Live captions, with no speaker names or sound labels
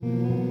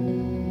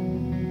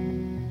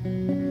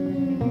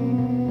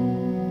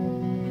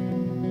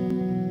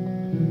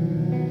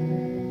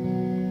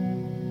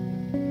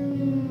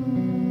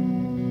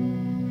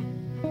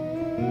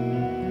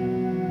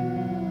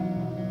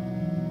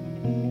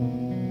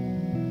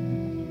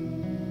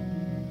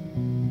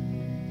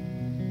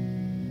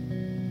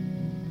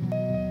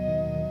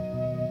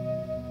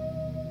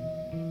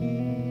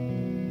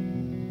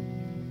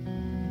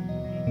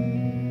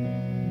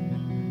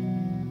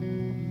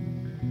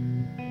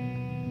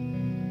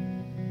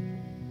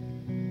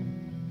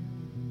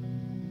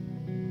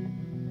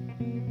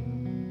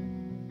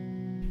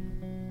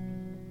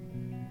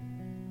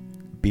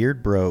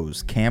Beard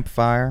Bros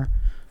Campfire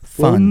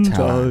Fun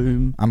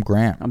Time. I'm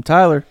Grant. I'm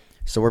Tyler.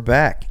 So we're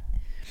back.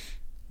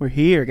 We're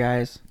here,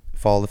 guys.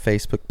 Follow the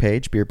Facebook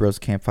page, Beard Bros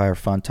Campfire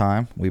Fun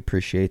Time. We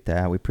appreciate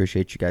that. We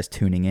appreciate you guys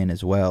tuning in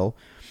as well.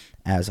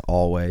 As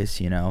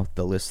always, you know,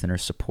 the listener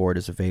support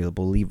is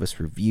available. Leave us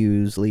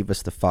reviews. Leave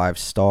us the 5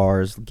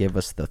 stars. Give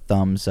us the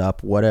thumbs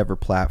up. Whatever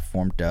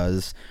platform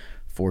does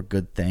for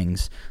good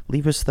things,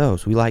 leave us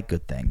those. We like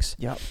good things.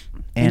 Yep.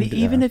 And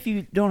even if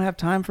you don't have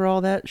time for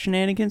all that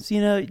shenanigans,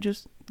 you know,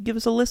 just give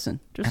us a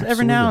listen. Just Absolutely.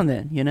 Every now and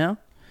then, you know?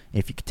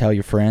 If you could tell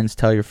your friends,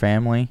 tell your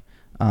family.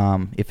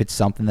 If it's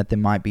something that they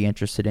might be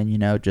interested in, you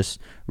know, just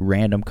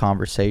random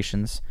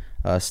conversations,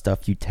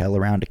 stuff you tell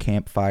around a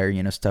campfire,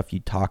 you know, stuff you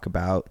talk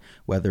about,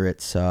 whether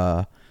it's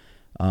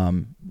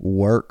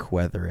work,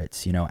 whether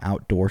it's, you know,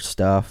 outdoor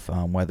stuff,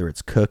 whether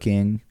it's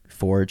cooking,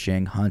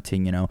 foraging,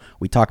 hunting, you know,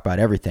 we talk about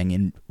everything,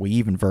 and we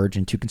even verge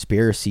into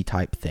conspiracy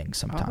type things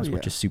sometimes,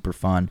 which is super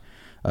fun.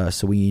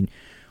 So we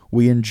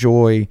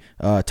enjoy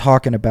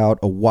talking about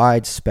a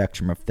wide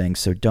spectrum of things.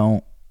 So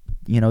don't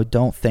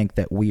think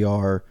that we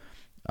are,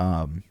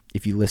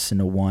 if you listen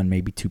to one,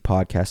 maybe 2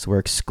 podcasts, we're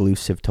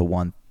exclusive to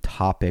one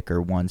topic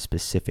or one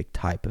specific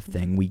type of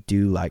thing. We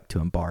do like to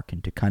embark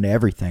into kind of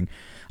everything.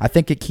 I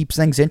think it keeps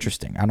things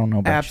interesting. I don't know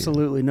about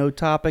Absolutely. No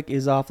topic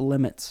is off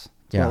limits.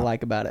 That's what I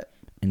like about it.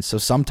 And so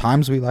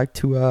sometimes we like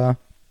to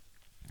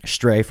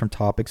stray from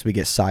topics. We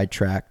get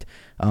sidetracked.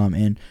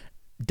 And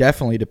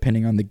definitely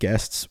depending on the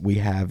guests we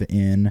have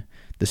in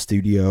the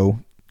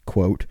studio,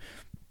 quote,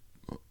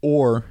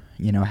 or,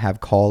 you know, have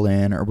call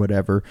in or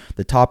whatever,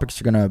 the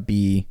topics are going to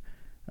be,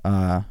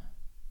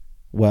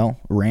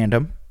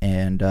 random.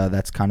 And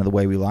that's kind of the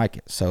way we like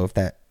it. So if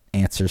that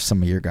answers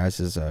some of your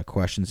guys'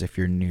 questions, if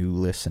you're new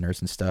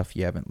listeners and stuff,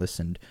 you haven't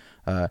listened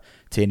to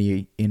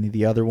any of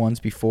the other ones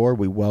before,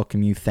 we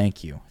welcome you.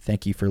 Thank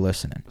you for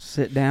listening.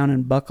 Sit down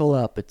and buckle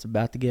up. It's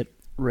about to get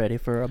ready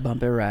for a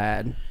bumpy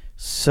ride.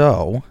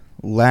 So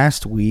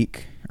last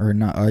week, or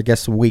not, I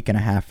guess a week and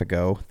a half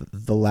ago,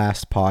 the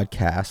last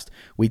podcast,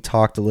 we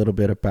talked a little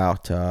bit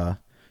about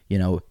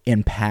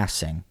in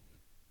passing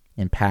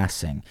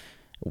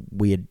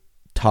we had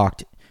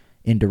talked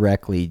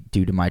indirectly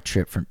due to my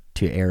trip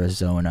to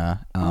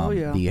Arizona,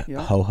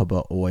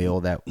 jojoba oil,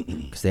 that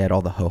because they had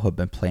all the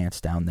jojoba plants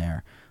down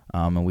there,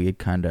 and we had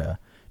kind of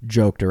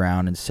joked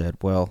around and said,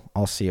 well,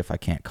 I'll see if I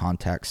can't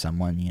contact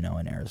someone, you know,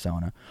 in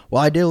Arizona.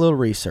 Well, I did a little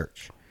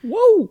research.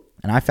 Whoa!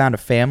 And I found a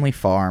family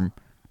farm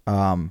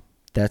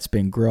that's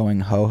been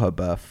growing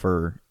jojoba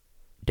for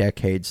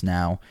decades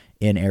now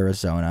in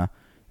Arizona.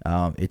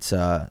 It's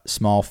a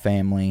small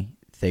family.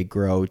 They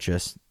grow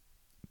just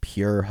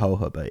pure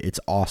jojoba. It's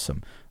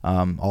awesome.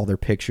 All their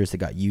pictures, they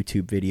got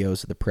YouTube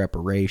videos of the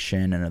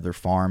preparation and of their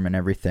farm and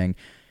everything.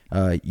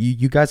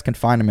 You guys can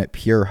find them at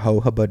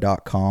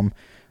purejojoba.com.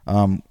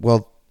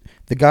 Well,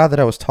 the guy that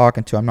I was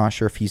talking to, I'm not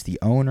sure if he's the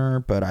owner,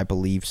 but I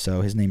believe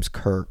so. His name's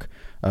Kirk.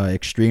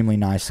 Extremely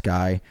nice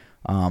guy.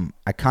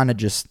 I kind of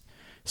just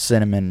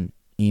sent him an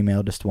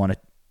email just to want to,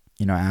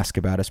 you know, ask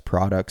about his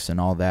products and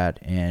all that,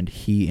 and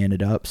he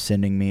ended up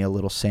sending me a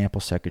little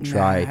sample so I could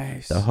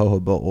try the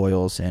jojoba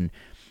oils. And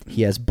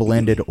he has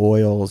blended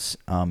oils.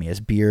 He has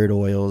beard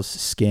oils,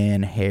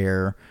 skin,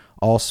 hair,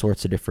 all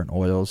sorts of different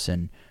oils.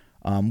 And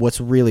what's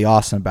really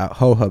awesome about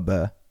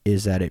jojoba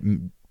is that it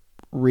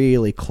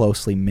really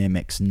closely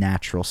mimics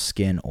natural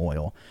skin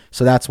oil.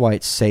 So that's why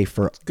it's safe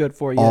for it's good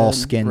for you all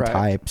skin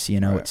types. You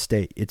know,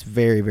 it's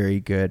very,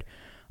 very good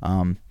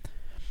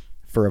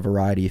for a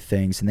variety of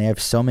things. And they have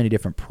so many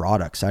different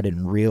products. I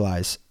didn't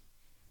realize,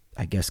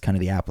 I guess, kind of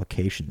the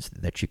applications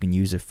that you can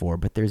use it for,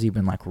 but there's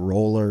even like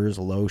rollers,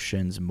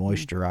 lotions,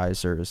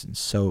 moisturizers, and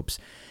soaps,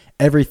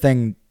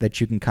 everything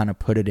that you can kind of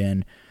put it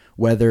in,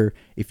 whether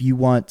if you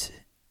want,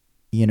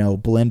 you know,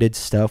 blended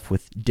stuff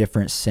with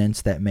different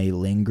scents that may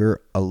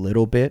linger a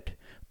little bit,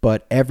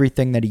 but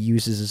everything that he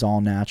uses is all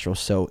natural.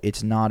 So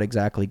it's not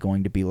exactly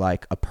going to be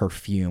like a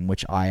perfume,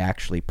 which I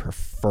actually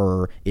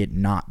prefer it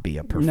not be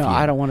a perfume. No,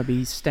 I don't want to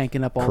be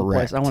stanking up all the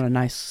place. I want a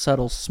nice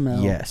subtle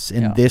smell. Yes,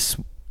 and this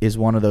is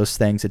one of those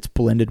things. It's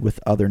blended with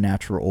other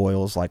natural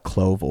oils like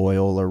clove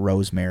oil or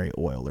rosemary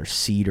oil or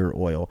cedar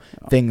oil,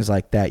 things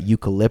like that.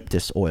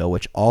 Eucalyptus oil,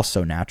 which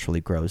also naturally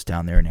grows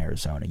down there in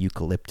Arizona,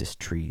 eucalyptus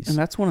trees. And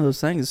that's one of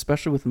those things,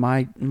 especially with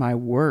my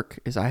work,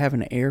 is I have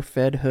an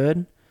air-fed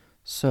hood,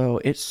 so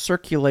it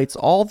circulates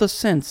all the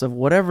scents of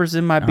whatever's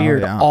in my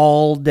beard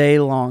all day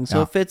long.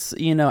 So if it's,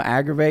 you know,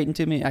 aggravating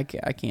to me, I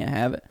can't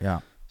have it. Yeah.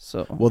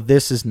 So well,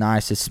 this is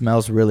nice. It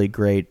smells really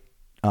great.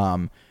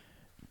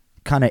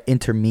 Kind of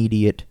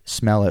intermediate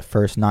smell at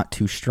first, not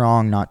too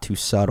strong, not too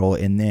subtle,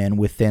 and then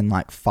within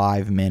like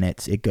 5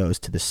 minutes it goes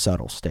to the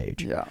subtle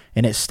stage. Yeah.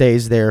 And it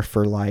stays there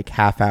for like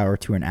half hour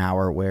to an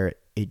hour where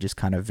it just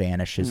kind of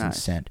vanishes in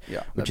scent,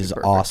 which is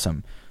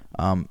awesome.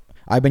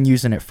 I've been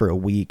using it for a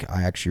week.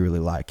 I actually really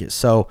like it.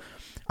 So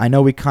I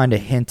know we kind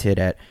of hinted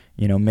at,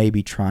 you know,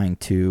 maybe trying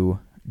to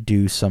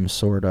do some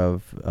sort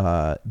of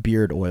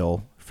beard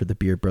oil for the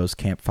Beard Bros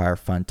Campfire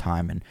Fun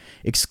Time and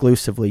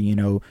exclusively, you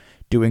know,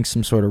 doing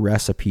some sort of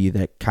recipe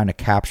that kind of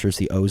captures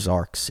the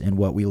Ozarks and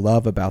what we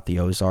love about the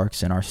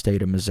Ozarks in our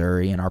state of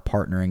Missouri and our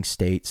partnering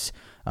states,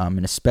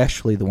 and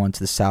especially the ones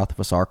to the south of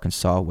us,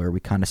 Arkansas, where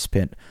we kind of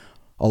spent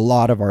a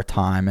lot of our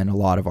time and a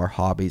lot of our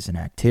hobbies and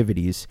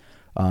activities.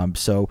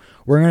 So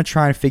we're going to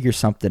try and figure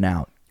something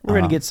out. We're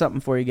going to get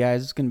something for you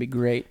guys. It's going to be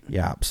great.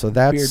 Yeah, so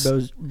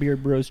that's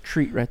Beard Bros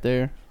treat right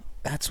there.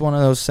 That's one of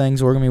those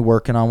things we're going to be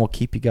working on. We'll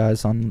keep you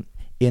guys in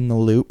the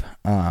loop,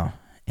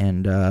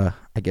 and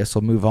I guess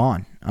we'll move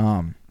on.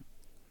 I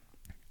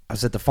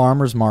was at the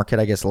farmer's market,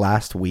 I guess,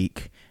 last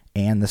week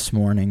and this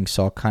morning,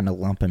 so I'll kind of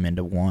lump them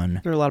into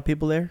one. There are a lot of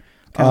people there?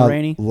 Kind of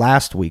rainy?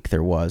 Last week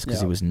there was,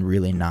 because it was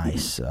really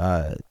nice.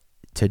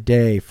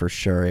 Today, for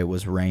sure, it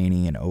was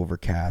rainy and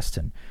overcast,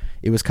 and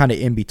it was kind of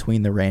in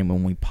between the rain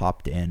when we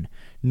popped in.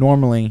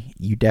 Normally,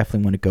 you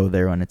definitely want to go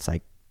there when it's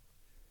like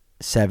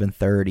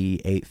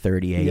 7:30,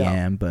 8:30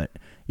 a.m., but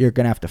you're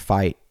going to have to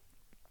fight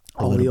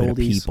a little bit of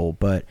people.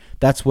 But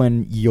that's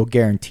when you'll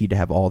guarantee to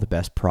have all the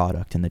best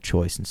product and the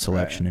choice and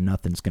selection, and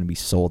nothing's going to be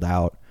sold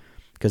out.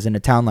 Because in a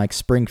town like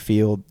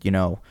Springfield,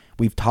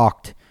 we've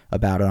talked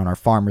about it on our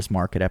farmers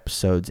market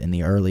episodes in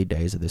the early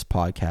days of this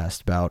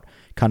podcast about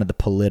kind of the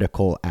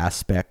political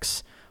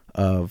aspects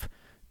of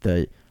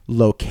the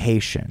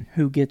location.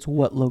 Who gets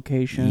what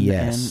location?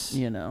 Yes.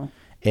 And,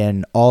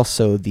 and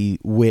also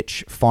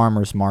which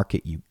farmers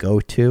market you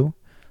go to,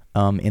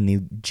 in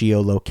the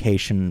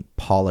geolocation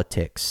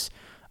politics,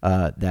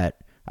 that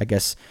I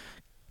guess,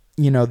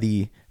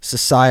 the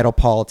societal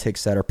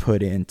politics that are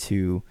put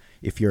into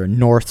if you're a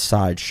north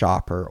side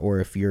shopper, or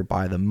if you're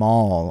by the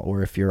mall,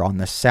 or if you're on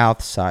the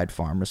south side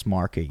farmers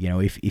market.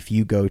 If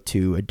you go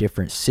to a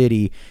different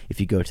city, if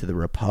you go to the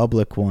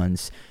Republic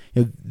ones,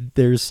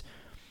 there's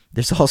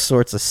all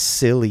sorts of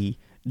silly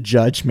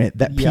judgment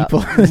that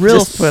people real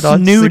just put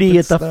on snooty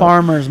at the stuff.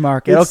 farmer's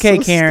market. It's okay,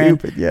 so Karen,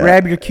 stupid, yeah.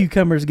 grab your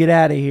cucumbers, get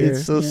out of here.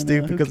 It's so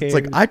stupid because it's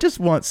like, I just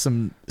want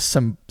some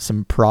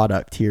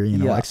product here,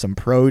 like some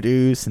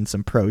produce and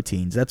some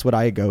proteins. That's what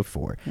I go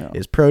for,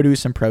 is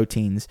produce and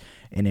proteins.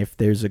 And if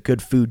there's a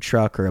good food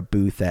truck or a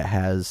booth that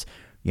has,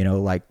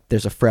 like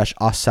there's a fresh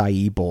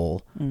acai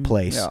bowl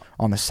place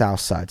on the south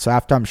side. So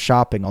after I'm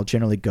shopping, I'll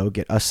generally go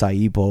get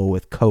acai bowl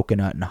with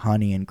coconut and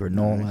honey and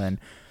granola. And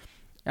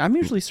I'm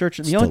usually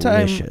searching. The only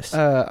time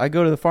I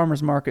go to the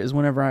farmer's market is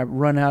whenever I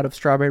run out of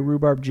strawberry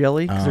rhubarb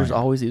jelly, because there's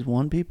always these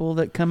one people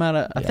that come out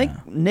of, I think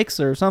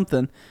Nixa or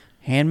something,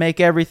 hand make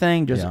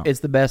everything. It's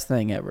the best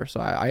thing ever. So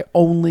I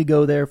only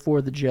go there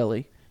for the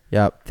jelly.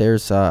 Yep.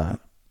 There's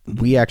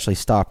we actually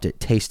stopped at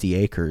Tasty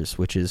Acres,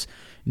 which is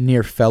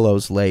near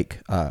Fellows Lake,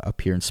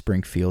 up here in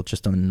Springfield,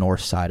 just on the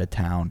north side of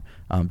town,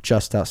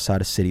 just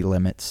outside of city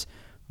limits,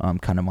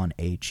 kind of on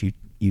H.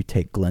 You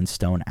take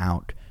Glenstone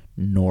out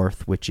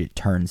north, which it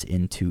turns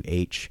into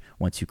H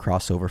once you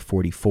cross over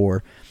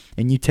 44,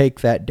 and you take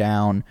that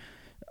down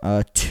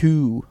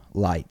 2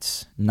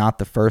 lights, not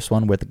the first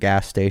one with the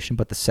gas station,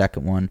 but the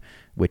second one,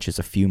 which is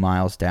a few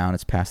miles down.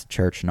 It's past the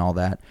church and all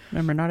that.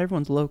 Remember, not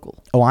everyone's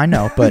local. Oh, I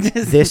know, but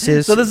this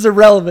is so this is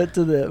irrelevant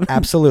to them.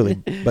 Absolutely,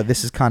 but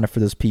this is kind of for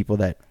those people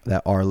that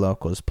are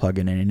locals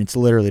plugging in, and it's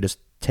literally just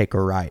take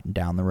a right and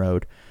down the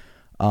road.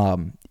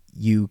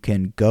 You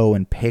can go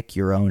and pick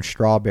your own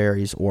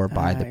strawberries or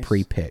buy the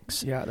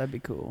pre-picks. Yeah, that'd be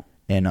cool.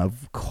 And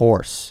of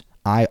course,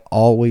 I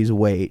always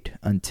wait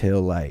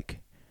until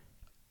like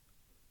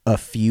a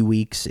few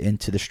weeks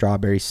into the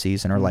strawberry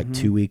season, or like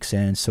 2 weeks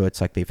in, so it's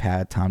like they've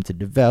had time to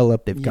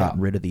develop. They've gotten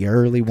rid of the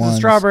early ones. The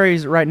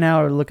strawberries right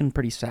now are looking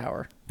pretty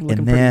sour.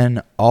 And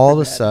then all of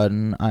a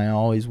sudden, I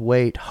always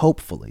wait,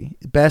 hopefully.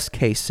 Best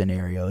case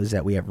scenario is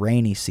that we have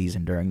rainy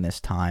season during this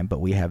time, but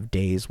we have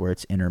days where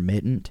it's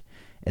intermittent,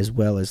 as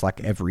well as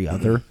like every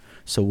other.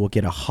 So we'll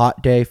get a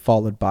hot day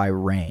followed by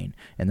rain,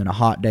 and then a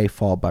hot day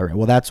followed by rain.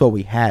 Well, that's what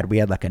we had. We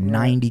had like a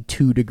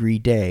 92-degree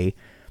day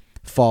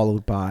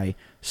followed by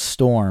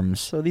storms.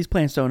 So these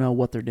plants don't know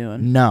what they're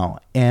doing. No,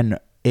 and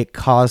it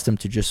caused them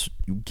to just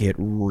get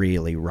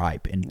really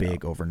ripe and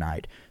big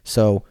overnight.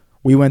 So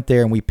we went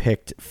there and we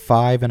picked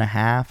 5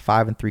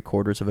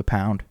 3/4 of a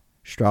pound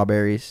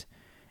strawberries,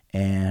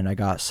 and I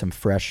got some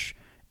fresh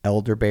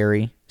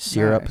elderberry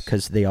syrup,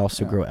 because they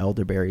also grow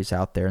elderberries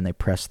out there, and they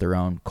press their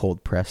own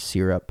cold pressed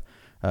syrup.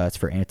 It's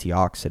for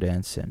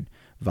antioxidants and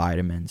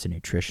vitamins and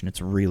nutrition.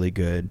 It's really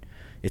good.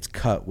 It's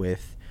cut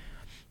with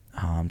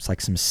it's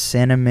like some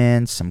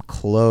cinnamon, some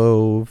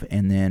clove,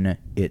 and then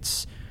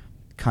it's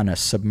kind of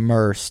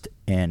submersed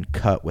and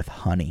cut with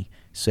honey.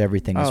 So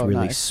everything is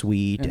really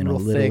sweet and a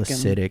little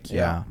acidic.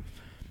 Yeah.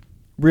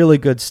 Really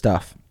good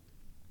stuff.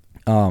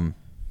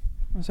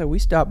 So we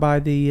stopped by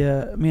me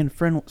and a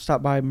friend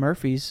stopped by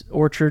Murphy's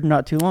Orchard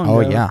not too long ago. Oh,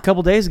 yeah. A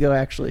couple days ago,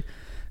 actually,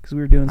 because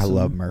we were doing I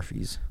love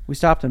Murphy's. We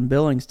stopped in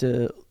Billings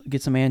to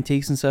get some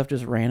antiques and stuff,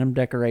 just random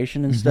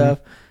decoration and stuff.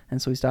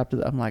 And so we stopped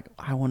I'm like,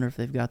 I wonder if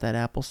they've got that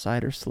apple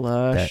cider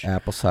slush.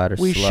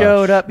 We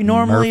showed up.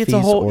 Normally Murphy's it's a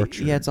whole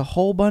Orchard. it's a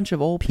whole bunch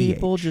of old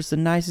people, just the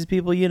nicest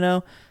people,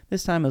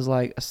 This time it was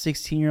like a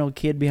 16-year-old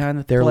kid behind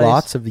the There place. are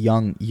lots of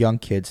young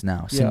kids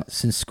now.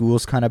 Since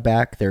school's kind of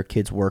back, there are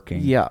kids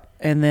working. Yeah,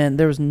 and then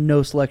there was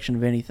no selection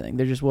of anything.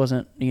 There just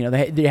wasn't,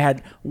 they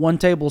had one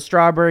table of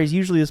strawberries.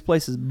 Usually this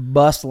place is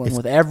bustling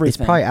with everything. It's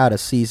probably out of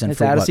season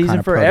for what kind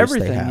of produce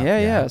everything. they have.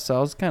 Yeah. So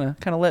I was kind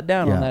of let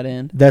down on that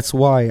end. That's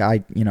why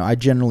I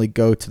generally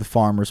go to the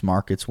farmers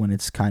markets when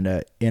it's kind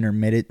of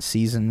intermittent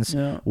seasons.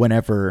 Yeah.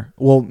 Whenever,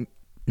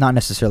 not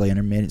necessarily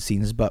intermittent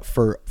seasons, but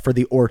for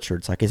the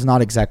orchards. Like, it's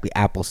not exactly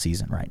apple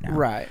season right now.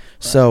 Right.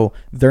 So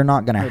they're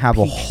not going to have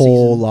a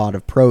whole lot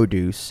of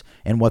produce,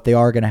 and what they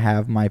are going to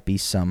have might be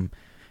some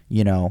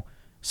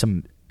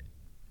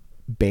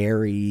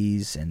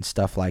berries and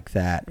stuff like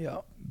that. Yeah.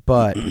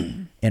 But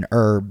and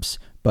herbs.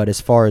 But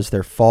as far as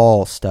their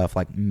fall stuff,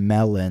 like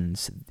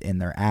melons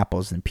and their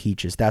apples and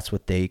peaches, that's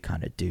what they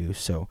kind of do.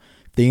 So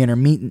the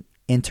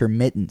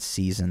intermittent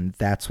season,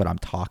 that's what I'm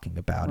talking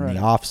about. Right. In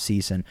the off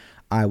season,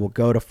 I will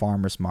go to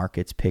farmers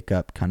markets, pick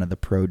up kind of the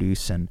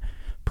produce and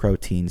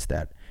proteins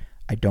that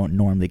I don't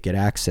normally get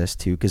access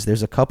to, because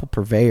there's a couple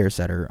purveyors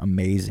that are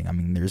amazing. I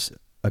mean, there's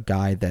a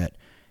guy that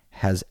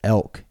has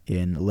elk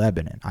in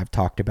Lebanon. I've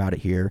talked about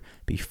it here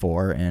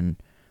before, and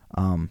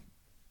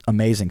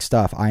amazing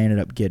stuff. I ended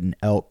up getting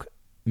elk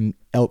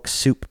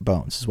soup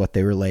bones is what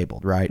they were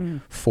labeled, right?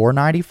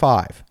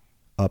 $4.95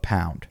 a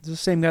pound. Is this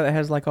the same guy that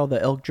has like all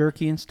the elk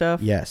jerky and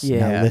stuff? Yes.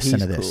 Yeah. Now listen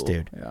to this, cool.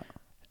 Dude. Yeah.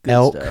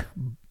 Elk.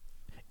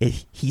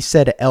 He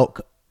said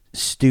elk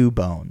stew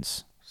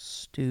bones.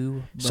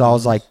 So I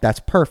was like,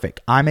 that's perfect.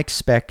 I'm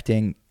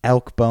expecting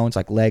elk bones,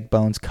 like leg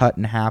bones, cut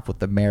in half with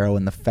the marrow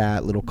and the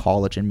fat, little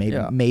collagen,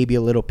 maybe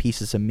a little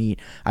pieces of meat.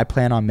 I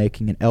plan on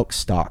making an elk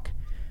stock.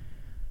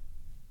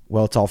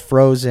 Well, it's all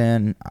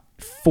frozen.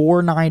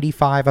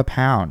 $4.95 a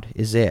pound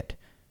is it.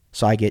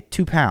 So I get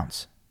 2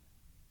 pounds.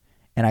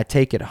 And I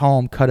take it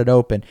home, cut it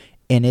open,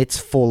 and it's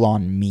full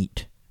on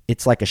meat.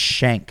 It's like a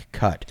shank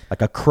cut,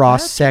 like a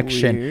cross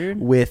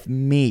section with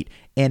meat.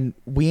 And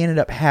we ended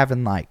up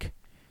having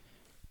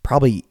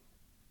probably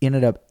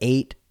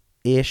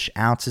 8-ish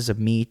ounces of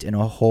meat in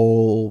a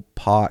whole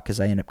pot, because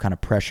I ended up kind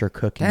of pressure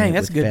cooking it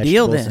that's with a good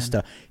deal then. And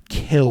stuff.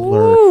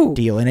 Killer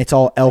deal. And it's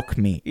all elk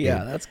meat.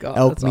 Yeah, that's meat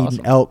awesome.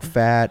 And elk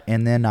fat.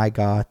 And then I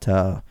got,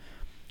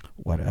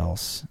 what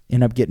else?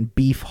 Ended up getting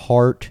beef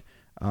heart,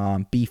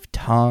 beef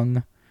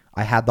tongue.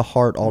 I had the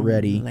heart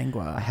already.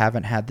 Lingua. I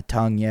haven't had the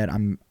tongue yet.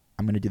 I'm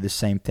going to do the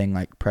same thing,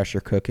 like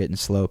pressure cook it and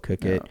slow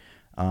cook it.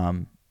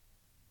 And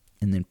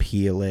then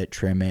peel it,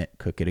 trim it,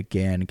 cook it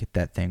again, get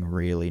that thing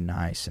really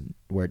nice, and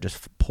where it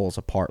just pulls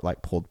apart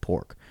like pulled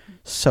pork.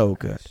 So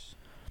good.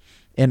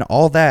 And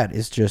all that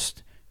is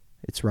just,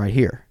 it's right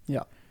here.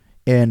 Yeah.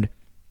 And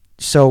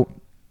so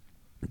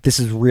this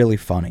is really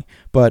funny,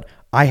 but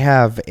I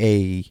have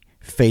a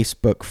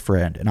Facebook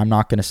friend, and I'm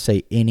not going to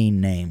say any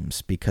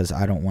names because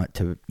I don't want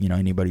to,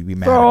 anybody be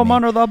mad at me. Throw them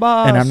under the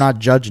bus. And I'm not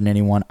judging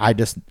anyone. I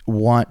just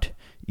want,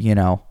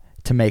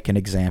 to make an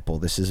example.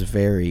 This is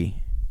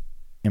very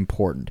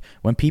important.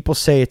 When people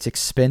say it's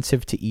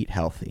expensive to eat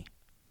healthy,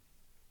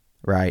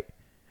 right?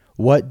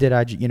 What did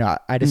I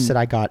just said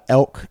I got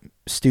elk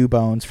stew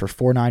bones for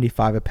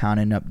 $4.95 a pound,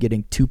 ended up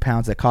getting 2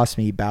 pounds that cost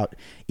me about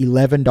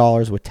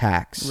 $11 with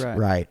tax,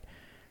 right?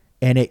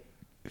 And it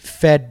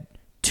fed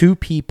 2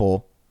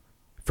 people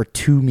for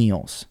 2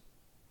 meals.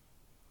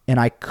 And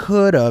I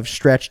could have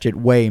stretched it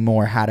way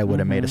more had I would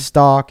have made a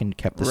stock and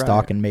kept the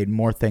stock and made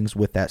more things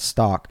with that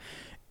stock.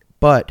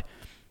 But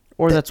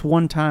that's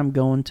one time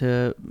going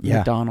to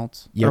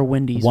McDonald's or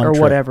Wendy's or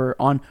whatever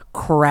on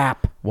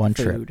crap food.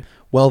 Trip.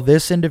 Well,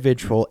 this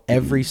individual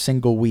every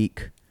single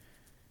week,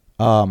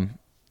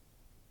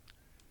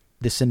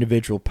 this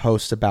individual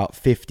posts about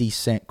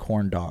 50-cent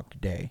corn dog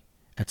day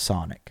at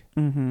Sonic.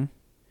 Mm-hmm.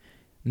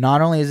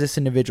 Not only is this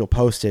individual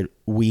posted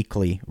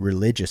weekly,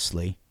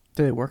 religiously.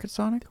 Do they work at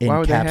Sonic? Why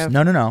would caps, they have?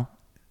 No.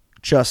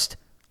 Just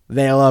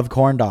they love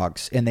corn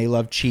dogs and they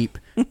love cheap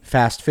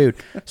fast food.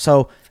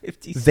 So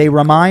they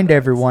remind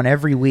everyone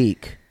every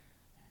week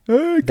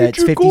that it's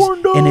 50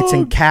 corn dog. And it's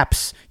in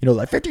caps,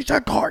 like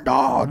 50-cent corn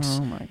dogs.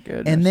 Oh my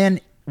goodness. And then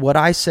what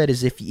I said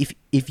is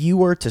if you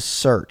were to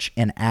search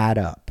and add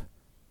up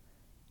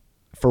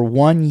for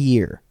 1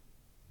 year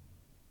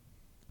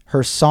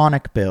her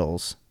Sonic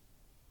bills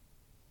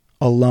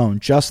alone,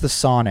 just the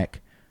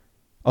Sonic,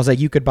 I was like,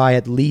 you could buy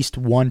at least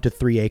 1 to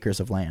 3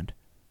 acres of land.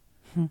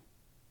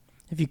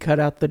 If you cut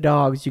out the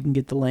dogs, you can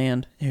get the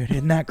land. Dude,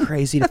 isn't that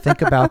crazy to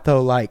think about,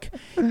 though? Like,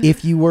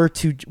 if you were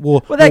to...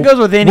 Well, that goes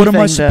with anything, what am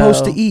I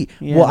supposed to eat?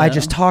 I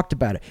just talked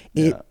about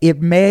it.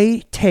 It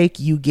may take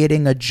you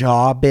getting a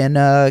job in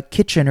a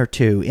kitchen or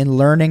two, in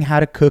learning how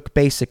to cook,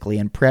 basically,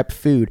 and prep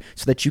food,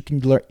 so that you can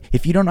learn...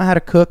 If you don't know how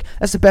to cook,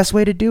 that's the best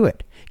way to do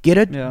it. Get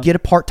a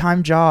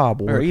part-time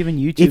job. Or even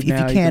YouTube if you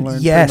can.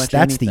 Yes,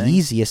 that's the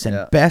easiest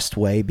and best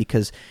way,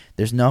 because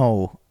there's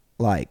no...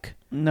 like.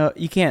 No,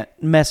 you can't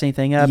mess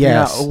anything up.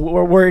 Yes.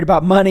 We're worried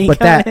about money. But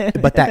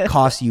that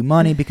costs you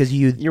money because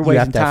you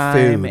have to have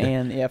time food.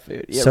 and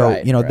food. Yeah, so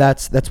right.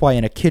 that's why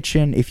in a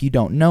kitchen, if you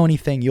don't know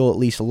anything, you'll at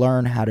least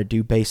learn how to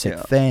do basic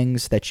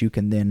things that you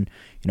can then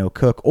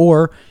cook.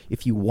 Or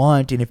if you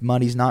want, and if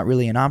money's not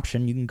really an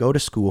option, you can go to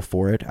school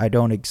for it. I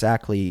don't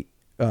exactly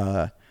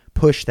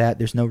push that.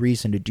 There's no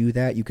reason to do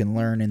that. You can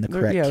learn in the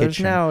correct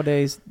kitchen.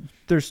 Nowadays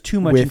there's too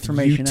much with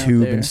information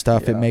YouTube out there. and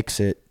stuff. It makes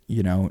it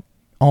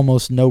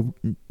almost no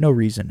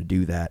reason to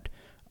do that.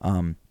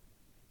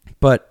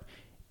 But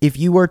if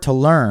you were to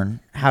learn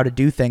how to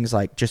do things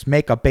like just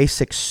make a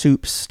basic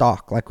soup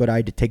stock, like what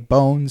I did, take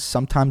bones,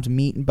 sometimes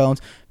meat and bones,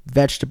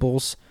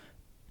 vegetables,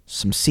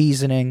 some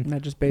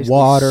seasoning,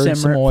 water, and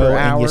some oil,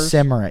 and you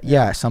simmer it.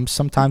 Yeah,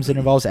 sometimes it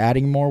involves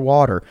adding more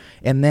water.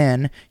 And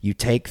then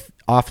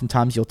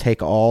oftentimes you'll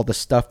take all the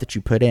stuff that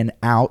you put in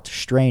out,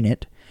 strain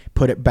it,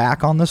 put it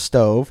back on the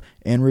stove,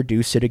 and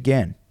reduce it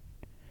again.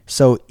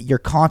 So you're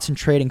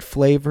concentrating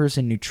flavors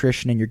and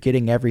nutrition, and you're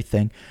getting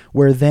everything.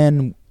 Where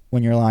then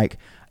when you're like,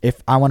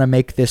 if I want to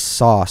make this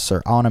sauce,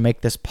 or I want to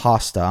make this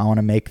pasta, I want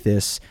to make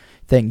this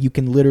thing, you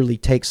can literally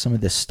take some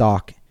of this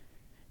stock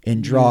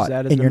and draw it.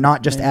 And you're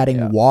not just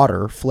adding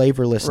water,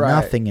 flavorless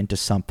nothing into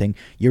something.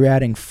 You're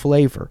adding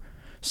flavor.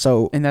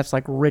 And that's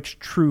like rich,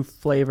 true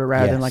flavor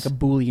rather than like a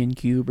bouillon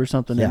cube or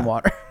something in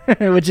water,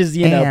 which is,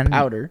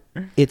 powder.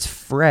 It's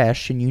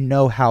fresh, and you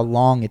know how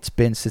long it's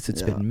been since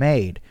it's been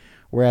made.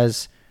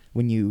 Whereas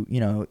when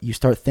you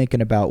start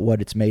thinking about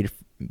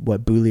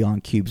what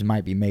bouillon cubes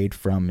might be made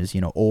from is,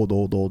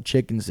 old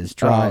chickens is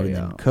dried and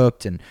then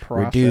cooked and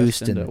processed,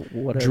 reduced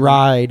and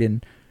dried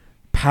and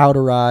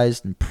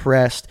powderized and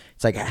pressed.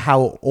 It's like,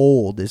 how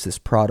old is this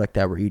product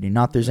that we're eating?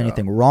 Not there's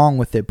anything wrong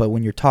with it, but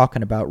when you're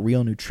talking about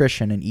real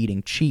nutrition and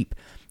eating cheap,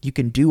 you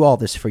can do all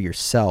this for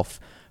yourself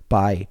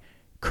by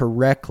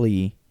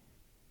correctly,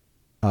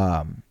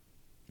 how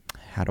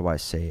do I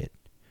say it?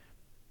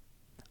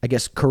 I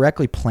guess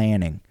correctly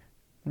planning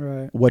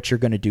what you're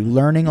going to do.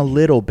 Learning a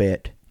little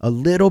bit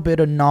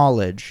of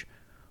knowledge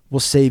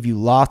will save you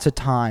lots of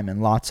time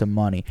and lots of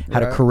money. How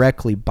to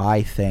correctly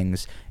buy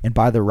things and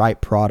buy the right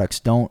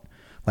products.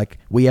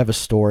 We have a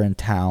store in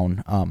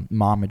town,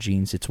 Mama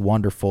Jean's. It's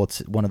wonderful. It's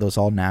one of those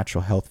all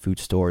natural health food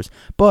stores.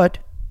 But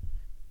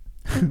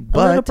a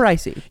little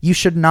pricey. You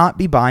should not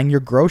be buying your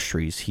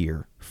groceries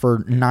here. For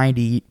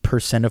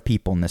 90% of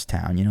people in this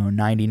town,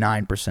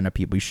 99% of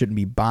people, you shouldn't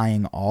be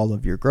buying all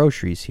of your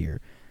groceries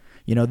here.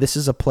 This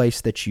is a place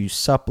that you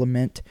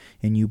supplement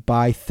and you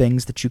buy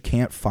things that you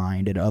can't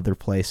find at other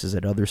places,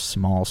 at other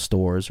small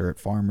stores or at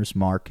farmers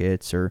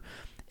markets or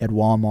at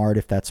Walmart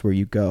if that's where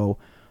you go.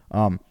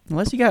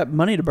 Unless you got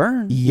money to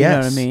burn. Yes. You know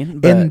what I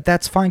mean? And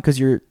that's fine because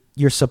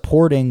you're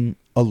supporting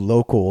a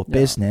local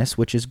business,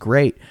 which is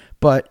great.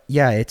 But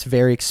yeah, it's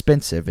very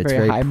expensive. It's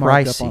very high pricey.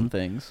 Markup on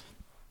things.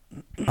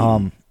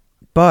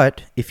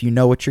 But if you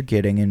know what you're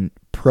getting and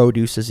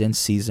produce is in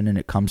season and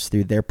it comes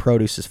through, their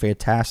produce is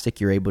fantastic.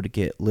 You're able to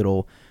get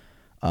little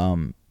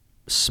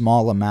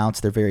small amounts.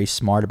 They're very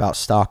smart about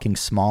stocking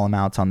small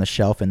amounts on the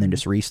shelf and then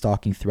just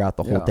restocking throughout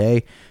the whole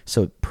day.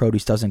 So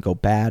produce doesn't go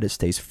bad. It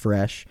stays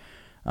fresh.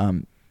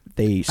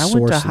 They source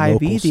local stuff. I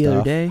went to Hy-Vee the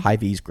other day.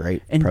 Hy-Vee's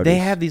great. And produce. they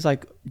have these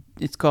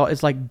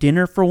it's like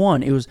dinner for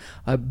one. It was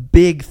a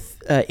big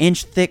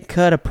inch thick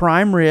cut of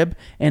prime rib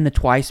and a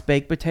twice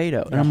baked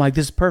potato. And I'm like,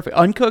 this is perfect.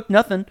 Uncooked,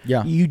 nothing.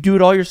 Yeah. You do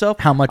it all yourself.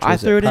 How much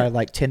was it? Probably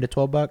like $10 to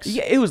 $12?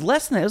 Yeah, it was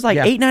less than that. It was like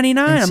 $8.99.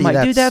 I'm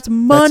like, dude, that's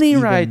money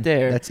right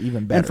there. That's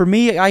even better. And for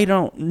me, I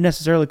don't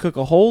necessarily cook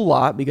a whole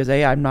lot because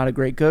A, I'm not a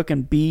great cook,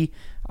 and B,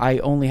 I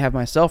only have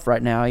myself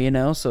right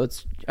now, so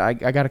it's I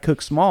got to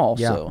cook small.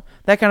 Yeah. So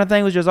that kind of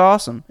thing was just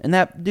awesome. And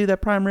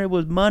that prime rib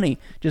was money.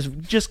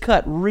 Just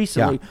cut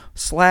recently. Yeah.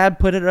 Slab,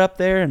 put it up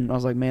there, and I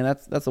was like, man,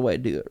 that's the way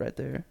to do it right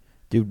there.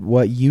 Dude,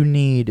 what you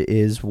need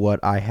is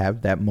what I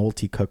have, that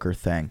multi-cooker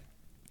thing.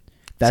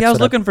 See, I was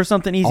looking for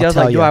somting easy. I was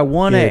like, do I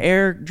want an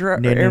air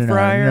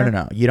fryer?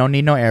 No. You don't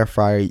need no air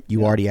fryer.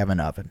 You already have an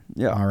oven.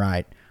 Yeah. All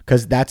right.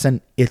 Because that's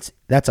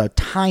a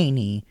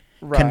tiny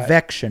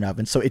convection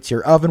oven. So it's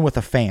your oven with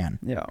a fan.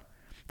 Yeah.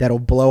 That'll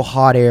blow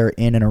hot air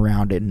in and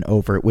around it and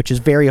over it, which is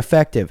very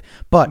effective.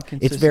 But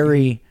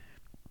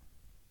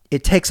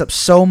it takes up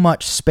so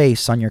much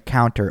space on your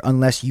counter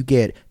unless you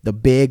get the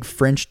big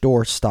French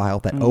door style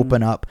that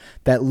open up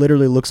that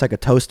literally looks like a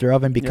toaster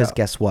oven because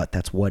guess what?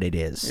 That's what it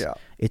is. Yeah.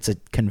 It's a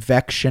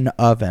convection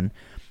oven.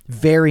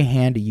 Very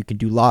handy. You can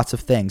do lots of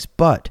things.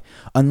 But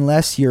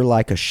unless you're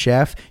like a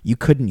chef, you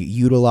couldn't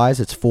utilize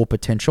its full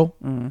potential.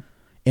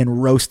 In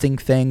roasting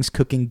things,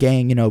 cooking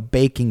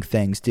baking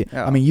things.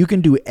 I mean, you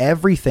can do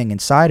everything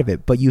inside of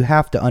it, but you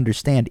have to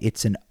understand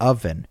it's an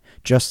oven,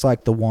 just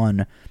like the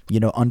one,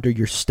 under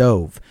your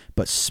stove,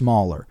 but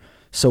smaller.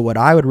 So what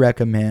I would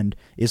recommend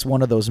is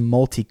one of those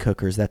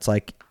multi-cookers that's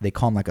like, they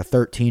call them like a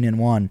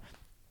 13-in-1.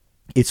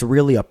 It's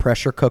really a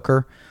pressure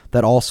cooker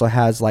that also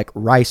has like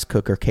rice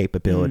cooker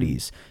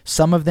capabilities.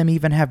 Some of them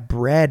even have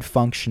bread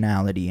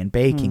functionality and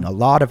baking. A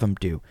lot of them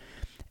do.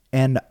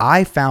 And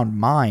I found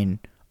mine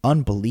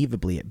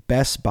unbelievably at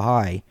Best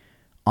Buy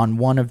on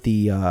one of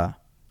the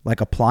like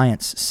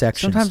appliance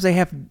sections. Sometimes they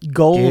have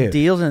gold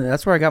deals, and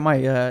that's where I got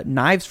my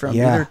knives from.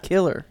 Yeah. They're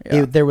killer.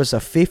 Yeah. There was a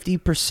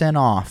 50%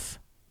 off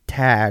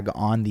tag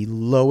on the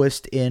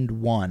lowest end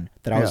one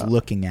that I was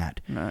looking at.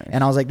 Nice.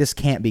 And I was like, this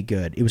can't be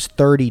good. It was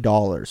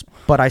 $30.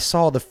 But I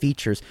saw the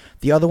features.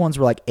 The other ones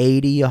were like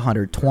 80,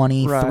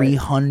 120,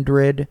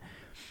 300.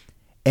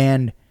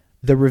 And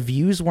the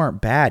reviews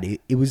weren't bad.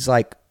 It was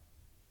like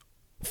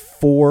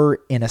 4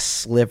 in a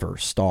sliver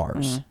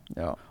stars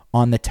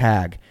on the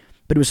tag.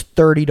 But it was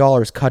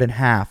 $30 cut in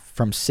half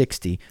from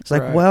 60. It's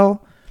like,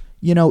 well,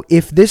 you know,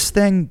 if this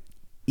thing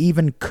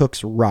even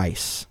cooks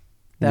rice,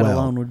 that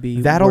alone would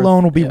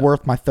be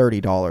worth my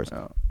 $30.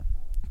 Oh.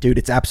 Dude,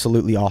 it's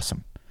absolutely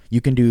awesome. You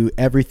can do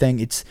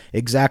everything. It's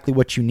exactly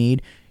what you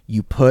need.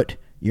 You put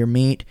your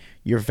meat,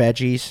 your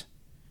veggies,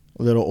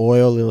 a little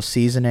oil, a little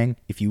seasoning.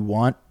 If you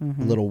want,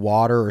 a little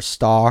water or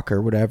stock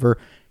or whatever,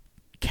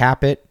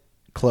 cap it,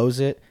 close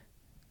it.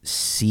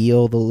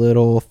 Seal the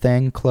little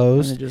thing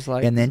closed, and, it just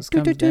like and then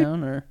comes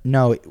down, or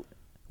no,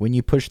 when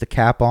you push the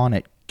cap on,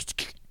 it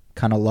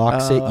kind of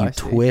locks it. You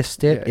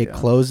twist it, it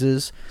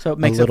closes. So it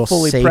makes it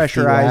fully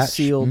pressurized,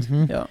 sealed.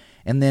 Yeah.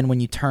 And then when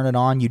you turn it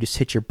on, you just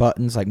hit your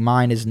buttons. Like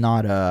mine is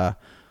not a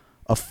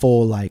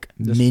full like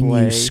display.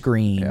 Menu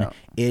screen. Yeah.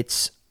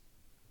 It's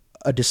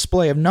a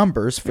display of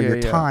numbers for your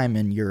time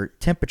and your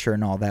temperature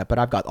and all that. But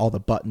I've got all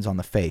the buttons on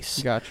the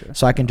face. Gotcha.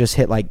 So I can just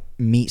hit like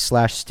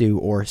meat/stew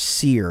or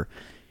sear.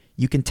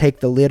 You can take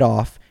the lid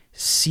off,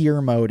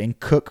 sear mode, and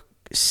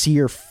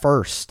sear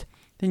first.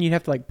 Then you'd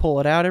have to like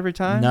pull it out every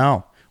time?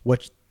 No.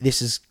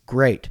 This is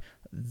great.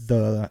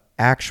 The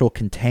actual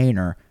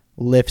container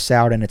lifts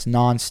out and it's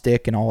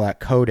non-stick and all that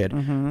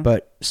coated.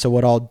 But so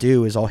what I'll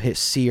do is I'll hit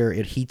sear.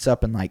 It heats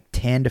up in like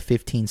 10 to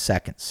 15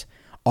 seconds.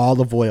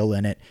 Olive oil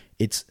in it.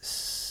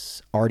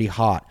 It's already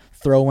hot.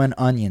 Throw in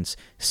onions.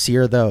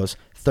 Sear those.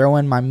 Throw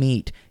in my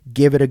meat,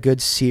 give it a good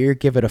sear,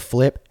 give it a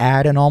flip,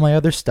 add in all my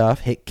other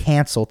stuff, hit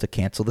cancel to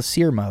cancel the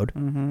sear mode.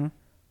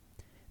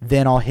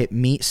 Then I'll hit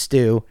meat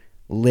stew,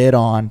 lid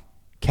on,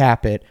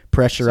 cap it,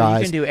 pressurize. So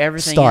you can do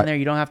everything in there.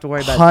 You don't have to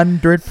worry about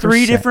 100%.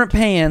 3 different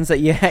pans that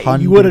you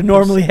would have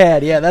normally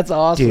had. Yeah, that's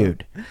awesome.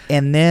 Dude.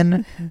 And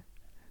then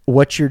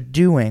what you're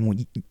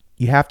doing,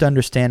 you have to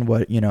understand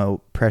what,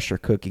 pressure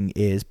cooking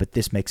is, but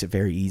this makes it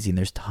very easy, and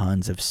there's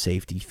tons of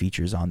safety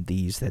features on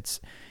these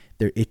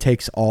it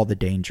takes all the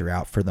danger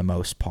out for the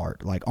most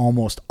part, like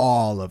almost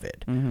all of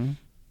it.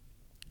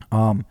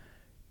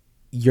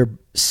 You're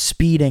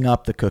speeding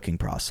up the cooking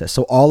process.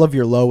 So all of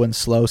your low and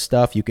slow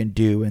stuff you can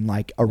do in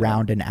like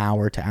around an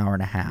hour to hour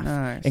and a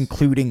half,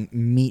 including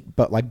meat,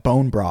 but like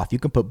bone broth. You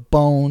can put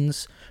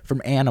bones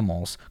from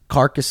animals,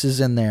 carcasses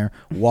in there,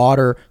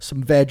 water,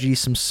 some veggies,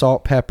 some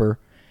salt, pepper,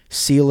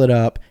 seal it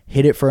up,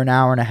 hit it for an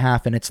hour and a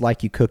half, and it's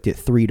like you cooked it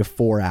 3 to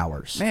 4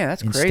 hours. Man,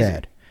 that's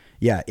instead. Crazy.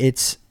 Yeah,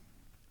 it's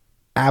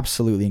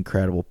absolutely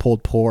incredible.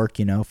 Pulled pork,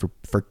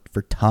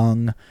 for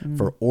tongue,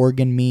 for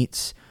organ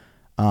meats,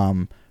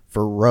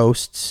 for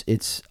roasts.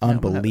 It's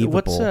unbelievable.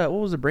 What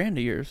was the brand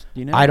of yours?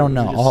 Do you know? I don't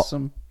know.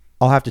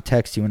 I'll have to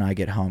text you when I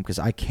get home because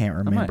I can't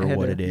remember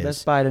what it is.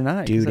 Best Buy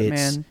tonight, dude.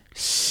 It's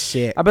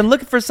sick. I've been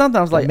looking for something.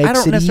 I was like, I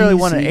don't necessarily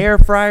want an air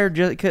fryer,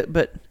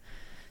 but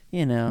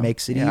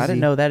makes it easy. I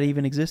didn't know that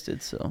even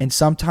existed. So, and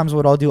sometimes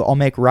what I'll do, I'll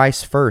make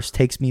rice first.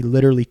 Takes me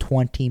literally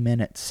 20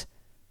 minutes.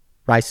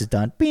 Rice is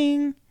done.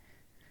 Bing.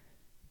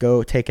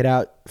 Go take it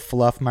out,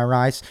 fluff my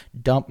rice,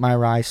 dump my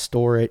rice,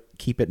 store it,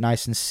 keep it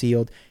nice and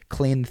sealed,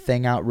 clean the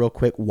thing out real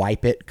quick,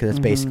 wipe it, because that's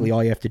basically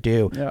all you have to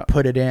do. Yeah.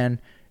 Put it in,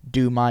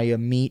 do my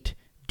meat,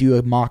 do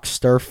a mock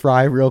stir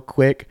fry real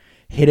quick,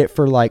 hit it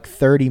for like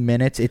 30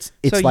 minutes. It's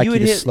so like you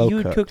just slow cook. You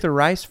would cook the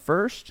rice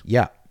first?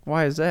 Yeah.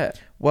 Why is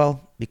that?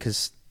 Well,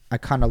 because I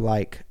kind of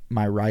like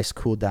my rice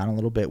cooled down a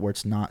little bit where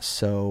it's not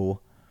so...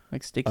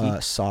 like sticky,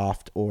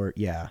 soft, or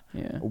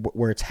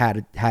where it's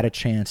had a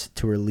chance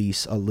to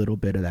release a little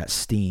bit of that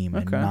steam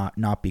and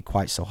not be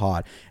quite so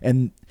hot.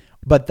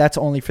 But that's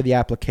only for the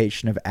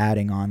application of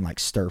adding on like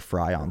stir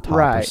fry on top,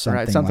 or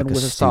something like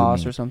with a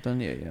sauce or something.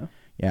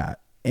 Yeah,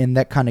 and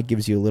that kind of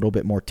gives you a little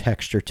bit more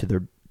texture to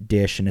the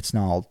dish, and it's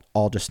not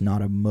all just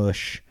not a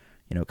mush,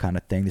 kind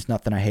of thing. There's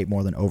nothing I hate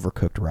more than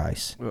overcooked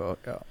rice. Oh,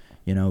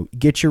 yeah.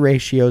 Get your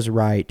ratios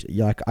right.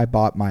 Like I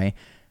bought my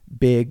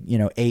big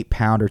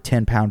 8-pound or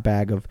 10-pound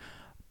bag of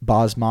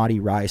basmati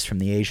rice from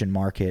the Asian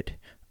market,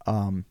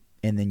 and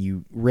then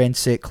you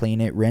rinse it,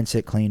 clean it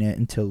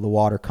until the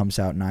water comes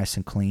out nice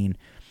and clean,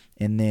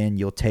 and then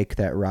you'll take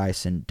that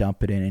rice and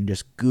dump it in and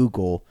just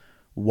Google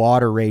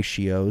water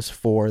ratios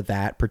for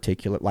that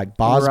particular, like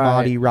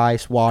basmati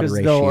rice water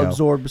ratio. They'll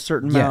absorb a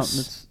certain amount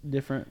and it's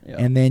different. Yeah.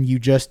 And then you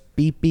just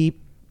beep,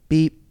 beep,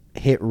 beep,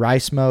 hit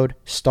rice mode,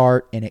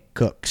 start, and it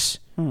cooks.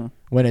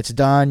 When it's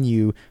done,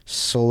 you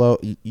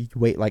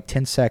wait like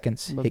 10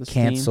 seconds, hit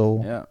cancel,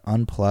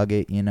 unplug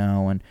it,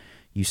 and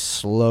you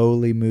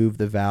slowly move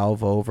the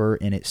valve over,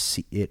 and it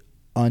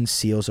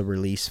unseals a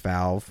release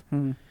valve,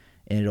 and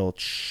it'll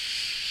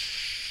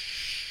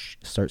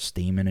start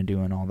steaming and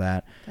doing all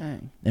that.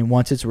 Dang. And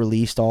once it's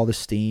released all the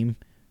steam,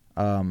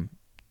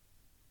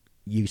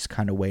 you just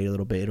kind of wait a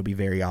little bit. It'll be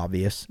very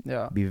obvious.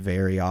 Yeah. It'll be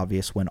very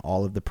obvious when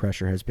all of the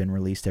pressure has been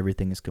released.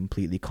 Everything is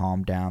completely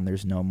calmed down.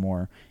 There's no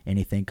more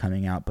anything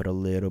coming out but a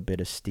little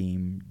bit of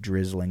steam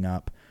drizzling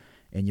up.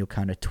 And you'll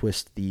kind of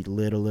twist the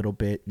lid a little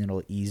bit, and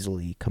it'll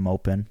easily come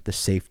open. The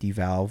safety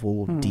valve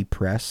will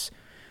depress.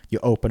 You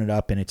open it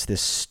up, and it's this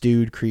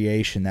stewed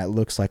creation that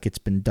looks like it's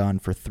been done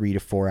for 3 to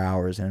 4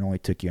 hours, and it only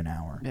took you an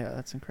hour. Yeah,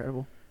 that's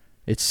incredible.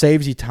 It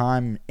saves you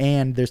time,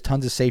 and there's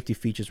tons of safety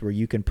features where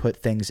you can put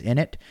things in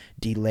it,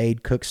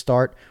 delayed cook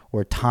start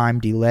or time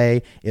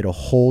delay. It'll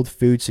hold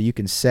food so you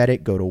can set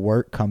it, go to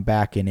work, come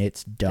back, and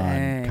it's done.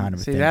 Dang. Kind of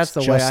a See, thing. that's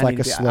the It's way just I like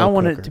need a to be. slow I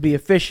want cooker. it to be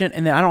efficient,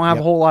 and then I don't have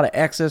a whole lot of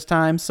excess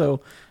time.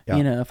 So,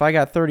 Yep. if I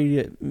got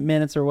 30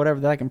 minutes or whatever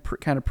that I can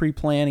kind of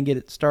pre-plan and get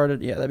it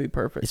started, that'd be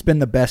perfect. It's been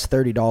the best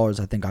 $30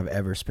 I think I've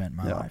ever spent in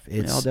my life.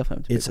 I'll definitely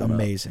have to It's pick one up.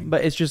 amazing.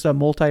 But it's just a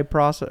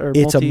multi-process or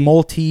It's a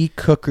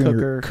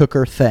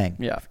multi-cooker thing.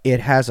 Yeah. It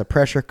has a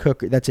pressure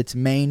cooker. That's its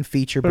main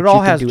feature, But but it all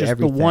you can has do just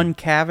everything. the one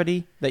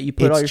cavity that you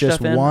put all your just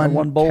stuff in, or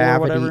one bowl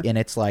cavity, or whatever. and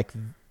it's like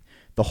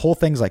the whole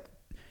thing's like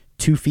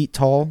 2 feet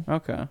tall,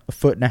 Okay. a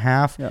foot and a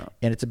half, Yeah.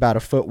 and it's about a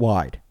foot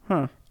wide.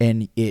 Huh.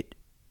 And it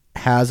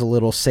has a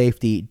little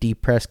safety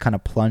depressed kind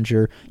of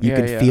plunger. You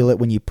can feel it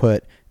when you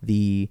put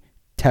the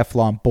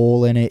Teflon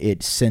bowl in it.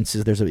 It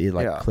senses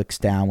it clicks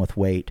down with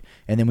weight.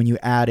 And then when you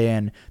add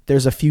in,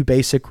 there's a few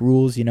basic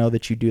rules,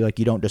 that you do. Like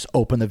you don't just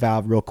open the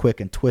valve real quick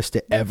and twist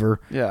it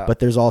ever. Yeah. But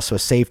there's also a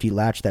safety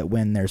latch that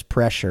when there's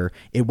pressure,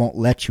 it won't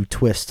let you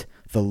twist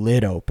the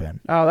lid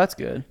open. Oh, that's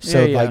good.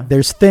 So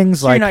there's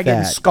things like you're not that.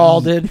 getting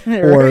scalded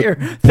or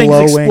things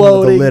blowing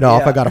exploding. the lid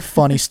off. Yeah. I got a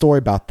funny story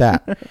about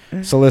that.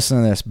 So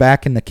listen to this.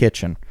 Back in the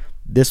kitchen.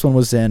 This one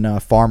was in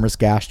Farmer's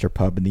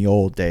Gastropub in the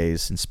old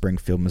days in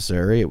Springfield,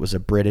 Missouri. It was a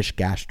British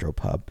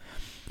gastropub.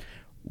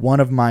 One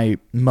of my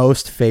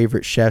most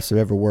favorite chefs I've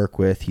ever worked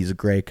with. He's a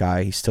great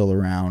guy. He's still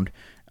around.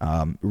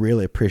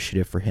 Really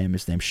appreciative for him.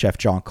 His name's Chef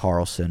John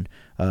Carlson.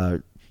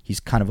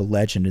 He's kind of a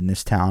legend in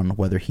this town,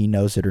 whether he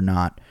knows it or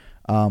not.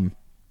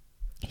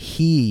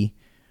 We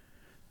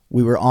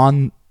were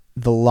on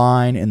the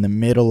line in the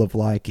middle of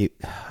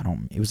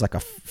it was like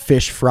a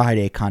Fish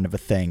Friday kind of a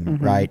thing,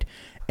 right?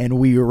 And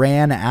we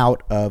ran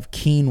out of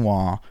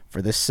quinoa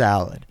for the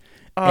salad.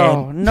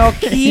 Oh, no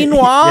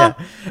quinoa?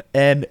 Yeah.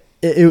 And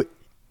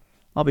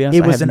I'll be honest,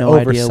 it was I have an no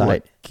idea oversight.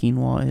 what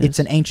quinoa is. It's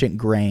an ancient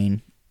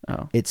grain.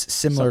 Oh. It's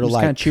similar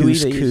Something to just kinda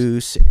chewy that you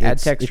couscous. add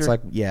texture? It's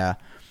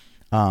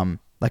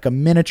like a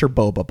miniature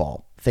boba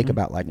ball. Think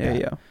about that.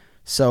 Yeah.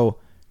 So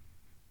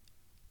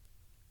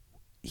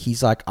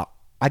he's like,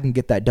 I can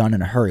get that done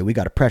in a hurry. We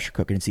got a pressure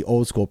cooker. It's the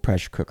old school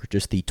pressure cooker,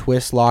 just the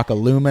twist lock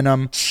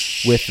aluminum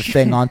with the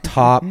thing on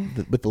top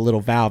with the little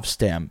valve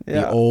stem.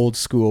 Yeah. The old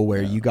school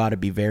where you got to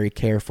be very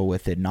careful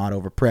with it, not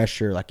over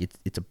pressure, like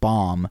it's a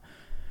bomb.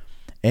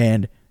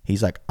 And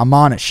he's like, I'm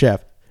on it,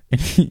 chef.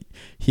 And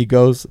he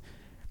goes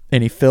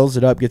and he fills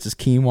it up, gets his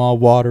quinoa,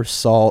 water,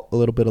 salt, a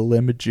little bit of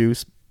lemon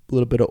juice, a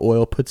little bit of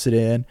oil, puts it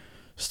in,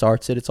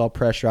 starts it. It's all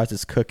pressurized.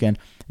 It's cooking.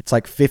 It's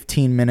like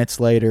 15 minutes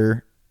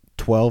later,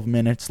 12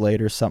 minutes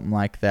later, something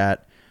like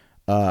that.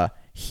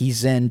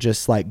 He's in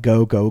just like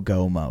go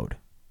mode.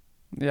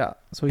 Yeah.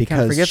 So he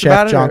kind of Because forgets Chef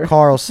about it. John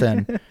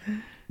Carlson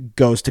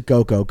goes to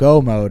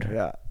go mode.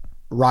 Yeah.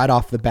 Right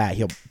off the bat.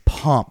 He'll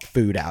pump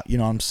food out. You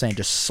know what I'm saying?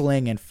 Just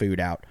slinging food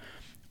out.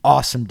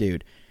 Awesome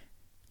dude.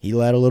 He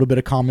let a little bit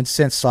of common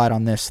sense slide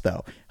on this,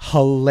 though.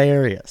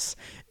 Hilarious.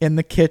 In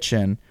the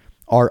kitchen,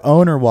 our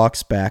owner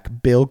walks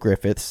back, Bill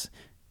Griffiths,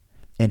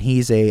 and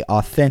he's a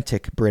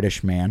authentic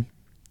British man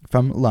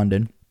from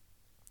London,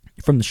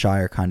 from the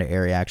Shire kind of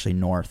area, actually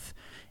North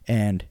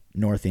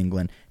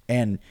England.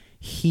 And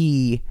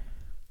he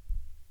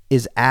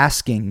is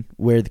asking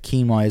where the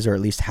quinoa is, or at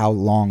least how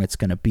long it's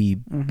going to be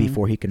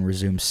before he can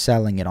resume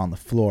selling it on the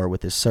floor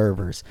with his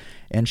servers.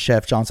 And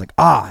Chef John's like,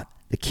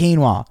 the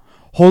quinoa.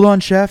 Hold on,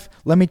 chef.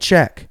 Let me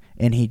check.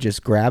 And he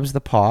just grabs the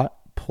pot,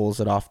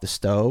 pulls it off the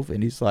stove,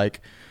 and he's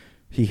like,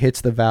 he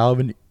hits the valve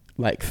and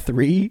like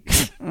 4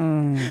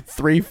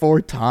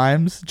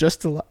 times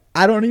just to,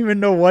 I don't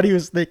even know what he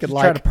was thinking. Just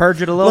try to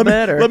purge it a little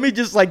bit? Let me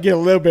just get a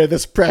little bit of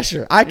this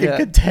pressure. I can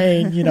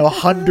contain,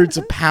 hundreds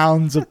of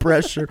pounds of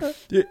pressure.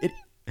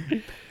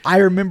 I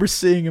remember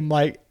seeing him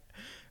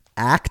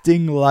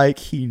acting like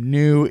he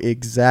knew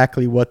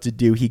exactly what to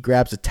do. He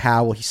grabs a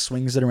towel, he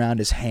swings it around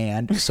his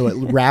hand so it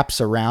wraps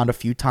around a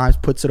few times,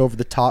 puts it over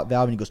the top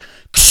valve, and he goes,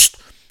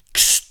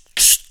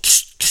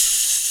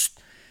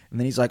 and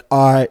then he's like,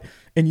 all right.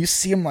 And you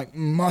see him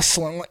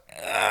muscling,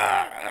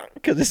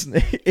 because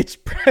it's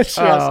pressurized.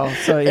 Oh,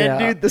 so yeah. And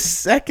dude, the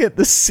second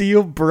the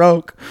seal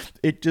broke,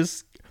 it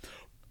just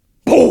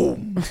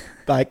boom,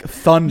 like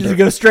thunder. Just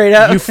go straight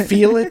up. You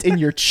feel it in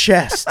your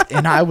chest.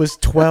 And I was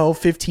 12,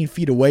 15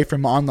 feet away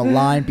from on the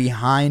line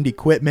behind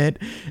equipment,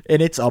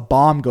 and it's a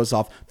bomb goes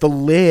off. The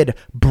lid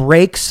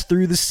breaks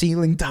through the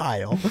ceiling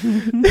tile.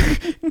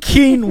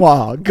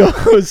 Quinoa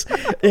goes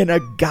in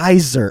a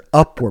geyser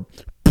upward.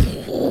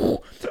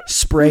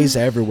 Sprays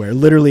everywhere.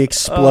 Literally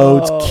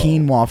explodes.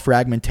 Quinoa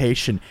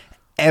fragmentation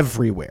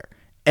everywhere.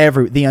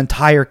 The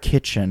entire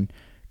kitchen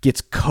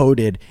gets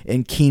coated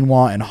in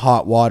quinoa and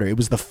hot water. It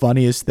was the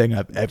funniest thing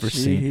I've ever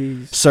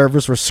seen.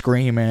 Servers were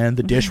screaming.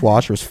 The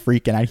dishwasher was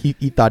freaking out.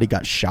 He thought he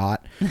got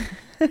shot.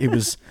 It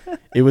was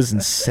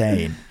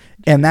insane.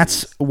 And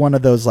that's one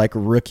of those like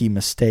rookie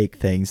mistake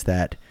things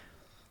that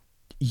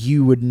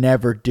you would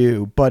never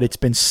do, but it's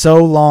been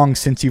so long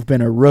since you've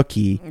been a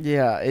rookie.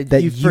 Yeah,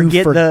 that you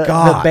forget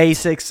the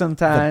basics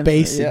sometimes. The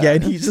basic, yeah,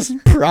 and he's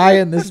just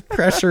prying this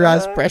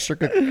pressurized pressure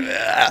cooker.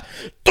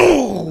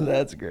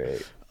 That's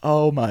great.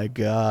 Oh my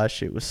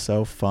gosh, it was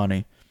so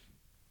funny.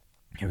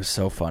 It was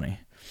so funny.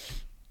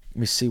 Let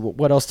me see,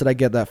 what else did I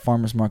get that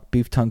Farmer's Market?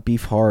 Beef tongue,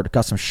 beef heart.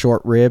 Got some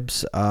short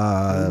ribs.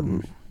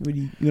 You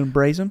gonna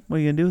braise them? What are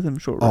you gonna do with them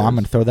short ribs? Oh, I'm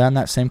gonna throw that in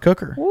that same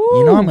cooker. Ooh.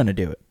 You know I'm gonna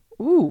do it.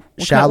 Ooh,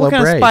 shallow what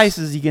kind braise. Of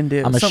spices you can do?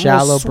 I'm a Something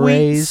shallow sweet,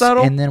 braise,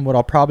 subtle? and then what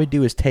I'll probably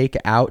do is take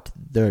out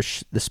the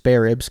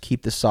spare ribs,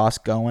 keep the sauce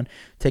going,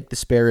 take the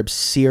spare ribs,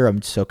 sear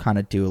them, so kind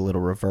of do a little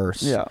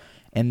reverse. Yeah,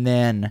 and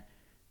then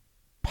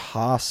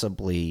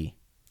potentially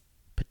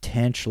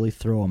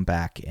throw them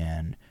back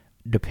in,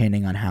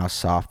 depending on how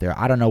soft they are.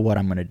 I don't know what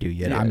I'm going to do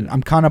yet. Yeah.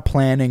 I'm kind of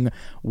planning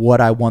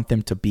what I want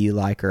them to be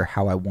like or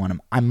how I want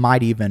them. I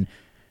might even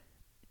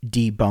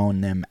debone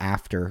them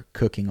after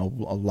cooking a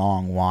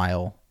long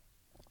while,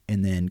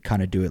 and then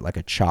kind of do it like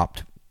a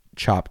chopped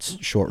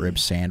short rib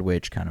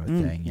sandwich kind of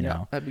a thing, you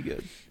know. That'd be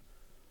good.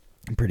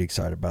 I'm pretty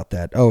excited about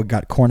that. Oh,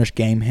 got Cornish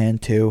game hen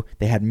too.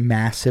 They had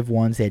massive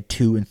ones. They had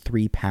 2 and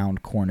 3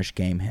 pound Cornish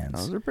game hens.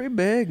 Those are pretty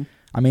big.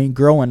 I mean,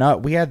 growing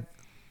up, we had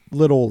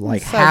little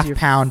like half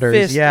pounders.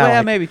 Fist. Yeah, well,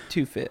 like maybe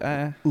 2 fit.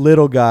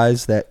 Little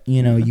guys that,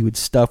 you know, you would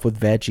stuff with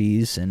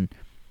veggies and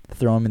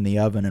throw them in the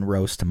oven and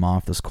roast them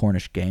off. Those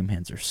Cornish game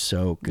hens are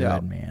so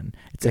good, man.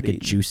 It's good like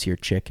eating. A juicier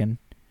chicken.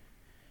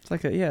 It's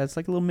like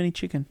a little mini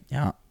chicken.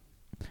 Yeah.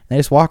 They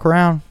just walk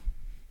around.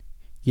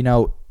 You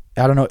know,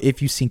 I don't know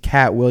if you've seen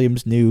Cat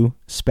Williams' new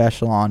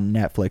special on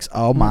Netflix.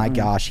 Oh my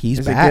gosh, he's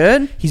back. Is it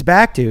good? He's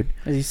back, dude.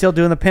 Is he still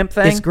doing the pimp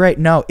thing? It's great.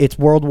 No, it's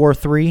World War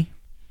III.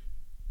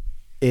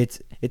 It's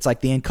like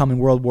the incoming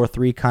World War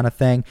III kind of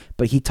thing.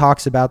 But he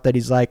talks about that.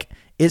 He's like,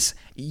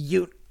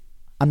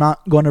 I'm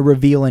not going to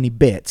reveal any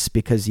bits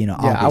because, you know,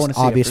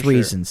 obvious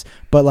reasons. Sure.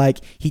 But like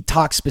he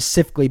talks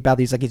specifically about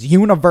these, like it's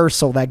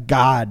universal that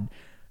God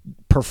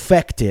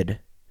perfected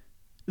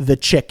the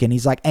chicken.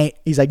 He's like,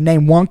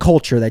 name one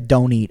culture that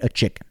don't eat a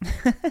chicken.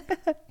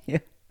 Yeah.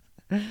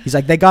 He's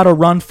like, they got to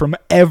run from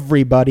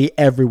everybody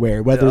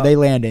everywhere, whether they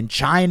land in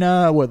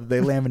China, whether they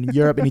land in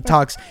Europe. And he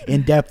talks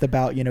in depth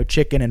about, you know,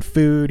 chicken and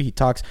food. He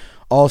talks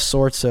all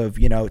sorts of,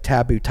 you know,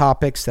 taboo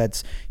topics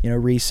that's, you know,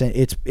 recent.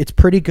 It's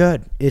pretty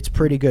good. It's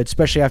pretty good,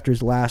 especially after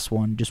his last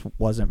one just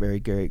wasn't very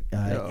good.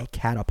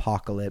 Cat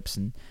apocalypse.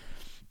 And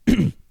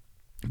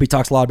but he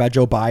talks a lot about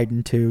Joe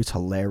Biden too. It's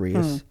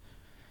hilarious.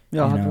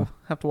 Yeah, I'll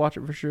have to watch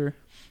it for sure.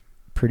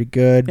 Pretty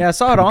good. Yeah, I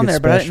saw it on there,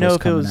 but I didn't know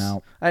if it was.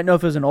 I didn't know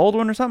if it was an old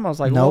one or something. I was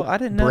like, nope, well, I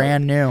didn't know.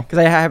 Brand new. Because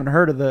I haven't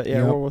heard of the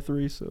World War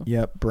III. So.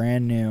 Yep,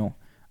 brand new.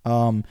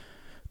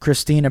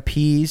 Christina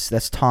Pease,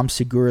 that's Tom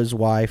Segura's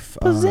wife.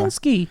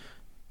 Pazinski.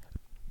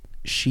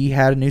 She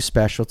had a new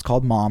special. It's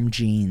called Mom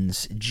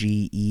Jeans,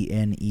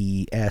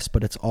 Genes,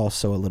 but it's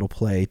also a little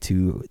play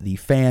to the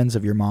fans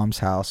of Your Mom's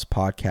House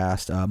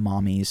podcast,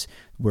 Mommies.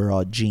 We're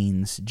all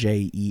Jeans,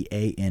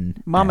 Jeans.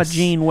 Mama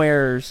Jean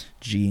wears.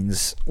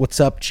 Jeans. What's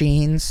up,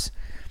 Jeans?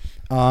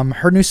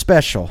 Her new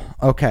special.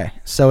 Okay,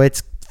 so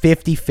it's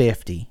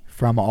 50-50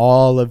 from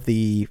all of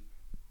the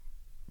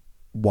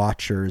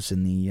watchers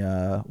in the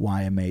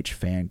YMH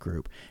fan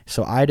group.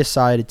 So I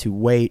decided to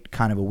wait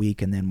kind of a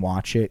week and then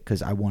watch it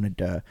because I wanted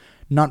to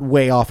not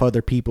weigh off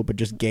other people but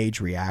just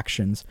gauge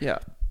reactions. Yeah.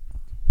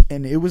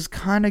 And it was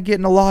kind of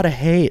getting a lot of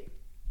hate.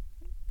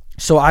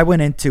 So I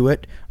went into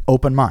it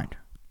open mind.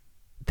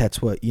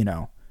 That's what, you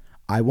know,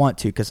 I want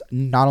to, because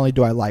not only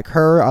do I like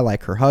her, I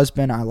like her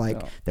husband, I like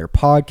their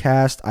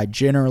podcast. I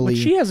generally...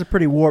 But she has a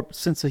pretty warped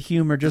sense of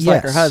humor, just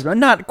like her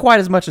husband. Not quite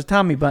as much as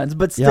Tommy Buns,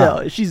 but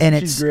still, she's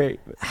great.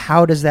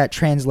 How does that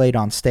translate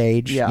on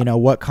stage? Yeah. You know,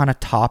 what kind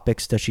of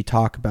topics does she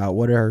talk about?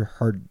 What are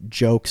her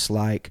jokes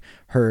like?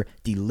 Her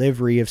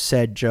delivery of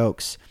said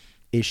jokes?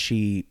 Is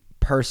she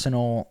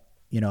personal,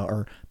 you know,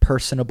 or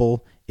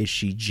personable? Is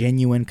she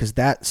genuine? Because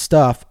that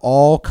stuff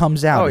all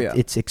comes out. Oh, yeah.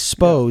 It's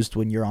exposed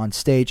when you're on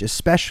stage,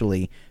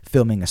 especially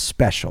filming a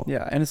special.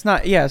 Yeah, and it's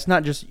not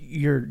just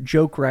your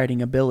joke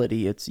writing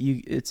ability.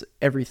 It's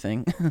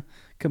everything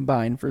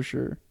combined for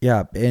sure.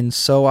 Yeah, and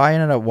so I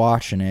ended up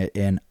watching it,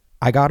 and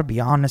I got to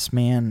be honest,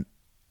 man.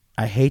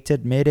 I hate to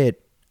admit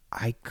it,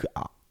 I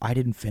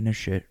didn't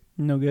finish it.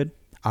 No good.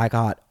 I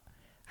got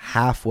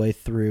halfway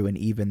through, and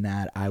even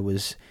that, it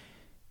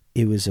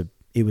was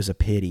a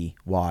pity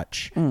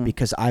watch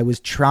because I was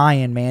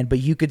trying, man, but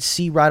you could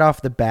see right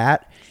off the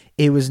bat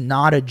it was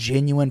not a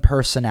genuine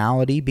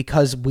personality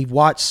because we've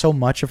watched so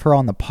much of her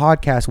on the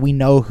podcast. We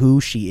know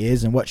who she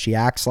is and what she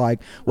acts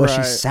like, what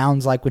she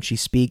sounds like when she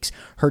speaks,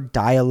 her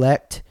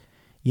dialect,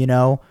 you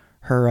know,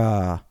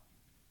 her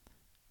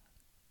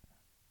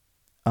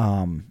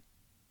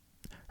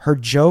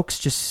jokes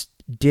just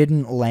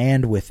didn't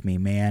land with me,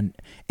 man.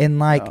 And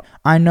like,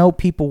 I know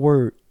people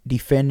were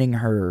defending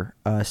her,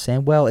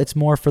 saying, well, it's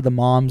more for the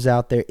moms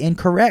out there.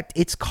 Incorrect.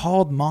 It's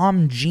called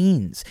mom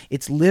jeans.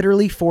 It's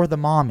literally for the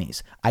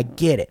mommies. I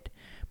get it.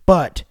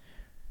 But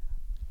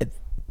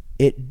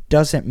it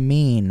doesn't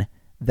mean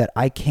that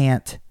I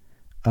can't,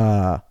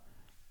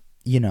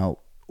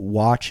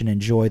 watch and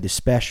enjoy the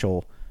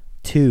special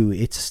too.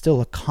 It's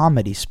still a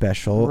comedy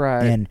special.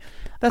 Right. And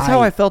that's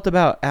how I felt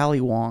about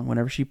Ali Wong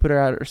whenever she put her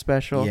out her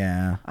special.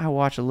 Yeah. I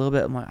watched a little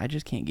bit. I'm like, I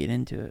just can't get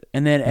into it.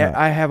 And then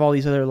I have all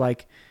these other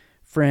like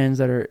friends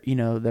that are,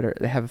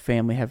 they have a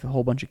family, have a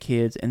whole bunch of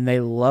kids, and they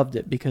loved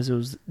it because it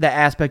was the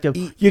aspect of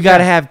you got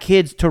to have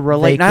kids to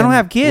relate. And I don't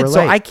have kids,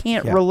 so I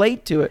can't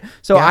relate to it.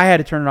 So I had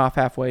to turn it off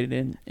halfway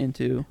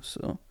into.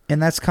 So.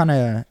 And that's kind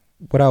of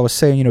what I was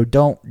saying.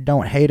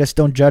 Don't hate us,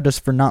 don't judge us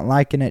for not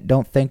liking it.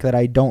 Don't think that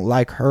I don't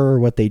like her or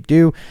what they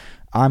do.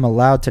 I'm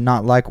allowed to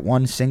not like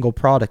one single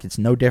product. It's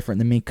no different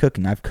than me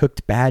cooking. I've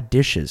cooked bad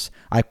dishes.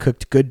 I've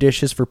cooked good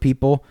dishes for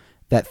people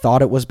that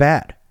thought it was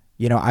bad.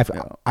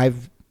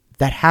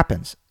 That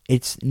happens.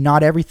 It's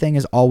not everything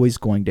is always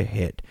going to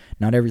hit.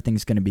 Not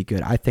everything's going to be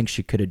good. I think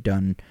she could have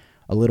done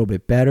a little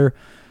bit better.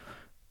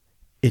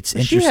 It's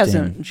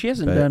interesting. She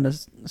hasn't done a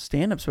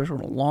stand-up special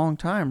in a long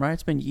time, right?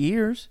 It's been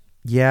years.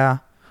 Yeah.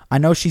 I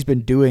know she's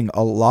been doing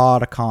a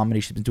lot of comedy.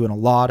 She's been doing a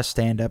lot of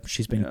stand-up.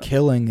 She's been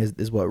killing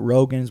is what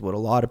Rogan's, what a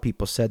lot of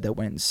people said that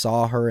went and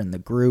saw her in the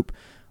group.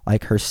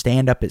 Like, her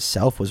stand-up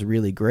itself was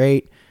really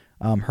great.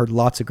 Heard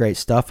lots of great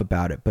stuff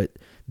about it. But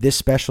this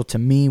special to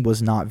me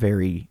was not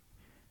very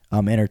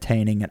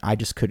entertaining, and I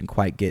just couldn't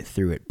quite get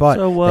through it. But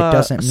that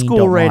doesn't mean school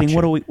don't rating.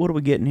 watch it. What are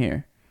we getting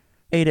here?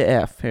 A to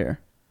F here.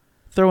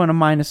 Throw in a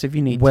minus if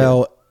you need to.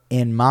 Well,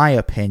 in my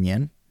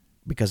opinion,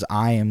 because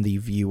I am the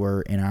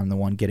viewer and I'm the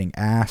one getting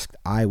asked,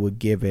 I would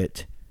give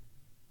it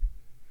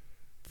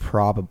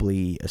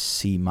probably a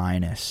C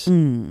minus.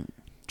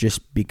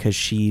 Just because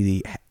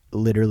she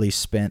literally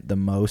spent the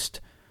most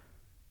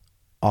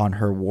on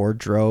her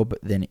wardrobe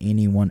than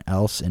anyone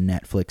else in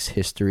Netflix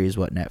history, is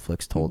what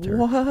Netflix told her.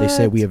 What? They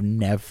said we have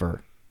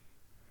never,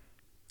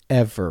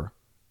 ever,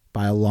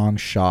 by a long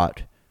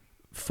shot,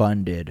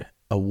 funded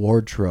a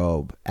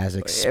wardrobe as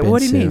expensive. What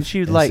do you mean?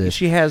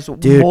 She has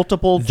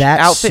multiple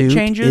outfit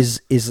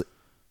changes? Is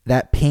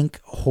that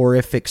pink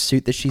horrific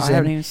suit that she's in? I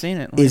haven't even seen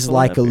it. Is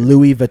like a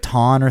Louis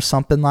Vuitton or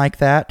something like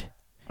that.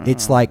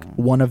 It's like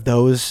one of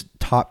those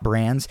top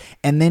brands.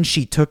 And then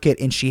she took it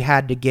and she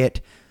had to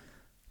get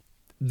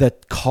the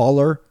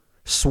collar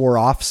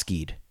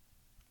Swarovski'd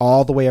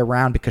all the way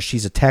around because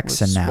she's a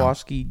Texan now.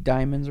 Swarovski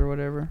diamonds or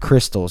whatever.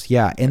 Crystals,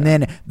 yeah. And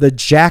then the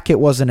jacket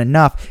wasn't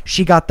enough.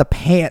 She got the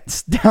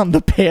pants down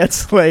the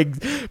pants leg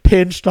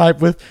pinstripe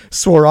with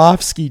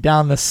Swarovski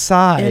down the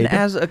side. And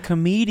as a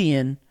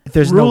comedian,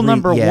 there's rule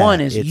number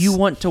one is you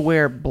want to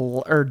wear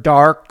or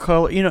dark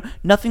color,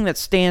 nothing that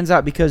stands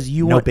out because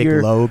you want big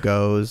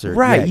logos or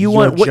you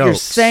want what you're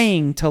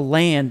saying to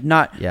land,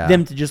 not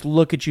them to just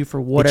look at you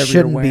for whatever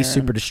you're wearing. It shouldn't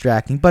be super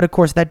distracting, but of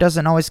course that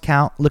doesn't always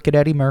count. Look at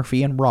Eddie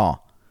Murphy in Raw.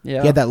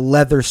 Yeah, that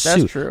leather suit.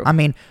 That's true. I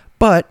mean,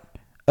 but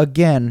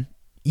again,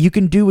 you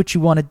can do what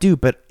you want to do,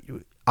 but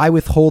I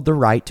withhold the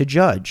right to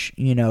judge,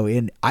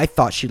 and I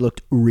thought she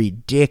looked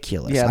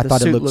ridiculous. Yeah, I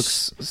thought it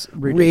looked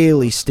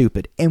really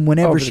stupid. And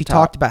whenever she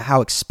talked about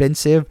how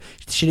expensive,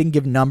 she didn't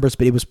give numbers,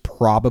 but it was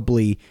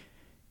probably,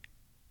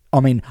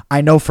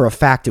 I know for a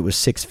fact it was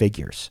six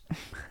figures.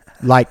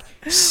 Like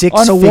six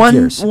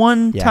figures. On a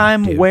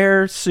one-time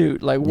wear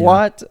suit. Like,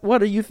 what?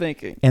 What are you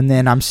thinking? And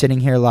then I'm sitting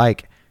here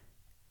like,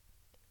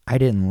 I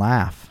didn't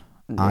laugh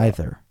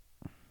either.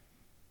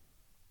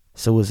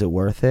 So was it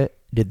worth it?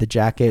 Did the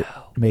jacket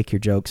make your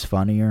jokes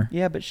funnier?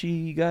 Yeah, but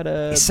she got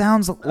It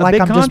sounds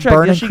like I'm just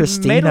burning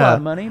Christina. Made a lot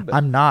of money, but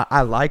I'm not.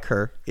 I like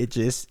her.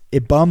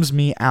 It bums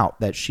me out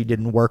that she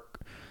didn't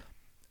work.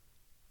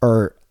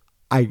 Or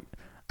I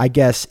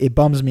guess it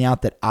bums me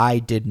out that I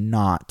did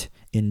not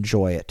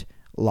enjoy it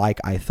like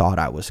I thought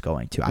I was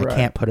going to. I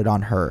can't put it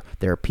on her.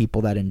 There are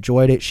people that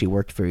enjoyed it. She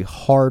worked very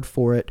hard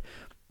for it.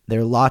 There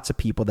are lots of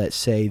people that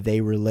say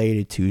they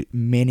related to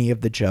many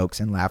of the jokes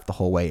and laughed the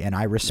whole way, and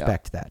I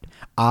respect that.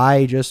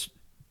 I just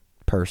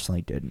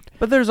personally didn't.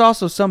 But there's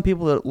also some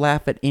people that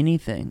laugh at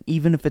anything,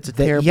 even if it's a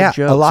terrible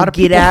joke. A lot of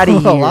get out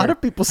of here. A lot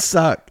of people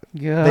suck.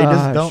 Gosh. They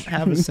just don't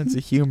have a sense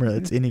of humor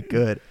that's any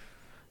good.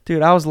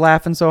 Dude, I was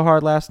laughing so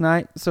hard last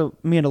night. So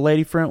me and a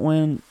lady friend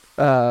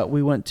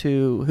we went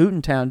to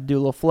Hootentown to do a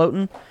little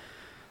floating.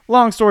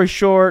 Long story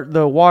short,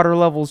 the water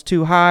level's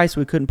too high, so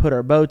we couldn't put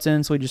our boats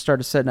in, so we just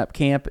started setting up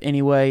camp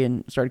anyway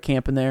and started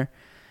camping there.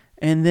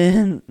 And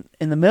then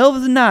in the middle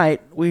of the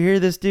night, we hear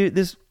this dude,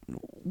 this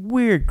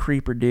weird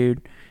creeper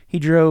dude. He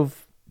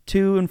drove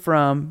to and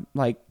from,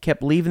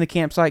 kept leaving the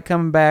campsite,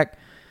 coming back,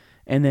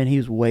 and then he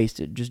was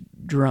wasted, just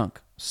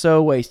drunk,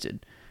 so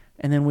wasted.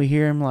 And then we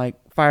hear him,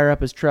 fire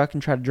up his truck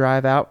and try to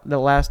drive out the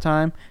last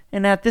time.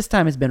 And at this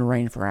time, it's been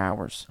raining for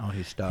hours. Oh,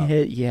 he stopped.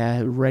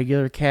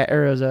 Regular cab,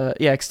 or it was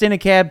extended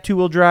cab,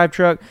 2-wheel drive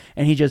truck,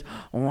 and he just,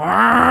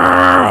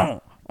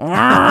 wow,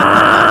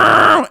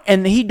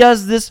 and he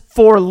does this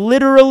for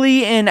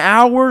literally an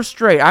hour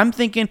straight. I'm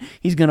thinking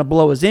he's going to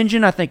blow his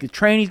engine. I think the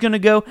train he's going to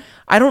go.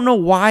 I don't know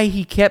why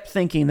he kept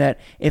thinking that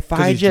if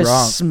I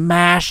just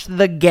smash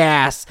the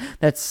gas,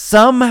 that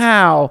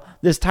somehow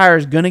this tire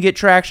is going to get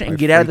traction and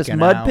get out of this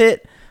mud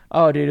pit.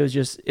 Oh, dude, it was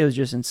just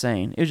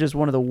insane. It was just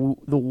one of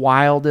the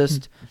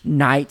wildest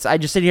nights. We're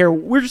just sitting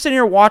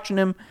here watching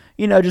him,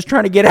 just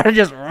trying to get out of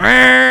just,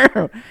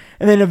 and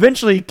then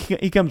eventually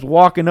he comes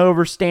walking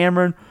over,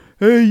 stammering,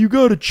 "Hey, you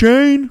got a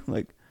chain?"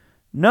 Like,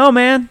 no,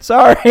 man,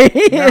 sorry,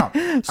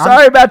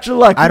 sorry about your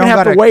luck. You don't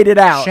have to wait it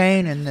out.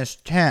 Chain in this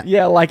tent.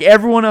 Yeah, like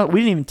everyone else,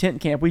 we didn't even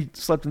tent camp. We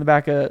slept in the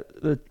back of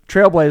the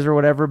Trailblazer or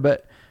whatever.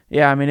 But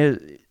yeah, I mean,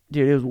 it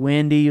was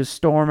windy. It was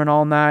storming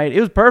all night. It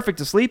was perfect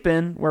to sleep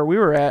in where we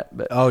were at.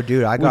 But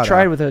we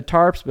tried with the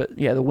tarps, but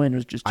yeah, the wind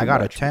was just too much. I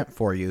got a tent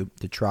for you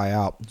to try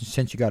out.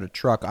 Since you got a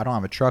truck, I don't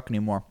have a truck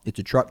anymore. It's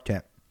a truck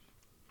tent.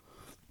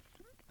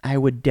 I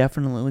would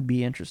definitely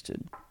be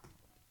interested.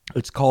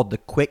 It's called the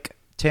Quick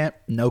Tent,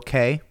 no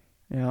K.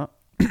 Yeah.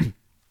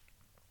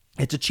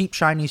 It's a cheap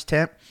Chinese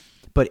tent,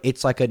 but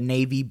it's like a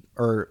navy,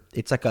 or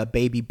it's like a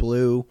baby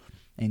blue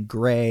and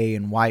gray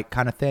and white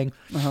kind of thing.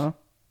 Uh-huh.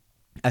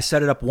 I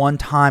set it up one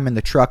time in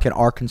the truck in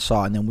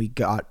Arkansas, and then we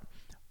got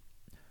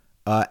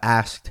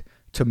asked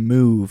to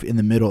move in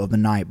the middle of the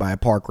night by a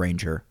park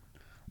ranger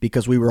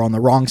because we were on the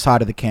wrong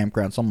side of the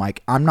campground. So I'm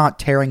like, I'm not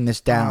tearing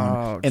this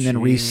down and then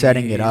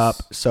resetting it up.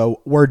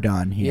 So we're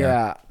done here.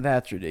 Yeah,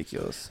 that's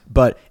ridiculous.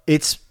 But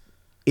it's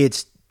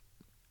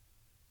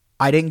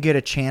I didn't get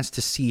a chance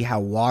to see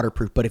how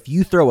waterproof, but if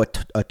you throw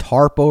a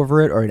tarp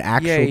over it or an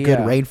actual good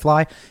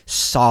rainfly,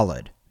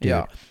 solid. Dude,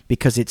 yeah,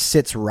 because it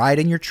sits right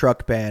in your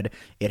truck bed.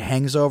 It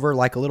hangs over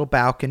like a little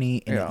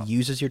balcony, and it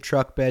uses your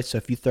truck bed. So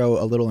if you throw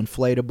a little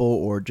inflatable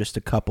or just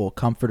a couple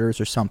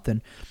comforters or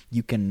something,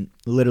 you can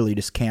literally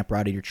just camp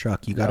right in your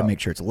truck. You got to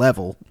make sure it's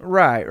level.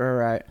 Right.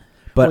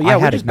 But I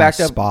had just a nice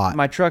backed spot. Up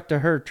my truck to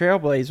her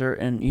Trailblazer,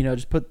 and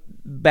just put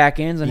back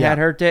ends and had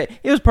her. It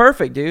was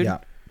perfect, dude. Yeah.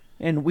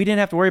 And we didn't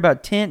have to worry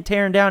about tent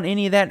tearing down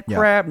any of that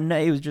crap. No,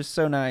 it was just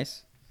so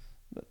nice.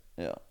 But,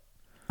 yeah.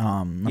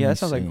 That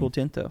sounds like a cool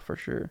tent though, for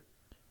sure.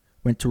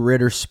 Went to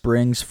Ritter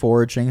Springs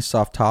foraging. It's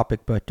off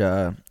topic, but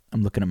I'm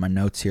looking at my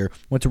notes here.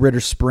 Went to Ritter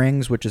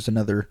Springs, which is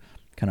another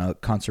kind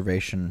of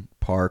conservation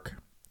park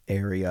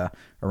area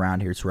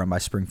around here. It's run by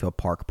Springfield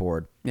Park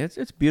Board. Yeah, it's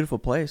a beautiful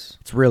place.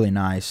 It's really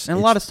nice. And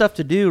a lot of stuff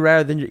to do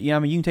rather than, you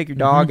can take your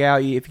dog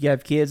out. If you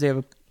have kids, they have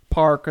a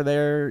park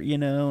there,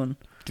 and...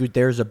 Dude,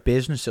 there's a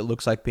business that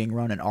looks like being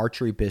run, an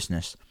archery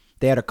business.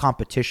 They had a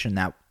competition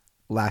that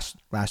last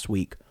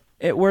week.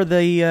 Where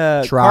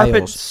the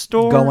carpet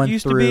store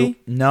used to be?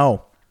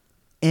 No.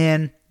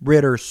 In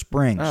Ritter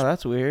Springs. Oh,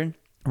 that's weird.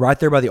 Right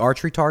there by the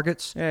archery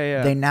targets.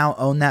 Yeah. They now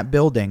own that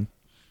building,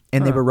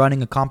 and they were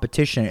running a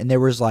competition, and there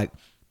was like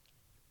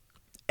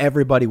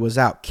everybody was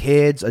out,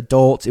 kids,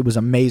 adults. It was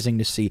amazing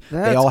to see.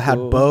 They all had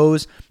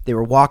bows. They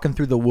were walking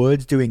through the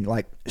woods doing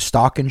like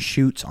stock and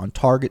shoots on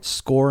targets,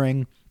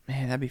 scoring.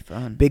 Man, that'd be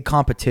fun. Big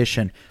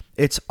competition.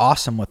 It's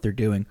awesome what they're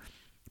doing.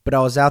 But I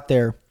was out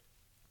there.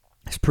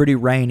 It's pretty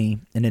rainy,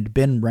 and it had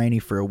been rainy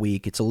for a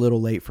week. It's a little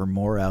late for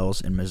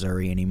morels in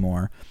Missouri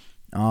anymore.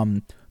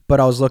 But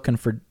I was looking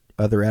for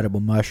other edible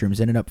mushrooms.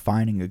 Ended up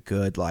finding a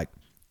good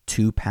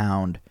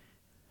 2-pound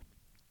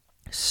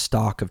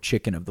stalk of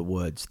chicken of the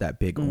woods. That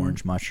big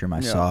orange mushroom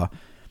I saw.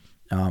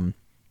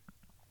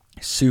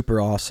 Super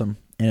awesome.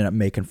 Ended up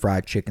making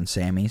fried chicken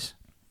Sammys.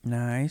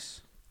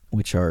 Nice.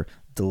 Which are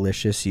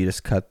delicious. You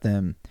just cut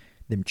them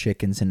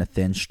chickens into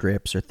thin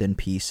strips or thin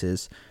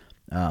pieces.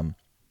 And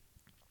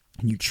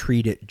you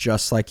treat it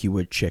just like you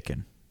would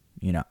chicken.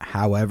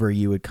 However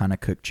you would kind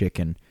of cook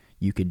chicken,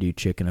 you could do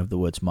chicken of the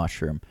woods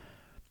mushroom.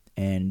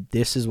 And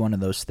this is one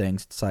of those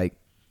things. It's like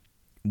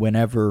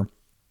whenever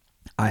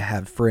I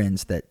have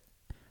friends that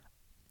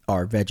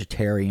are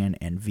vegetarian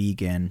and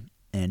vegan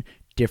and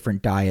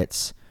different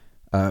diets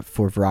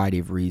for a variety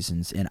of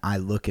reasons, and I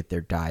look at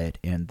their diet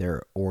and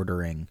they're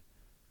ordering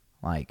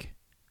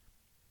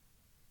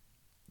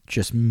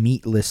just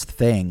meatless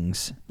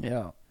things.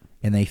 Yeah.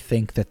 And they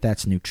think that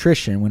that's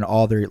nutrition when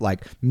all they're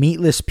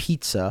meatless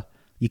pizza.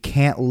 You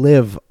can't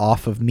live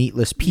off of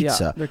meatless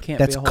pizza. Yeah, there can't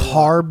that's be a whole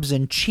carbs lot.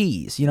 And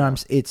cheese. You know what I'm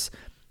saying?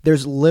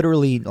 There's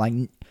literally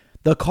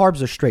the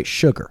carbs are straight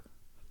sugar.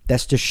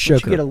 That's just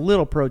sugar. But you get a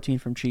little protein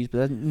from cheese, but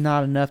that's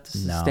not enough to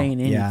sustain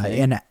anything. Yeah,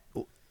 and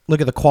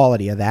look at the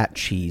quality of that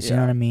cheese. You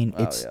know what I mean?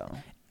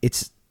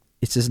 It's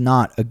just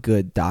not a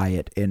good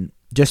diet. And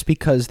just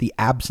because the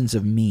absence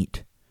of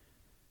meat,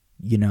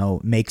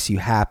 makes you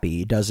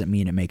happy, it doesn't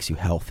mean it makes you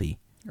healthy.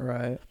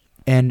 Right.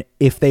 And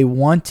if they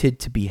wanted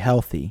to be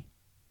healthy,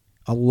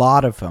 a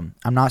lot of them,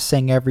 I'm not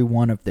saying every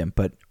one of them,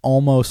 but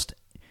almost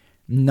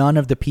none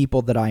of the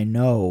people that I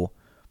know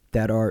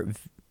that are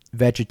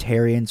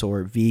vegetarians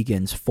or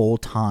vegans full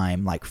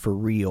time, for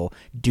real,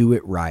 do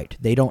it right.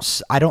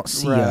 I don't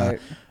see a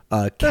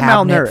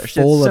cabinet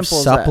full of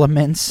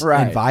supplements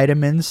and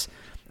vitamins.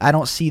 I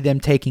don't see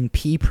them taking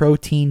pea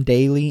protein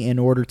daily in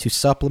order to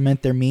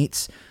supplement their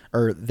meats.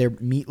 or their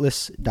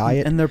meatless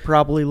diet. And they're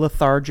probably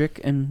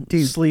lethargic and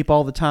sleep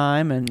all the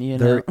time. And,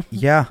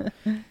 Yeah.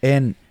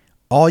 And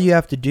all you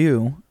have to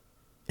do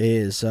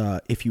is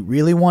if you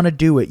really want to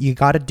do it, you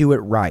got to do it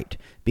right,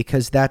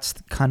 because that's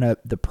kind of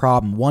the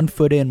problem. 1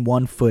 foot in,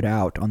 1 foot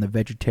out on the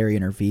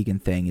vegetarian or vegan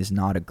thing is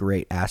not a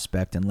great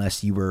aspect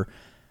unless you were,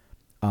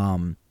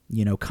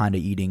 kind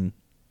of eating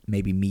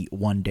maybe meat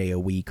 1 day a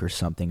week or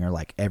something, or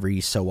like every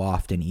so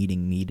often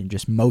eating meat and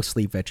just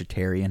mostly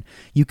vegetarian.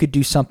 You could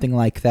do something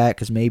like that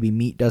because maybe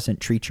meat doesn't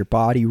treat your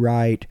body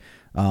right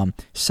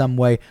some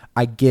way.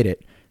 I get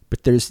it,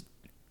 but there's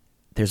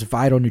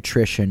vital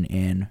nutrition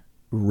in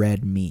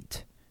red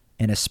meat,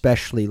 and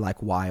especially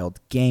like wild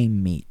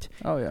game meat.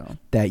 Oh, yeah.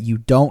 That you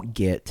don't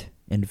get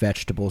in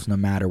vegetables no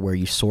matter where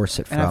you source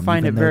it from. And I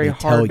find it very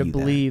hard to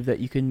believe that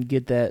you can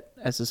get that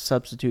as a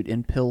substitute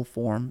in pill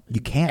form. You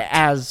can't.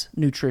 As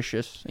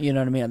nutritious. You know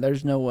what I mean?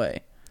 There's no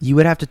way. You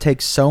would have to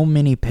take so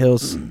many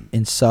pills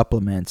and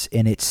supplements,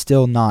 and it's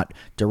still not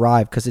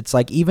derived, because it's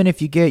like even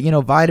if you get,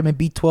 vitamin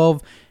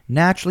B12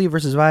 naturally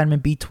versus vitamin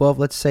B12,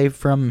 let's say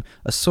from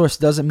a source,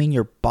 doesn't mean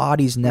your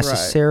body's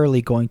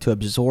necessarily going to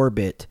absorb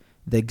it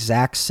the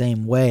exact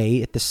same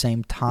way at the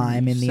same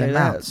time in the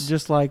amounts.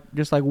 Just like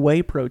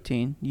whey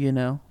protein,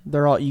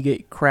 they're all, you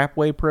get crap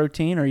whey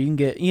protein, or you can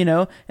get,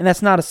 and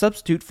that's not a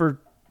substitute for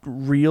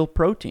real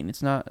protein.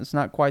 It's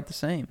not quite the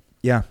same.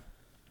 Yeah.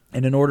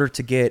 And in order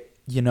to get,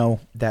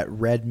 that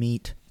red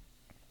meat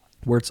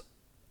where it's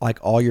like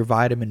all your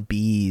vitamin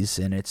Bs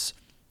and it's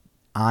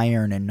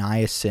iron and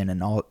niacin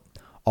and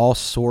all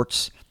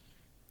sorts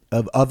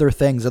of other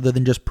things other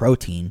than just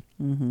protein.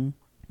 Mm-hmm.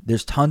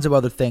 There's tons of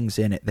other things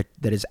in it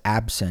that is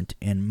absent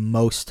in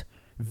most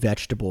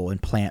vegetable and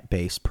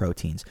plant-based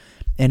proteins.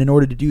 And in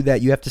order to do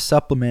that, you have to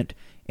supplement.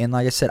 And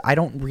like I said, I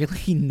don't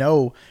really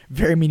know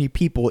very many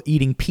people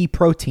eating pea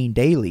protein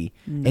daily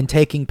and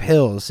taking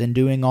pills and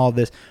doing all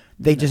this.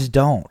 They just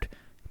don't.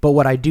 But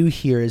what I do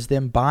hear is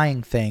them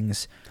buying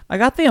things. I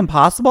got the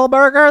Impossible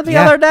Burger the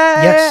other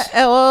day. Yes.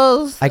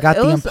 I got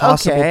the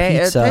Impossible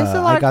Pizza. It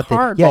tasted like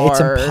cardboard. It's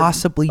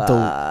impossibly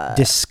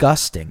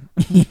disgusting.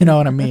 You know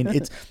what I mean?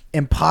 It's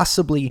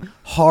impossibly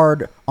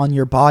hard on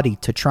your body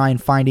to try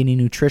and find any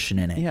nutrition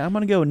in it. Yeah, I'm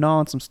going to go gnaw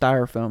on some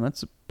styrofoam.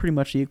 That's pretty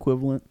much the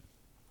equivalent.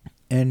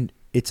 And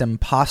it's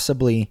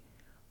impossibly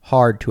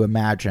hard to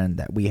imagine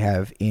that we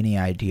have any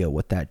idea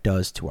what that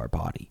does to our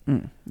body.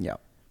 Yeah.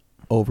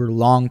 Over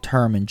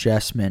long-term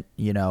ingestment,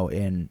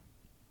 in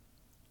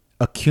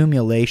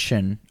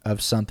accumulation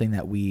of something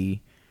that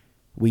we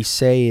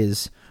say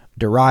is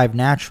derived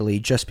naturally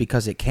just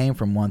because it came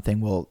from one thing.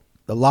 Well,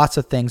 lots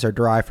of things are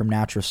derived from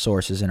natural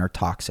sources and are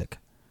toxic,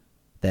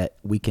 that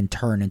we can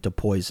turn into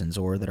poisons,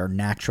 or that are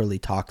naturally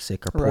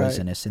toxic or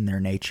poisonous in their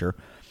nature.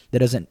 That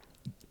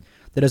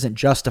doesn't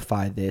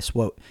justify this.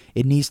 Well,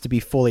 it needs to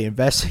be fully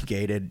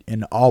investigated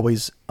and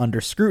always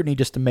under scrutiny,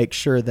 just to make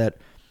sure that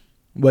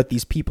what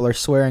these people are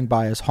swearing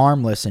by is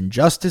harmless and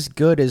just as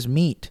good as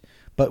meat,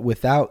 but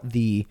without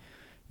the,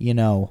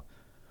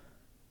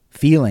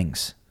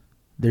 feelings.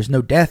 There's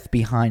no death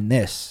behind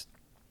this.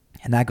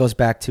 And that goes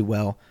back to,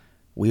 well,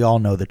 we all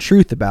know the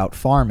truth about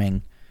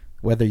farming.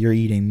 Whether you're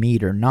eating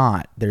meat or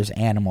not, there's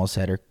animals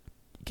that are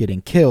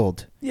getting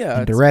killed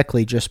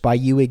indirectly just by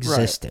you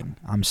existing.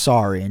 Right. I'm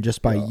sorry. And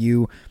just by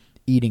you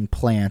eating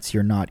plants,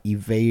 you're not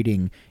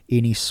evading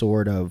any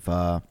sort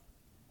of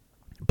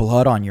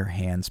blood on your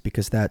hands,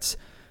 because that's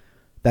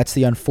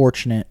the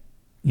unfortunate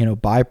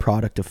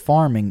byproduct of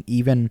farming.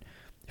 Even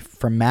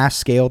from mass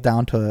scale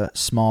down to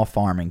small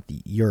farming,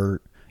 you're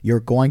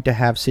going to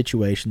have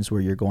situations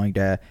where you're going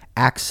to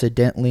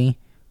accidentally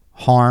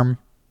harm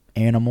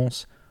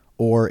animals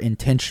or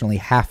intentionally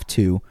have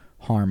to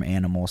harm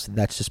animals.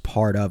 That's just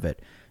part of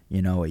it,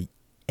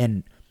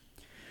 and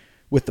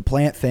with the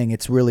plant thing,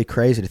 it's really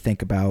crazy to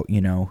think about,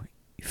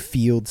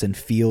 fields and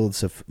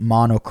fields of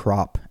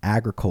monocrop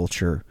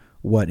agriculture,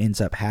 what ends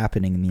up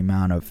happening in the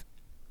amount of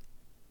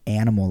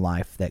animal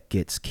life that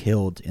gets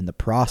killed in the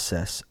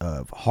process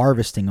of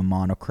harvesting a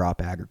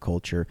monocrop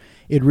agriculture.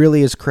 It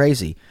really is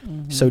crazy.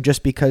 Mm-hmm. So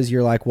just because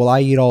you're like, well,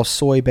 I eat all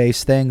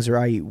soy-based things, or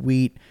I eat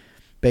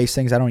wheat-based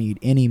things, I don't eat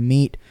any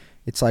meat.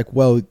 It's like,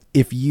 well,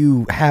 if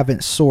you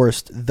haven't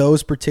sourced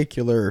those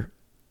particular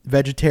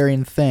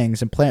vegetarian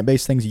things and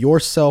plant-based things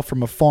yourself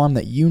from a farm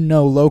that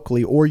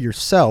locally or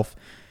yourself,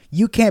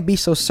 you can't be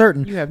so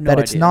certain that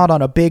it's not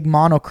on a big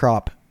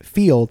monocrop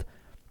field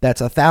that's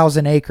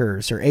 1,000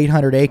 acres or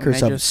 800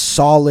 acres of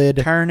solid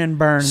turn and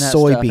burn that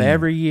soybean stuff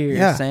every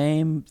year.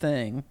 Same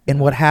thing.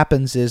 And what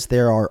happens is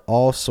there are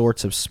all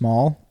sorts of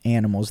small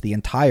animals, the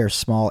entire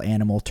small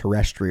animal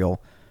terrestrial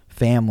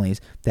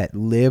families that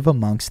live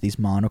amongst these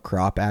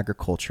monocrop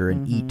agriculture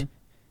and eat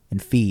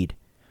and feed.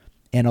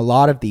 And a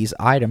lot of these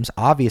items,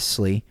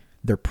 obviously,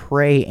 they're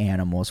prey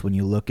animals. When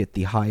you look at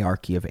the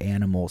hierarchy of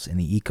animals in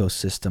the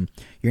ecosystem,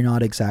 you're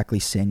not exactly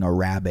seeing a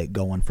rabbit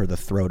going for the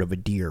throat of a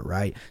deer,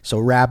 right? So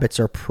rabbits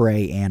are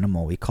prey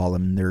animal, we call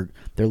them. They're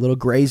a little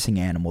grazing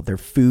animal. They're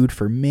food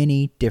for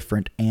many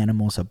different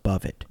animals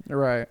above it.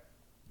 Right.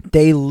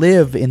 They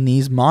live in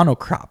these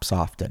monocrops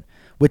often.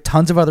 with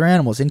tons of other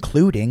animals,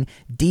 including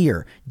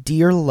deer.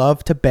 Deer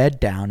love to bed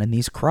down in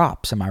these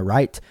crops. Am I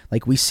right?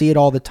 Like, we see it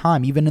all the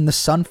time, even in the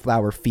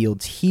sunflower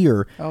fields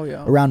here. Oh,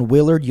 yeah. Around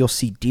Willard, you'll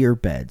see deer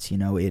beds.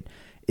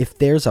 If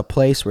there's a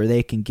place where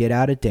they can get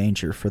out of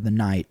danger for the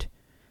night,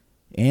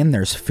 and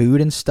there's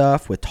food and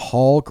stuff with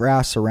tall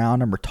grass around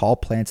them or tall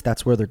plants,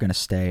 that's where they're going to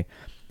stay.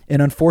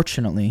 And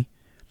unfortunately,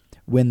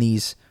 when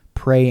these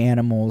prey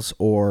animals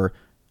or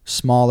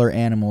smaller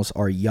animals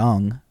are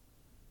young,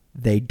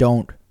 they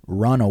don't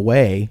run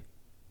away.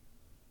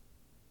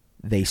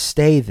 They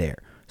stay there.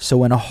 So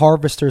when a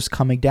harvester is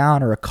coming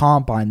down or a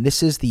combine,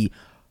 this is the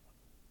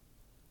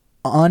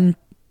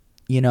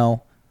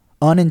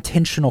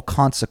unintentional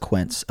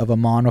consequence of a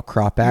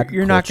monocrop agriculture.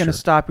 You're not going to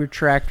stop your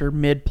tractor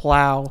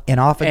mid-plow. And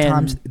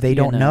oftentimes they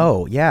don't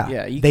know.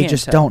 Yeah. They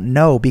just don't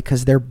know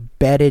because they're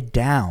bedded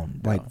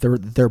down. Like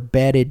they're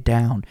bedded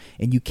down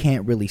and you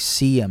can't really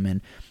see them.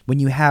 And when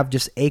you have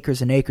just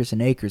acres and acres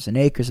and acres and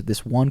acres of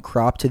this one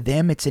crop, to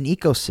them it's an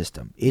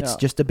ecosystem. It's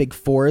just a big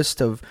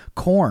forest of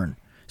corn.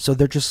 So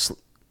they're just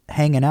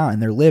hanging out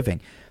and they're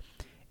living.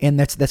 And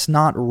that's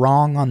not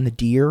wrong on the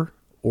deer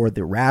or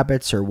the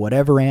rabbits or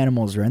whatever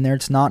animals are in there.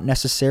 It's not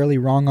necessarily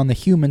wrong on the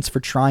humans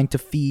for trying to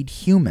feed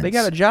humans. They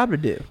got a job to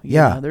do.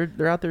 Yeah.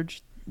 They're out there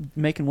just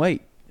making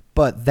weight.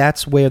 But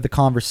that's where the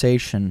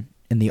conversation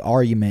and the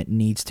argument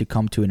needs to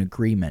come to an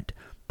agreement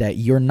that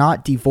you're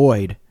not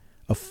devoid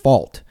of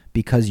fault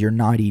because you're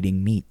not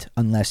eating meat.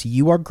 Unless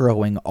you are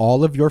growing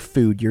all of your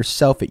food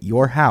yourself at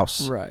your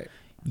house. Right.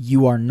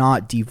 You are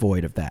not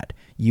devoid of that.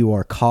 You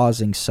are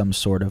causing some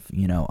sort of,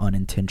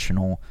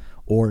 unintentional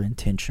or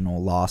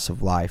intentional loss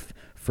of life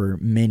for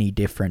many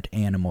different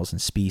animals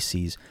and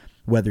species,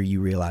 whether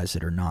you realize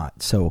it or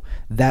not. So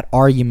that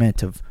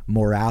argument of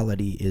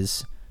morality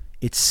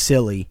it's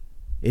silly.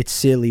 It's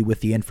silly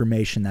with the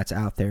information that's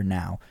out there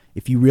now.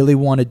 If you really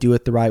want to do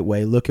it the right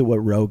way, look at what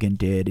Rogan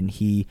did. And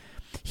he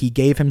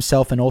gave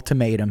himself an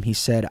ultimatum. He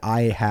said,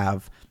 I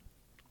have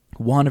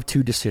one of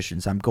two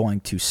decisions. I'm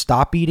going to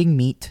stop eating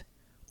meat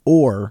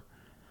or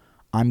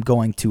I'm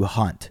going to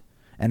hunt.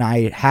 And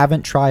I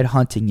haven't tried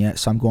hunting yet,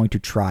 so I'm going to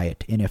try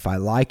it. And if I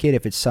like it,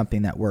 if it's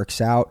something that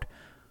works out,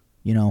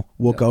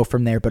 we'll go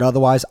from there. But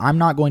otherwise, I'm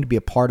not going to be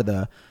a part of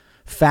the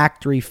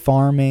factory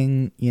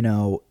farming,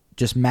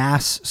 just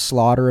mass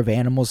slaughter of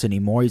animals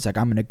anymore. He's like,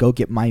 I'm going to go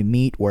get my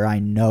meat where I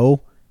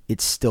know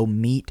it's still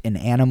meat and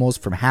animals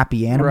from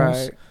happy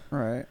animals.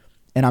 Right.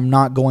 And I'm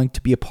not going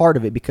to be a part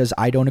of it because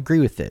I don't agree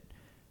with it.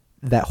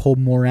 That whole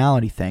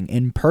morality thing.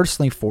 And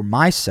personally, for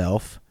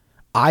myself,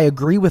 I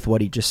agree with what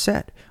he just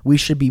said. We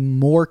should be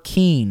more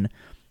keen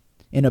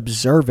and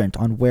observant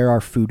on where our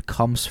food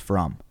comes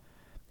from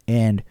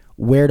and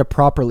where to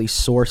properly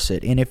source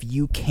it. And if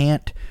you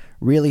can't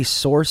really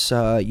source,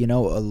 a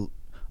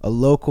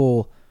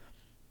local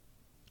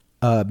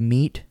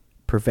meat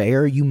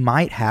purveyor, you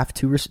might have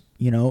to,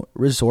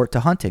 resort to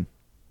hunting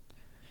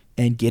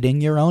and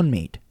getting your own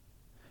meat,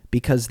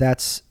 because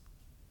that's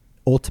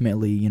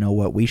ultimately,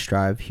 what we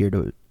strive here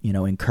to,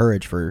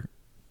 encourage for.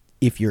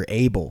 If you're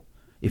able,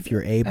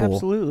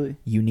 absolutely,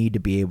 you need to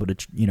be able to,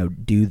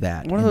 do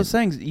that. One of those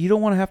things, you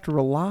don't want to have to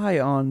rely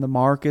on the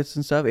markets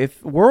and stuff.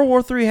 If World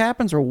War III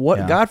happens or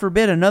God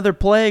forbid, another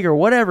plague or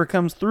whatever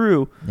comes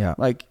through,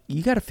 like,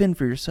 you got to fend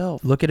for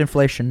yourself. Look at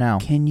inflation now.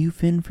 Can you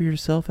fend for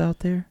yourself out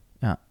there?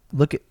 Yeah.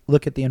 Look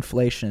at the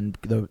inflation,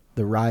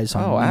 the rise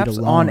on meat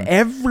alone. On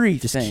everything.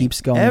 Just keeps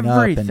going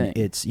up, and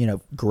it's,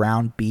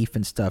 ground beef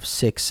and stuff,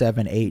 $6,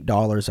 $7,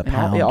 $8 a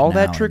pound. All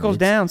that trickles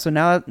down. So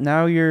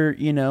now your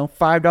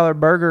 $5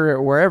 burger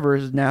or wherever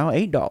is now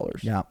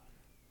 $8. Yeah.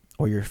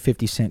 Or your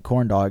 50-cent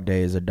corn dog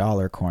day is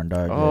 $1 corn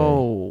dog day.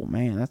 Oh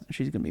man,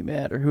 she's gonna be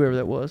mad, or whoever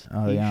that was.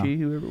 She,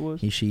 whoever it was.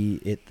 He, she,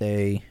 it,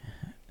 they,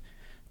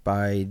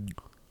 by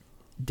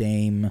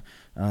Dame.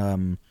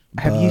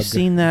 Have you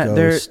seen that?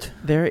 Ghost,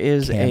 there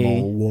is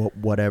camel,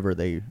 whatever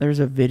there's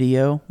a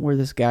video where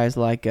this guy's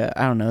like I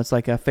don't know, it's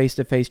like a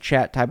face-to-face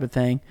chat type of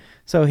thing.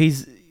 So he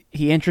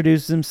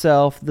introduces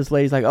himself. This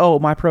lady's like, "Oh,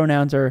 my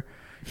pronouns are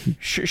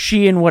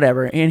she and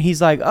whatever," and he's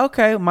like,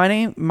 "Okay, my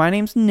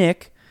name's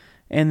Nick,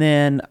 and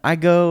then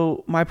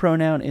my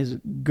pronoun is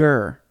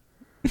gur."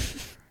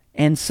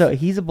 And so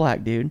he's a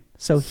black dude,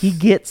 so he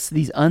gets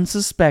these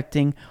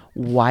unsuspecting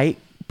white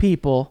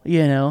people,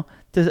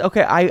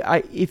 okay,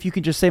 I if you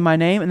could just say my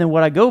name and then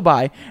what I go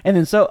by, and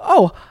then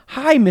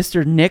hi,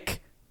 Mr.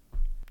 Nick.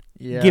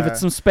 Yeah. Give it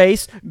some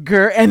space,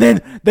 and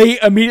then they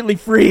immediately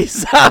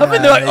freeze up,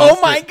 and they're like, "Oh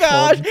my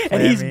gosh!"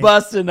 And he's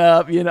busting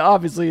up.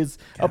 Obviously it's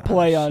a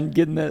play on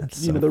getting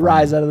the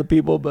rise out of the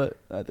people, but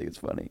I think it's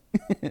funny.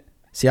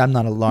 See, I'm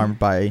not alarmed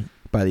by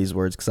these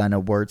words because I know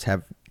words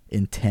have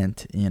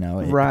intent.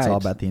 It's all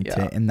about the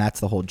intent, and that's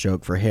the whole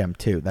joke for him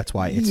too. That's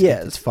why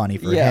it's funny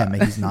for him.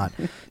 He's not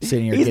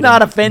sitting here. He's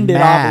not offended,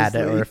 mad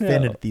or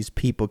offended at these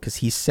people because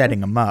he's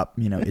setting them up.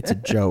 It's a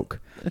joke.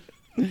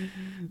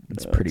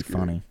 It's pretty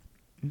funny.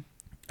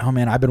 Oh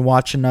man, I've been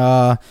watching.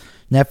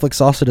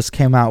 Netflix also just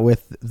came out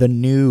with the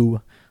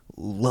new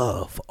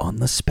Love on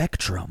the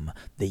Spectrum,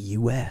 the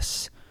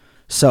U.S.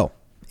 So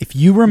if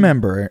you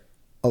remember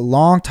a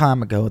long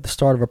time ago, at the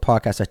start of our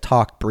podcast, I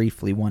talked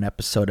briefly one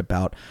episode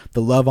about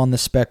the love on the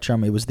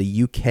spectrum. It was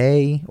the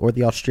UK or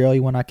the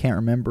Australia one, I can't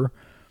remember.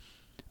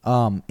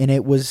 And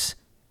it was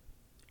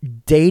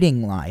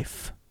dating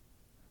life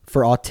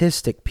for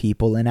autistic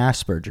people and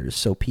Asperger's.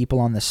 So people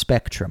on the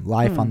spectrum,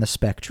 life on the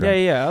spectrum.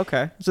 Yeah,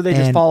 okay. So they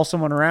just follow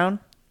someone around?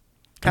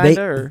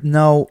 Kinda?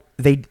 No,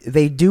 they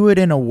do it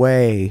in a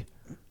way.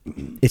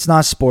 It's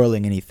not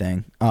spoiling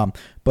anything,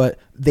 but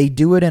they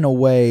do it in a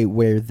way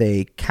where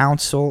they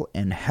counsel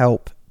and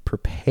help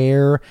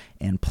prepare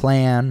and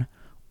plan,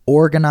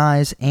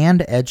 organize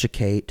and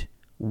educate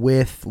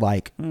with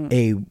like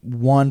a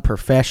one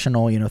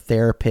professional,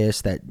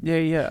 therapist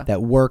that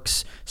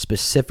works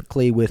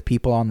specifically with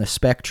people on the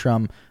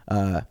spectrum,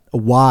 a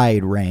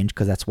wide range,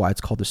 because that's why it's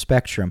called the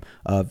spectrum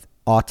of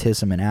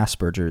autism and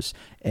Asperger's.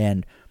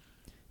 And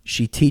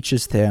she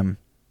teaches them.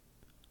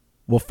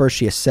 Well, first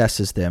she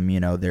assesses them,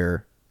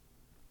 their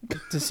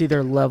to see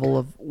their level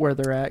of where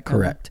they're at.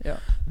 Correct. Yeah.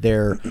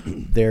 Their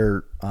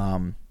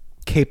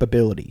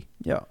capability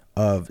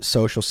of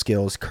social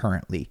skills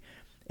currently,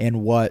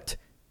 and what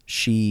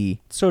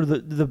she. So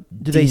do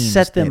they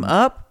set them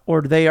up,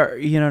 or do they are?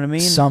 You know what I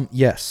mean?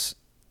 Yes,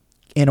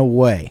 in a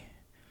way,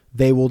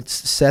 they will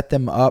set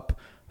them up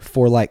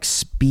for like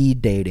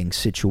speed dating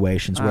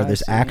situations where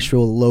there's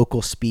actual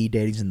local speed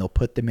datings, and they'll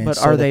put them in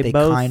so that they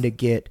kind of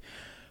get.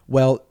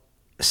 Well,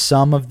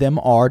 some of them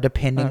are,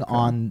 depending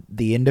on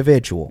the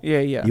individual.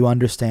 Yeah. You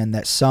understand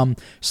that some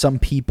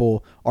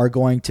people are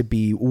going to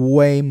be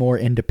way more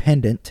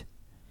independent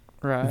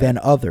than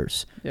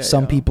others.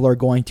 Some people are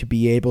going to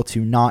be able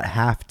to not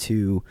have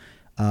to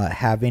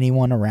have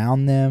anyone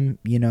around them,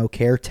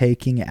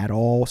 caretaking at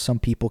all. Some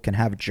people can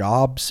have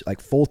jobs, like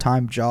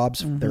full-time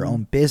jobs, their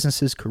own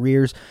businesses,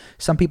 careers.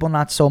 Some people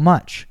not so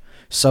much.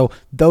 So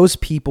those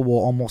people will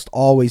almost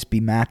always be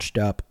matched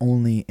up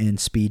only in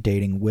speed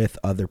dating with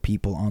other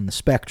people on the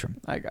spectrum.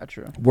 I got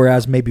you.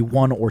 Whereas maybe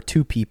one or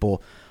two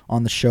people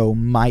on the show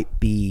might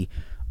be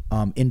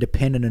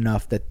independent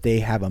enough that they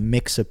have a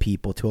mix of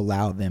people to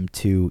allow them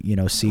to,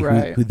 see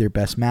who their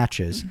best match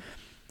is.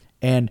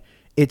 And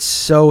it's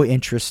so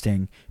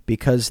interesting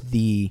because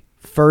the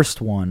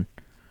first one,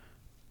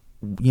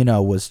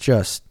 was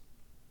just,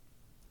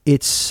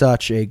 it's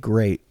such a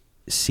great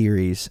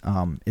series,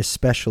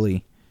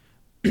 especially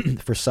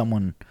for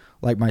someone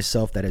like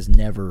myself that has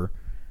never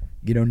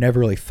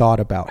really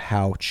thought about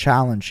how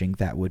challenging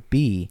that would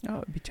be.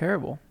 Oh, it'd be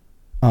terrible.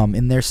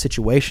 In their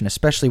situation,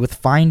 especially with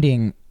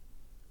finding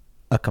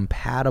a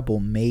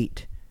compatible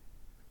mate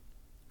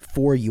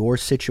for your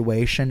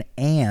situation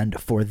and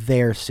for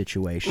their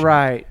situation.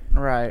 Right.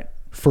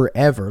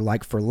 Forever,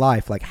 like for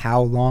life. Like,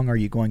 how long are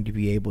you going to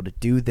be able to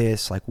do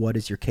this? Like, what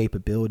is your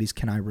capabilities?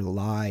 Can I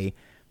rely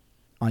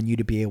on you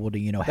to be able to,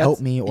 help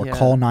me or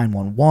call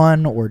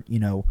 911 or,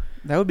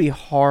 That would be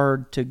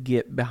hard to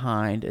get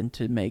behind and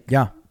to make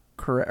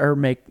correct or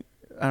make,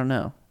 I don't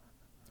know.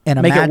 And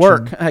make it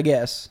work, I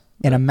guess.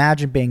 And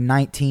imagine being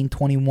 19,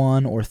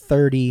 21 or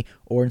 30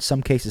 or in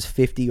some cases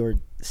 50 or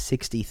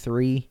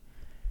 63.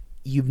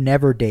 You've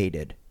never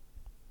dated.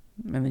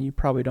 And then you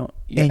probably don't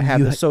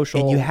have the social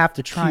and you have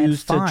to try and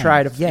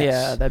find.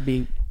 Yeah, that'd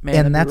be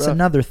and that's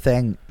another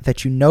thing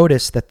that you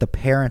notice, that the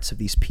parents of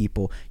these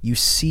people, you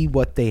see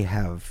what they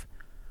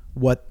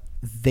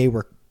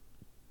were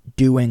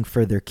doing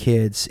for their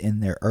kids in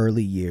their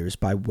early years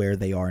by where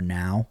they are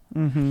now.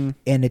 And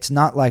it's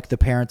not like the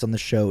parents on the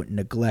show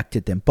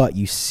neglected them, but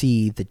you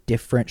see the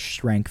different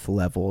strength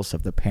levels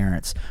of the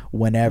parents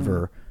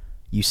whenever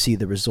you see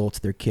the results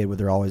of their kid, where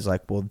they're always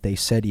like, well, they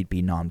said he'd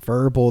be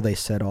nonverbal, they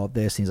said all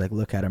this, and he's like,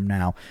 look at him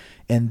now.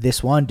 And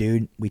this one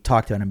dude, we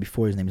talked about him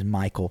before, his name is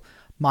Michael,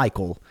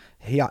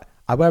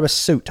 I wear a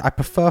suit, I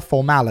prefer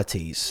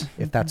formalities,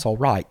 if that's all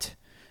right.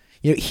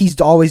 He's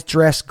always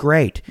dressed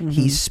great.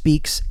 He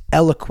speaks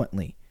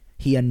eloquently.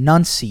 He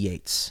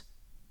enunciates.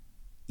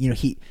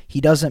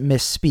 He doesn't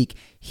misspeak.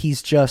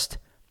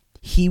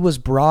 He was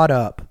brought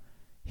up,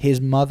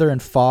 his mother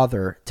and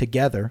father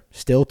together,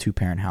 still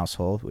two-parent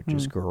household, which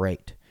is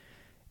great.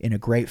 In a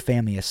great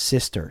family, a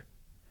sister.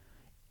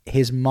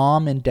 His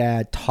mom and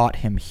dad taught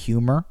him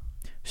humor,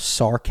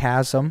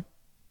 sarcasm.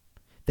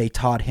 They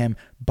taught him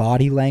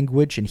body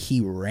language, and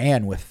he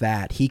ran with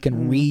that. He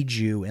can read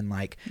you and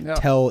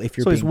tell if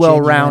you're being genuine. So he's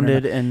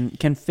well-rounded and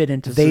can fit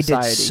into society.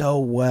 They did so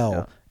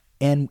well.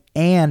 Yeah.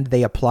 And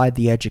they applied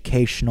the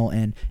educational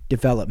and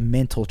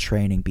developmental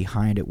training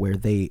behind it, where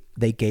they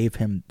gave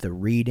him the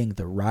reading,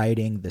 the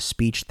writing, the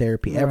speech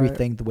therapy,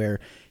 everything, where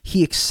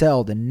he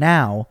excelled. And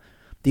now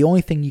the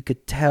only thing you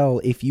could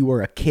tell if you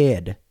were a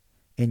kid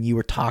and you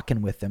were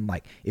talking with him,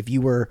 like if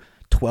you were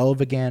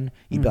 12 again,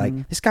 you'd be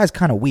like, this guy's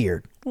kind of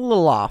weird. A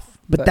little off.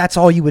 But that's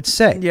all you would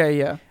say.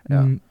 Yeah.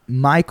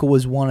 Michael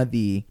was one of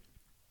the,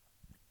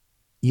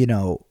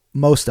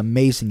 most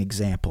amazing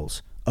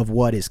examples of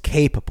what is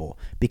capable,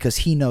 because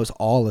he knows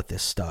all of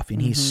this stuff,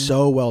 and he's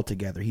so well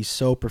together. He's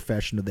so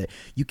professional that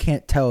you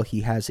can't tell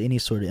he has any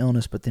sort of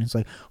illness. But then it's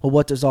like, well,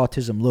 what does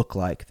autism look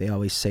like? They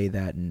always say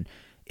that, and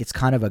it's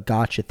kind of a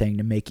gotcha thing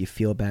to make you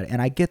feel bad. And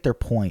I get their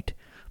point,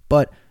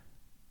 but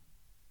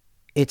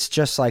it's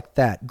just like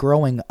that.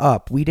 Growing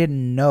up, we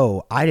didn't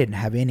know. I didn't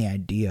have any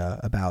idea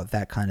about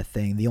that kind of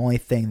thing. The only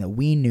thing that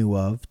we knew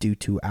of, due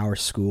to our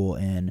school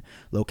and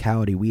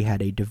locality, we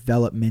had a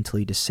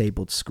developmentally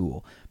disabled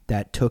school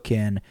that took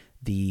in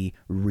the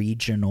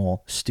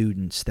regional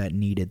students that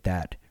needed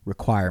that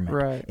requirement.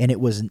 Right. And it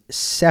was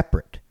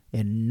separate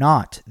and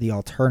not the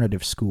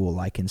alternative school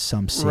like in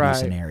some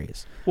cities and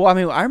areas. Well, I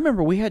mean, I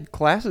remember we had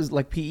classes,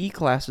 like PE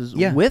classes,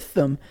 with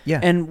them. Yeah.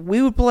 And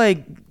we would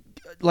play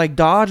like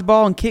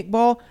dodgeball and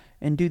kickball.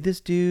 And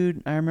this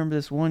dude, I remember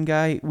this one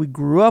guy, we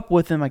grew up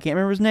with him. I can't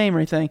remember his name or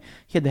anything.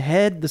 He had the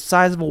head the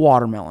size of a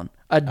watermelon.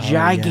 A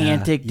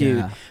gigantic dude.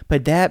 Yeah.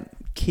 But that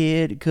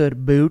kid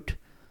could boot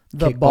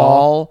the Kickball.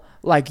 Ball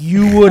like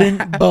you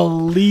wouldn't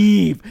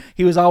believe.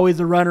 He was always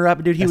the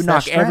runner-up. Dude, he would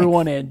knock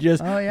everyone in.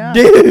 Just,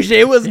 dude,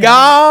 it was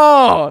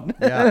gone.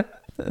 Yeah.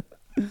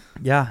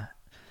 Yeah.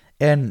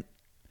 And,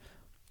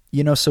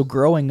 so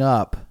growing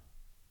up,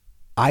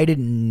 I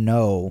didn't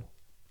know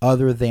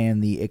other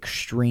than the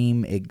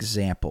extreme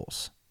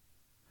examples.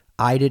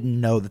 I didn't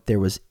know that there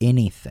was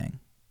anything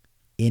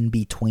in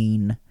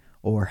between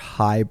or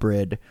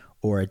hybrid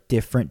or a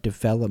different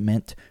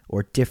development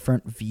or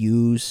different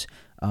views.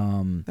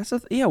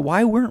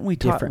 Why weren't we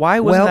taught?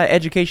 Why wasn't that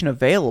education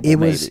available? It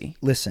was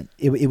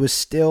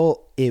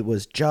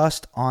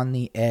just on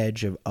the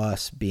edge of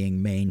us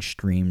being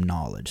mainstream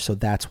knowledge. So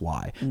that's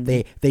why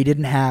they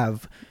didn't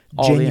have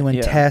genuine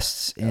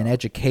tests and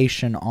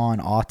education on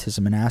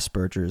autism and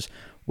Asperger's,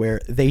 where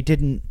they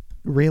didn't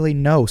really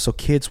know. So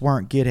kids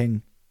weren't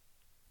getting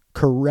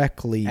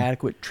correctly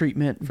adequate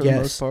treatment for the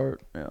most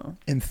part. Yeah.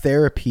 And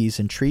therapies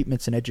and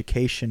treatments and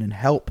education and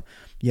help,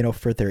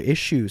 for their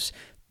issues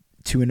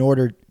in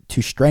order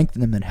to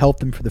strengthen them and help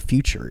them for the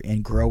future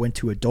and grow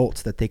into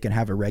adults that they can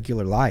have a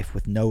regular life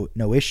with no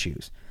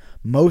issues.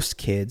 Most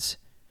kids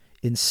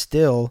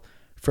instill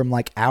from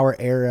like our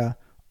era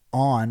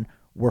on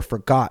were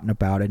forgotten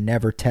about and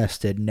never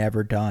tested,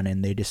 never done,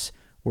 and they just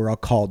were all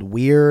called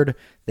weird.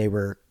 They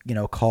were,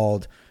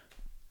 called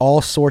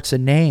all sorts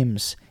of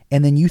names.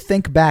 And then you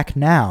think back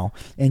now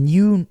and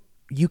you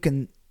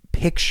can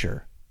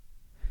picture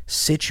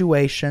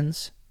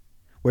situations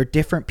where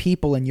different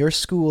people in your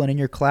school and in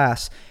your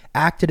class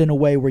acted in a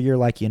way where you're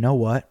like, you know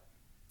what?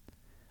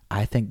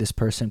 I think this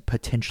person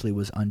potentially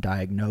was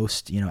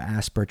undiagnosed,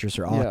 Asperger's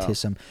or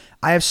autism.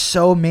 I have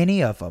so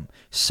many of them.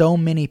 So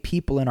many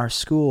people in our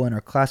school and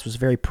our class was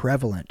very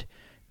prevalent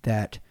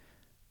that,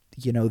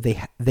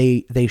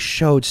 they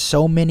showed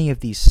so many of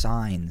these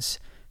signs,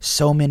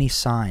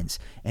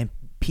 and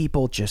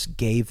people just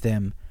gave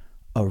them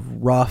a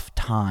rough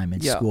time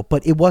in school.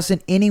 But it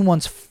wasn't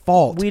anyone's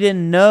fault. We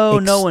didn't know.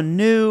 No one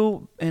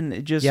knew. And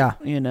it just,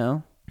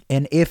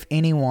 And if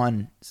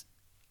anyone,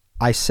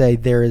 I say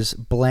there is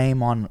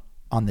blame on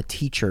the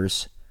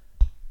teachers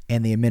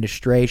and the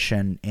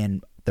administration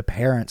and the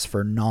parents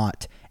for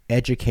not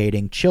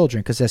educating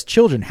children. Because as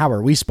children, how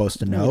are we supposed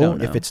to know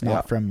if it's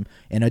not from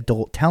an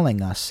adult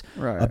telling us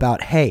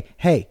about,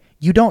 hey,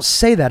 you don't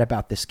say that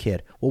about this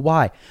kid. Well,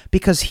 why?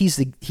 Because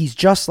he's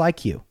just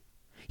like you.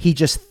 He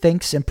just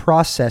thinks and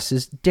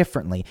processes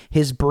differently.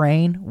 His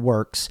brain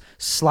works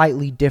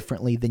slightly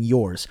differently than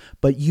yours.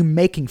 But you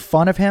making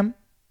fun of him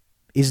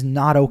is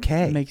not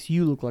okay. It makes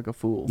you look like a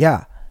fool.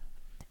 Yeah.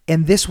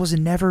 And this was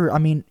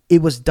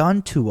it was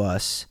done to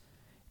us,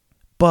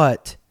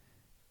 but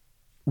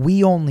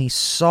we only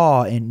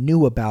saw and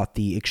knew about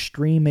the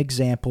extreme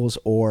examples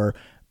or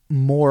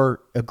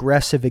more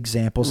aggressive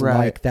examples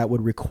like that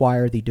would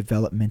require the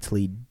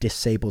developmentally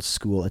disabled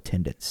school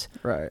attendance.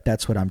 Right.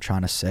 That's what I'm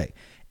trying to say.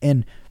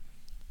 And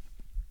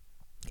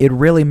it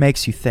really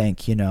makes you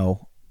think, and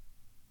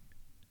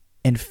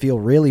feel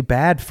really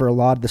bad for a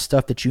lot of the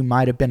stuff that you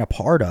might have been a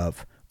part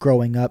of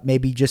growing up.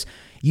 Maybe just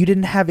you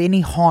didn't have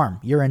any harm.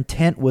 Your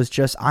intent was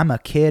just, I'm a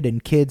kid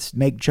and kids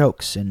make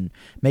jokes and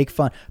make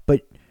fun.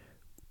 But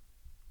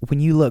when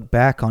you look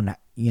back on,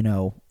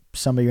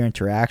 some of your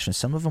interactions,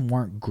 some of them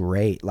weren't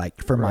great.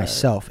 Like for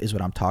myself is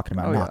what I'm talking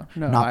about.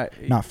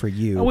 Not for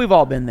you. We've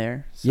all been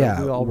there. So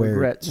we all where,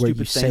 regret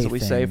stupid things that we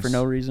say for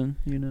no reason,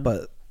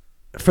 But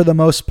for the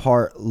most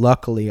part,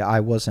 luckily,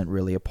 I wasn't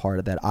really a part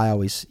of that. I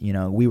always,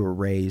 we were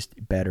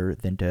raised better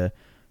than to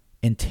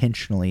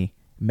intentionally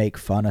make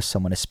fun of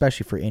someone,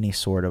 especially for any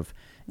sort of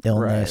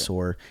illness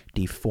or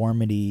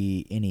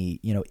deformity,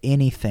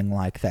 anything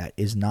like that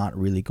is not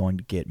really going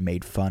to get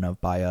made fun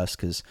of by us,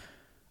 because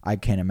I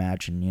can't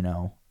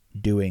imagine,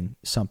 doing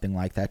something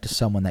like that to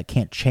someone that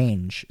can't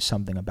change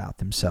something about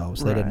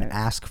themselves. They didn't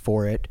ask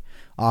for it.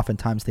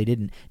 Oftentimes they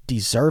didn't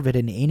deserve it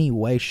in any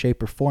way,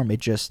 shape, or form.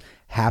 It just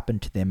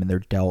happened to them, and they're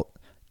dealt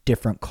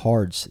different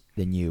cards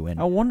than you.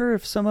 And I wonder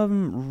if some of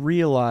them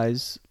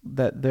realize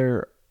that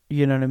they're,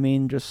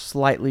 just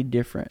slightly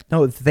different.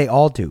 No, they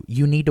all do.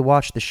 You need to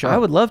watch the show. I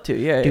would love to.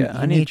 Yeah, Dude,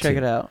 I need to check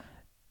it out.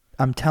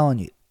 I'm telling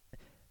you.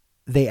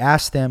 They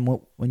ask them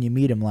when you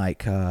meet them,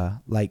 like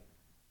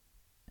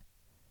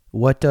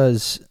what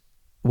does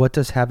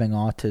having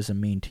autism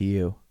mean to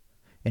you?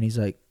 And he's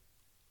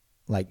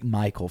like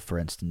Michael, for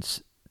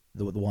instance,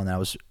 the one that I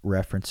was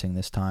referencing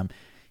this time.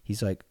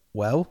 He's like,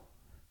 well,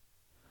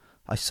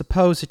 I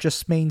suppose it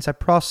just means I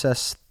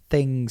process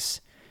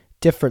things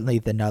differently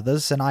than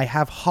others, and I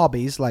have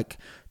hobbies like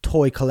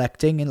toy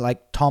collecting and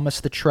like Thomas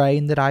the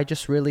Train that I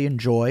just really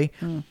enjoy.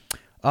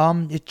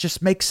 It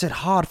just makes it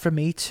hard for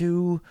me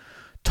to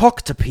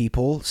talk to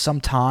people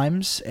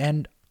sometimes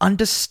and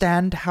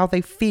understand how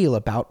they feel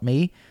about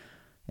me.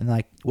 And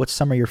like, what's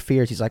some of your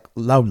fears? He's like,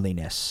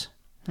 loneliness.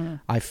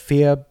 I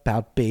fear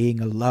about being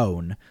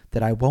alone,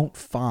 that I won't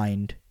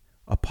find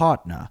a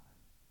partner.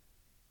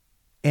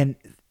 And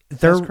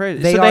that's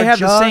crazy. They have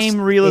the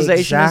same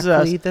realization as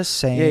us. Exactly the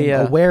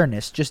same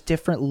awareness, just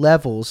different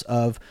levels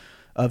of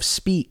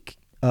speech.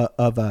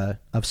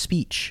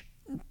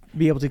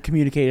 Be able to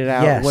communicate it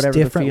out. Yes, whatever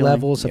different the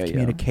levels of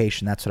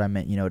communication. That's what I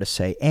meant, to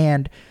say.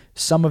 And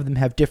some of them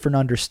have different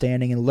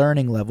understanding and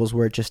learning levels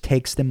where it just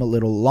takes them a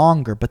little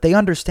longer, but they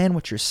understand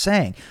what you're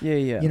saying.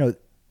 Yeah.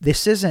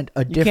 This isn't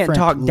a different can't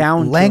talk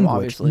down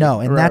language. To them,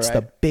 no, and that's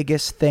the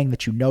biggest thing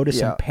that you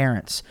notice in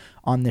parents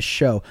on this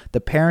show.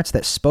 The parents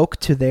that spoke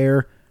to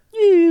their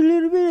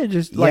little bit,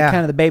 just like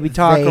kind of the baby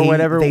talk or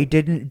whatever. They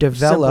didn't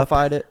develop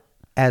simplified it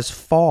as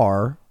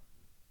far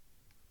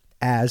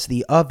as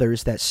the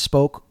others that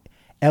spoke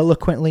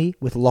eloquently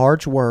with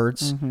large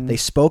words. They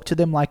spoke to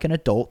them like an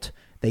adult.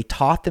 They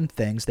taught them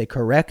things. They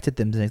corrected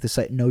them. They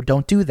said, "No,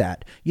 don't do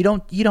that. You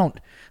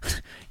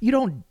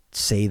don't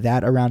say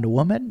that around a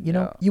woman.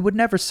 You would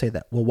never say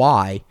that." Well,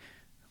 why?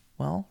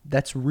 Well,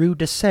 that's rude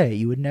to say.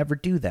 You would never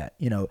do that.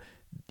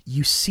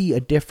 You see a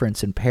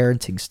difference in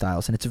parenting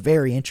styles, and it's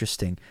very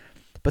interesting.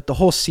 But the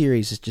whole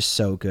series is just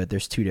so good.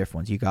 There's 2 different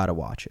ones. You got to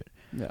watch it.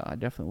 Yeah, I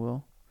definitely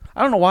will.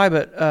 I don't know why,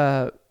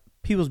 but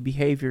people's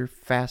behavior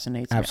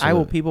fascinates me. Absolutely. I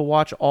will people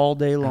watch all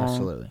day long.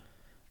 Absolutely.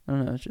 I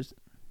don't know. It's just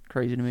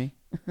crazy to me.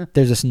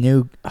 There's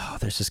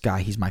this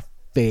guy. He's my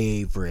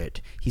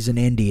favorite. He's an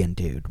Indian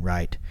dude,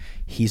 right?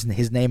 His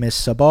name is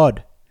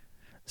Sabad.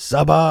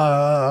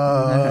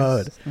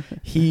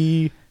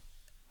 He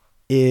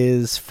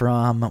is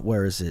from,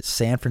 where is it?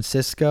 San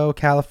Francisco,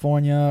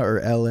 California, or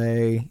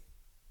LA,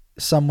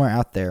 somewhere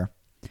out there.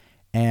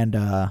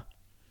 And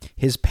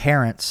his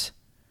parents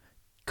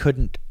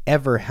couldn't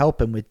ever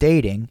help him with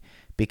dating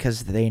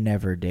because they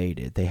never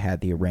dated. They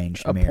had the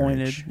arranged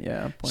marriage.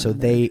 So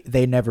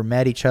they never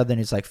met each other, and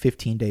it's like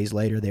 15 days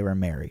later they were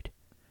married.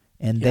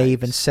 And they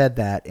even said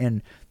that.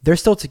 And they're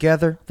still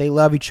together. They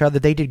love each other.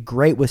 They did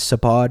great with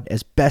Sabad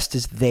as best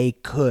as they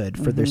could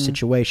for their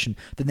situation.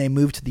 Then they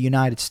moved to the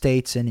United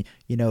States and,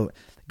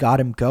 got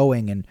him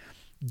going and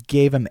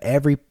gave him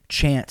every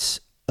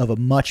chance of a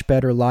much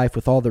better life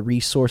with all the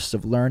resources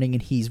of learning.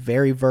 And he's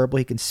very verbal.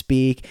 He can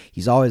speak.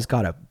 He's always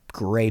got a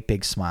great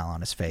big smile on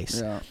his face.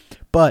 Yeah.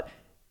 But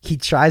he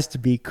tries to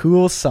be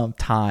cool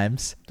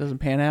sometimes. Doesn't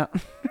pan out.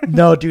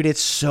 No, dude, it's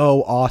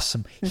so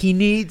awesome.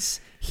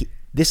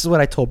 This is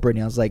what I told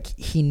Brittany. I was like,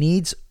 he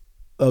needs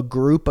a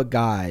group of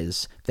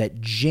guys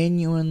that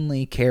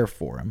genuinely care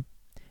for him,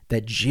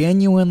 that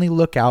genuinely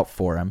look out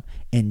for him,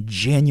 and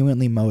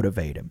genuinely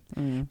motivate him.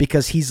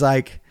 Because he's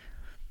like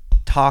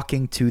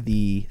talking to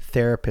the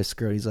therapist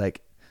girl. He's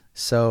like,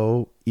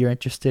 "So you're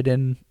interested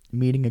in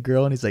meeting a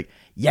girl?" And he's like,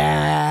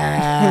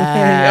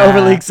 "Yeah."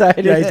 Overly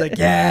excited. Yeah, he's like,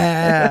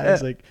 "Yeah."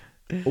 He's like,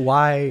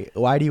 why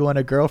do you want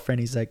a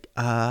girlfriend? He's like,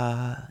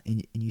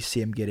 and you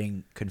see him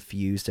getting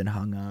confused and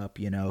hung up,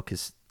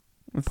 because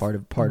part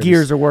of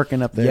gears are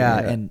working up there. Yeah,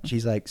 and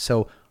she's like,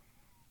 so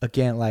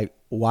again, like,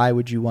 why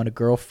would you want a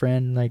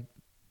girlfriend? Like,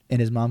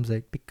 and his mom's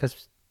like,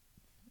 because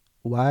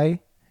why?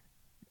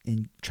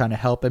 And trying to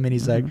help him, and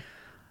he's like,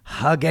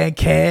 hug and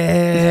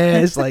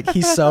kiss. Like,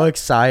 he's so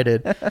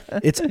excited.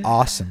 It's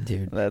awesome,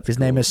 dude. His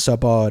name is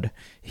Sabad.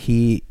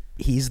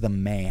 He's the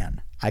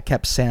man. I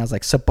kept saying, I was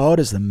like, Sabad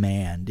is the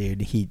man,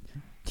 dude. He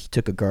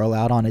took a girl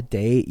out on a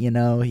date,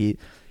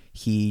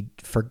 He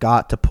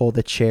forgot to pull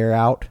the chair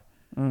out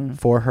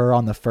for her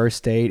on the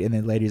first date, and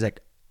then later he's like,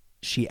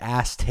 she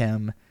asked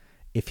him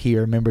if he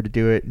remembered to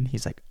do it, and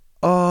he's like,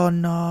 oh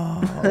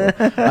no,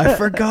 I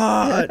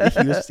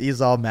forgot.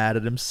 He's all mad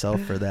at himself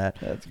for that.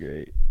 That's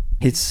great.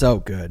 It's so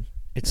good.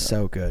 It's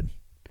so good.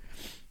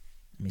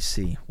 Let me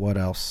see what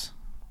else.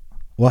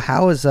 Well,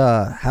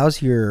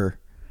 how's your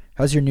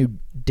new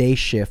day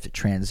shift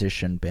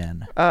transition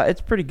been?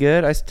 It's pretty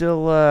good. I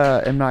still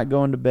am not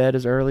going to bed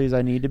as early as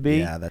I need to be.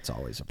 Yeah, that's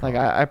always a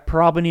problem. Like I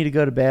probably need to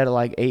go to bed at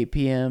like 8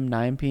 p.m.,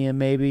 9 p.m.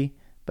 maybe,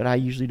 but I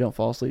usually don't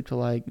fall asleep till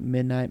like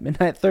midnight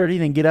 30,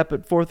 then get up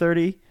at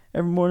 4:30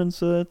 every morning.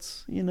 So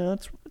that's,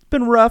 it's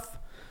been rough,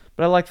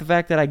 but I like the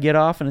fact that I get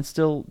off and it's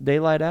still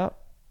daylight out.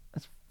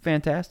 That's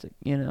fantastic,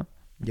 Yeah,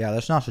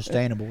 that's not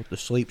sustainable with the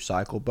sleep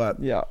cycle,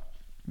 but yeah.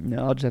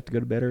 No, I'll just have to go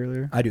to bed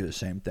earlier. I do the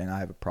same thing. I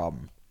have a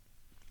problem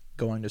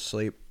going to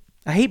sleep.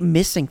 I hate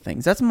missing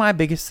things. That's my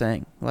biggest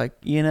thing. Like,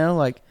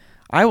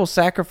 I will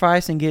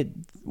sacrifice and get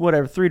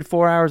 3 to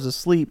 4 hours of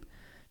sleep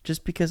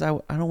just because I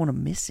don't want to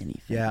miss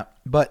anything. Yeah,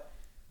 but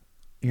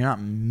you're not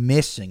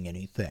missing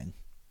anything.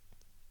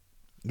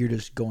 You're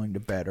just going to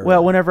bed early.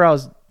 Well, whenever I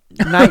was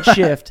night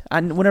shift.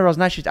 Whenever I was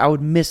night shift, I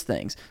would miss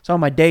things. So on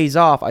my days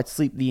off, I'd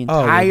sleep the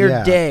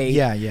entire day.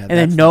 Yeah. And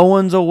then no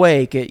one's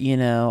awake at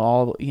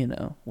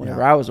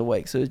whenever I was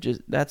awake. So it's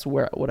just that's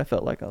what I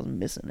felt like I was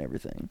missing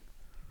everything.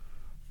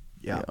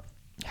 Yeah.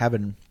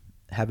 Having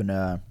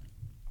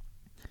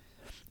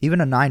even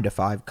a 9 to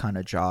 5 kind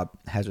of job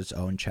has its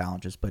own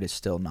challenges, but it's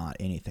still not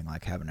anything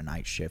like having a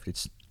night shift.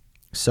 It's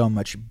so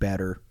much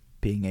better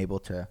being able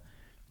to,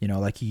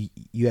 like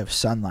you have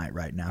sunlight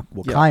right now.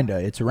 Well, kinda.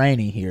 It's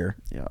rainy here.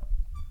 Yeah.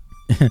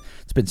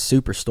 It's been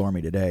super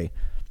stormy today,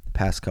 the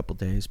past couple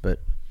days. But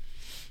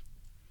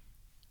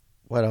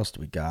what else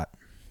do we got?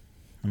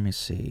 Let me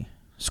see.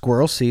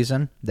 Squirrel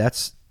season.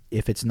 That's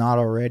if it's not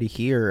already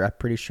here. I'm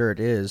pretty sure it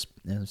is.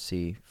 Let's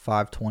see.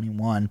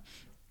 5/21.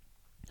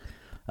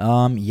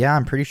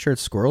 I'm pretty sure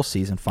it's squirrel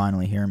season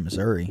finally here in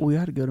Missouri. We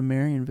ought to go to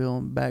Marionville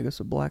and bag us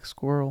a black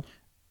squirrel.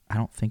 I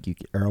don't think you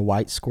can, or a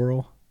white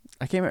squirrel.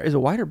 I can't remember. Is it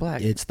white or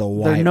black? It's the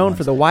white. They're known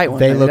for the white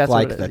ones. They look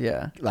like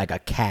like a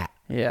cat.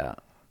 Yeah.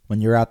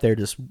 When you're out there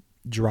just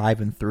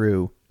driving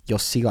through, you'll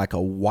see like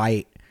a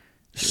white,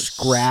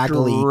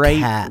 scraggly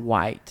cat.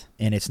 White.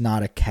 And it's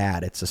not a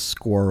cat. It's a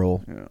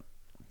squirrel. Yeah.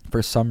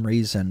 For some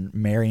reason,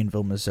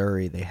 Marionville,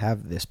 Missouri, they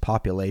have this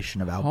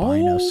population of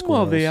albino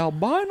squirrels. The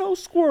albino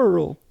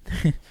squirrel.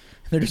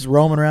 They're just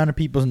roaming around in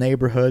people's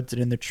neighborhoods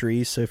and in the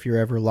trees. So if you're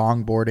ever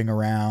longboarding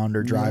around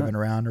or driving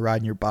around or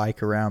riding your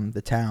bike around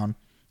the town,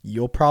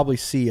 you'll probably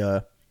see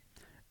a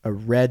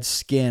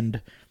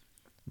red-skinned,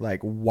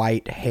 like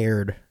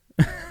white-haired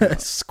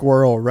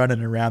squirrel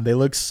running around. They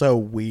look so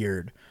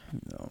weird.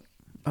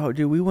 Oh,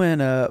 dude, we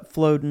went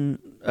floating.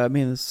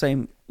 The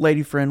same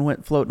lady friend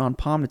went floating on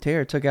Palm de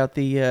Terre, took out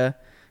the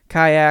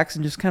kayaks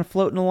and just kind of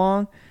floating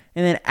along.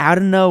 And then out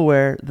of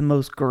nowhere, the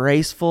most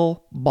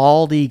graceful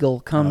bald eagle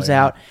comes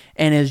out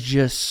and is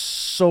just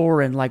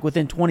soaring. Like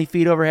within 20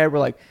 feet overhead, we're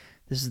like,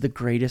 this is the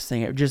greatest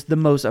thing ever. Just the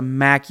most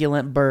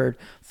immaculate bird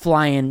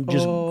flying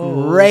just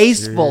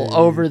graceful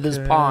over this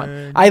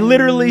pond. I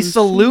literally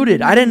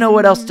saluted. I didn't know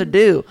what else to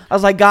do. I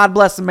was like, God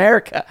bless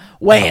America.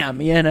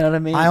 Wham. You know what I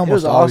mean? I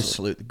almost always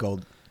salute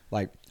the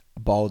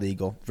bald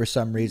eagle for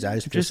some reason. I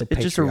just feel so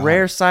patriotic. It's just a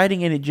rare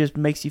sighting, and it just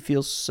makes you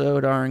feel so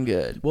darn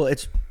good. Well,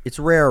 it's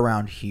rare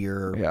around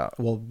here. Yeah.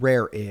 Well,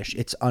 rare-ish.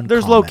 It's uncommon.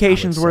 There's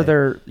locations where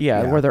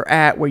they're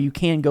at, where you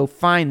can go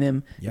find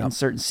them in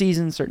certain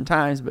seasons, certain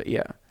times. But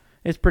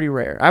it's pretty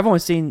rare. I've only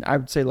seen, I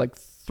would say, like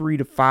 3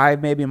 to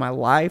 5 maybe in my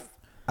life.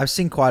 I've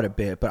seen quite a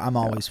bit, but I'm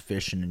always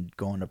fishing and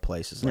going to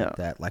places like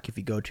that. Like if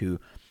you go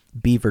to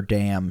Beaver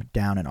Dam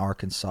down in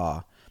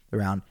Arkansas,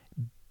 around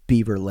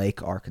Beaver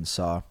Lake,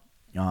 Arkansas,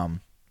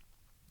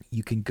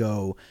 you can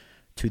go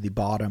to the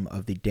bottom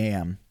of the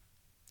dam,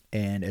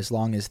 and as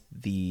long as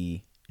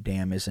the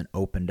dam isn't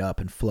opened up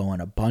and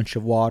flowing a bunch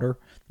of water,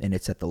 and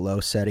it's at the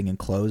low setting and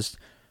closed,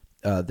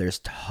 there's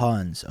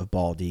tons of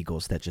bald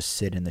eagles that just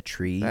sit in the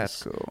trees.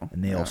 That's cool.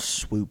 And they'll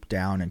swoop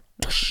down and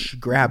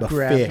grab a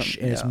fish,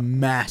 and it's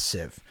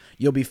massive.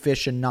 You'll be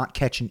fishing, not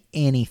catching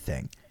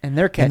anything. And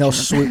they're catching and they'll them.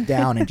 swoop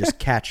down and just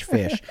catch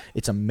fish.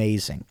 It's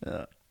amazing.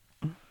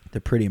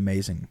 They're pretty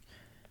amazing.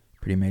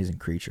 Pretty amazing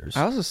creatures.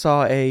 I also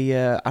saw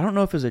I don't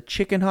know if it was a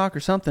chicken hawk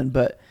or something,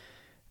 but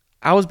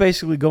I was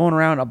basically going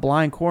around a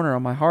blind corner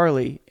on my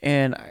Harley,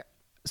 and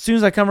as soon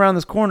as I come around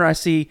this corner, I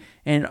see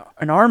an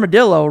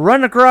armadillo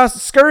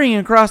scurrying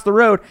across the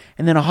road,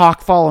 and then a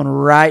hawk following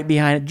right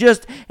behind it,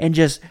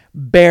 just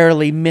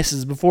barely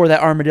misses before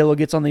that armadillo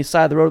gets on the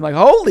side of the road. I'm like,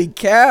 holy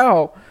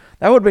cow!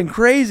 That would have been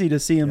crazy to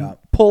see him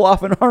pull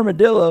off an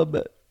armadillo.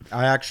 But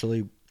I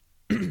actually,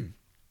 when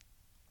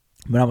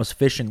I was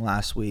fishing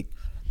last week,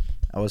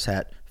 I was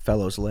at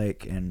Fellows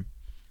Lake and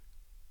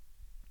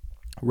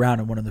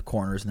around in one of the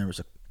corners, and there was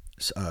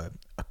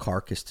a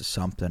carcass to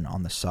something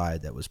on the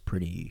side that was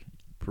pretty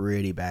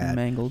bad.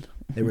 Mangled.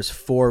 There was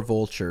 4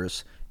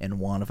 vultures, and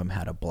one of them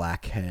had a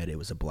black head. It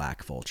was a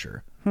black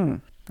vulture. I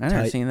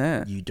never seen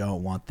that. You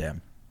don't want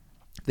them.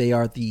 They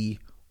are the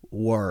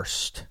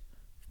worst,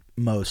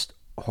 most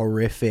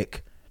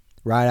horrific,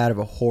 right out of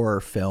a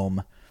horror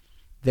film.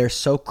 They're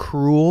so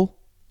cruel.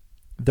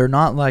 They're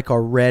not like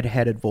our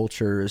red-headed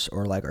vultures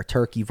or like our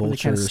turkey vultures.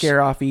 They kind of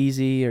scare off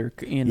easy, or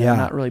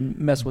not really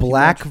mess with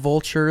black you much.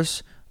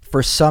 Vultures.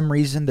 For some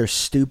reason, they're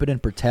stupid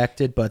and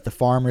protected, but the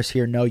farmers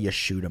here know you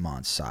shoot them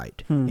on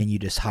sight, and you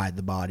just hide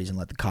the bodies and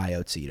let the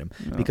coyotes eat them.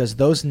 No. Because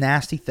those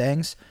nasty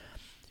things,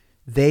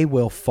 they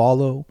will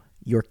follow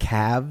your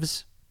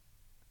calves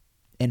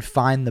and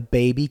find the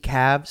baby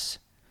calves,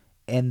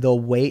 and they'll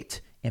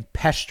wait and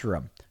pester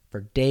them for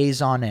days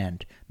on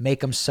end, make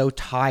them so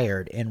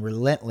tired and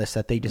relentless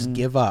that they just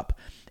give up,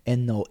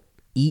 and they'll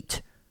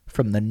eat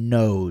from the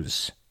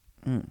nose.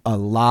 A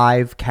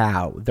live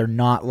cow. They're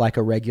not like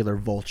a regular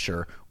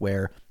vulture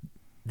where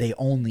they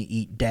only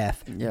eat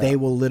death. Yeah. They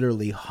will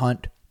literally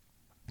hunt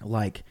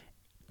like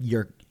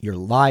your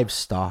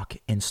livestock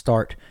and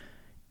start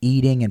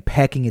eating and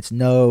pecking its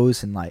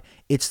nose, and like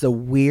it's the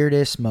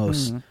weirdest,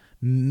 most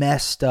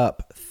messed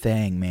up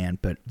thing, man.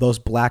 But those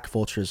black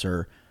vultures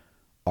are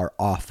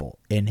awful,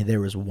 and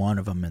there was one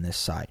of them in this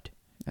site.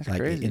 That's like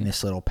crazy. in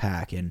this little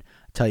pack. And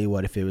I tell you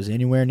what, if it was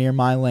anywhere near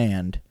my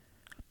land,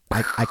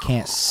 I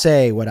can't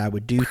say what I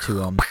would do to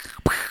them,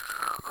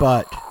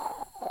 but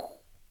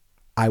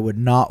I would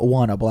not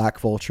want a black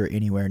vulture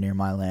anywhere near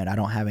my land. I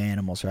don't have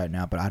animals right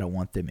now, but I don't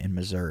want them in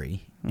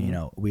Missouri.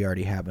 We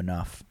already have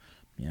enough.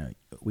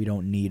 We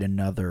don't need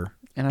another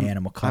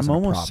animal causing a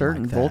problem. I'm almost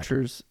certain like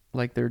vultures,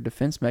 like their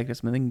defense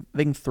mechanism,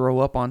 they can throw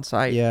up on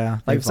sight. Yeah,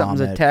 like if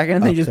something's attacking,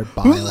 and they just their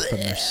bile from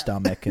their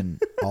stomach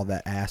and all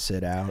that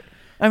acid out.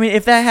 I mean,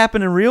 if that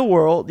happened in real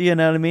world, you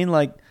know what I mean?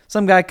 Like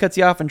some guy cuts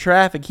you off in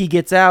traffic, he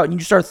gets out, and you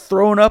start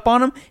throwing up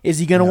on him. Is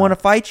he going to want to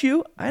fight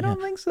you? I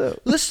don't think so.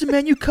 Listen,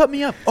 man, you cut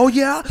me up. Oh,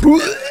 yeah?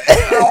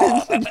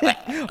 Oh,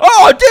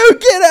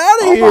 dude, get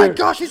out of here. Oh, my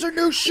gosh, these are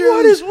new shoes.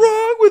 What is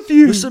wrong with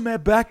you? Listen,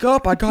 man, back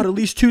up. I got at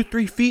least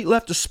 2-3 feet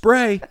left to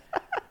spray.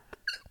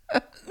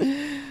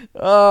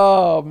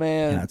 Oh,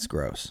 man. That's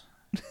gross.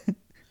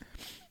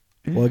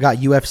 Well, we got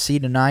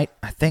UFC tonight.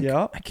 I think,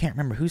 yeah. I can't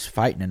remember who's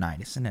fighting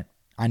tonight, isn't it?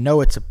 I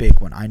know it's a big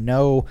one. I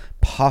know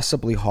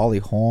possibly Holly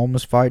Holm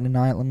is fighting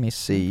tonight. Let me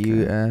see.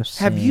 Okay. UFC.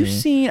 Have you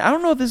seen, I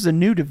don't know if this is a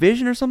new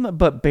division or something,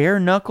 but bare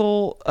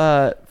knuckle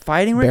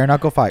fighting? Bare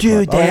knuckle fight.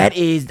 Dude, club.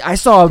 I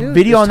saw a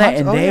video on that,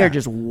 and they are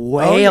just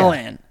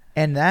wailing. Yeah.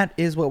 And that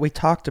is what we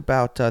talked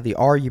about. The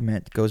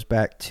argument goes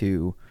back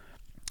to,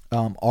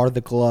 are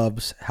the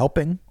gloves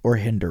helping or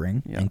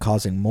hindering and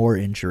causing more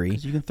injury?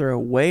 Because you can throw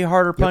way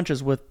harder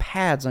punches with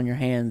pads on your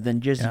hand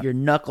than just your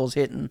knuckles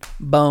hitting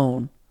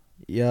bone.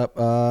 Yep.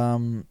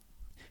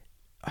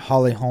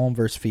 Holly Holm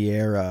versus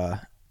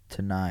Vieira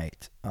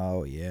tonight.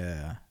 Oh,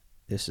 yeah.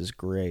 This is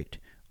great.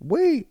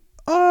 We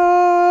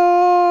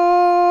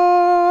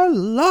are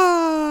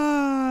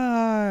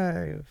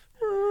live.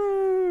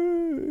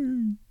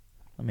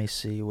 Let me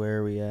see. Where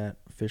are we at?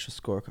 Official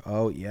score.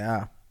 Oh,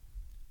 yeah.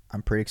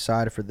 I'm pretty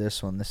excited for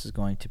this one. This is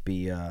going to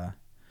be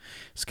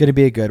it's going to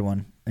be a good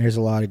one. There's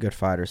a lot of good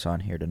fighters on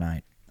here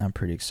tonight. I'm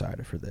pretty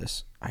excited for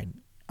this. I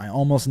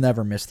almost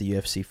never miss the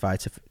UFC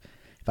fights. If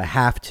I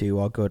have to,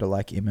 I'll go to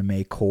like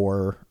MMA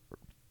Core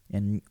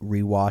and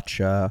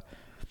rewatch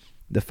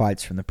the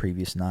fights from the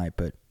previous night.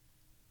 But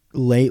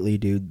lately,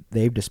 dude,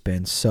 they've just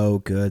been so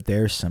good.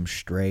 There's some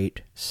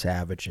straight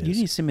savages. You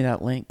need to send me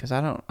that link because I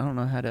don't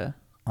know how to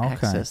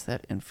access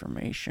that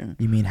information.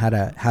 You mean how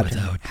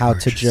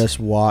to just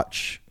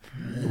watch?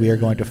 We are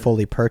going to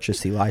fully purchase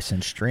the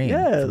licensed stream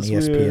from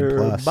ESPN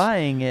Plus.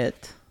 Buying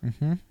it.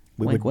 Mm-hmm.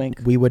 Wink.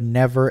 We would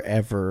never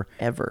ever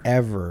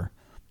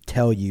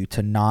tell you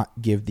to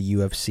not give the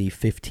UFC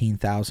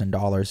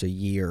 $15,000 a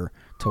year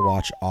to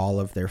watch all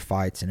of their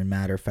fights. And as a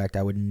matter of fact,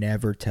 I would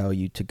never tell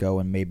you to go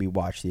and maybe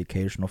watch the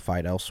occasional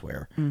fight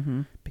elsewhere,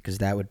 because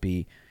that would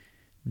be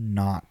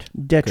not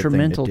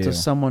detrimental to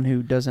someone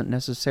who doesn't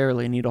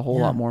necessarily need a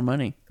whole lot more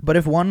money. But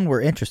if one were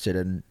interested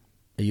in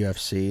the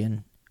UFC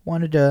and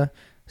wanted to,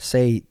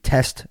 say,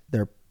 test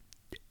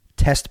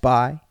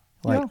buy,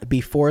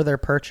 before their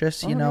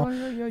purchase,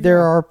 there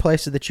are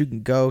places that you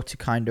can go to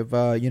kind of,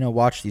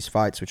 watch these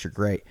fights, which are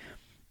great.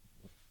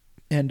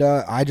 And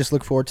I just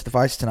look forward to the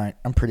fights tonight.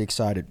 I'm pretty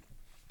excited.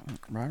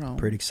 Right on.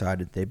 Pretty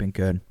excited. They've been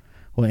good.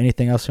 Well,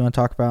 anything else you want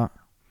to talk about?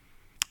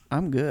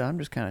 I'm good. I'm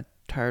just kind of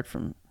tired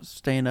from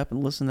staying up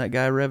and listening to that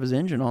guy rev his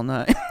engine all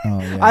night. Oh,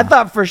 yeah. I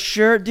thought for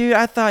sure, dude,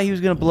 he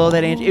was going to blow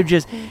that engine. It was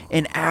just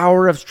an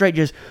hour of straight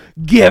just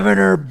giving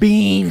her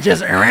beans,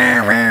 just...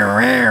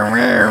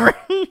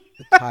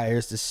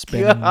 Tires just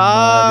spinning.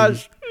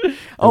 Gosh.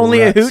 Only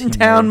a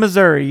Hootentown,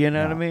 Missouri, you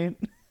know what I mean?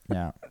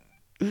 Yeah.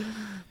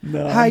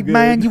 No, hey,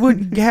 man, you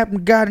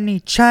haven't got any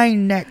chain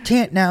in that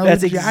tent now.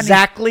 That's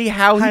exactly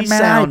how he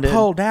sounded. I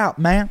pulled out,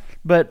 man.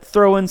 But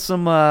throwing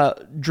some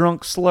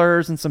drunk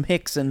slurs and some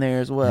hicks in there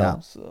as well.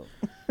 Yeah. So.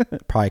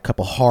 Probably a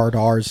couple hard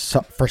R's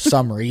for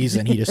some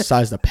reason. He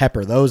decides to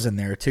pepper those in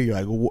there, too.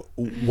 You're like,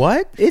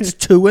 what? It's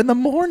 2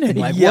 a.m.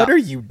 Like, what are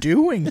you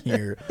doing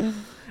here?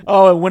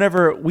 Oh, and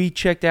whenever we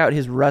checked out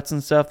his ruts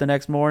and stuff the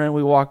next morning,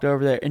 we walked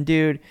over there. And,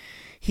 dude,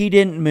 he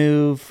didn't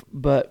move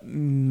but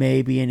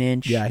maybe an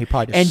inch. Yeah, he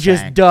probably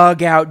just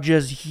dug out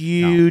just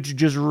huge,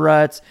 just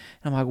ruts.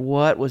 And I'm like,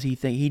 what was he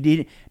thinking?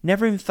 He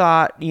never even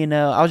thought,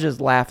 I was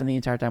just laughing the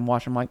entire time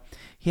watching him. Like,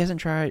 he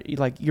hasn't tried,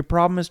 like, your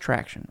problem is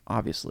traction,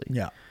 obviously.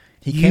 Yeah.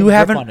 You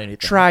haven't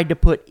tried to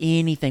put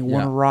anything,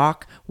 one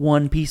rock,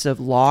 one piece of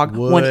log,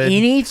 wood,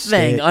 anything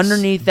sticks,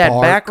 underneath that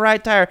back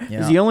right tire. Yeah.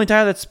 It's the only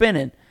tire that's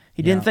spinning.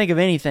 He didn't think of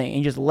anything. And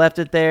he just left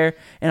it there.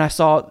 And I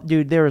saw,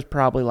 dude, there was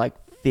probably like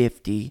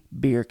 50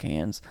 beer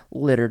cans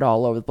littered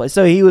all over the place.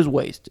 So he was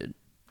wasted.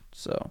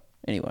 So,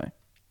 anyway.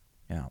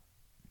 Yeah.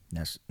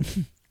 That's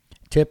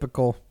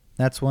typical.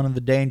 That's one of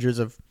the dangers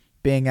of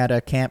being at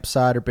a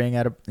campsite or being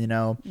at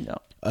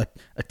a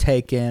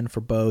take-in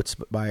for boats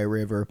by a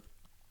river.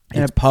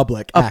 It's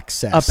public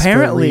access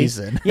apparently, for a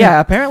reason. Yeah,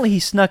 apparently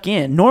he snuck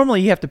in.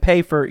 Normally you have to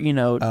pay for, to get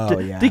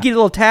a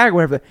little tag or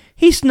whatever.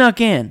 He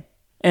snuck in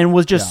and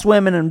was just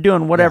swimming and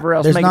doing whatever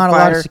else. There's not a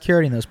lot of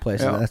security in those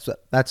places. Yeah.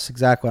 That's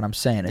exactly what I'm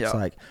saying. It's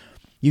like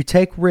you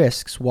take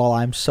risks. While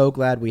I'm so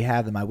glad we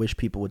have them, I wish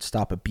people would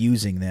stop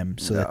abusing them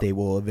so that they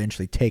will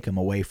eventually take them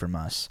away from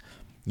us,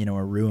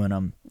 or ruin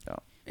them.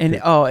 And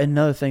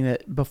another thing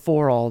that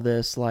before all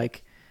this,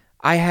 like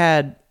I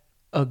had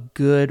a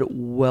good,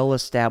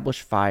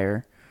 well-established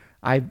fire.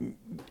 I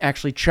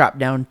actually chopped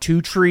down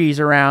 2 trees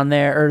around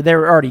there, or they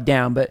were already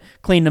down, but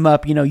cleaned them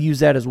up,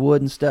 used that as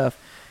wood and stuff.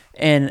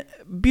 And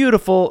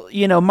beautiful,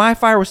 my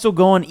fire was still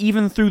going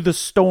even through the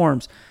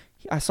storms.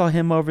 I saw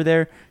him over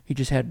there. He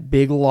just had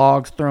big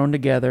logs thrown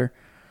together,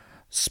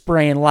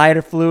 spraying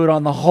lighter fluid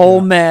on the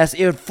whole mess.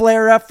 It would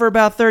flare up for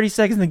about 30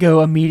 seconds and then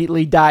go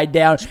immediately died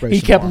down.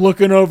 He kept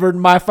looking over at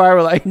my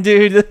fire like,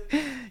 dude,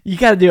 you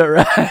got to do it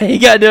right. You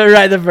got to do it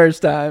right the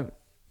first time.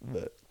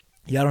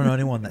 Yeah, I don't know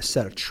anyone that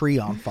set a tree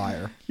on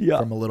fire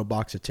from a little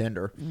box of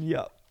tinder.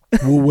 Yeah.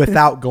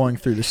 Without going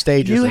through the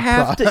stages. You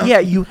have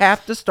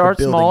to start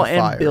small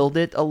and build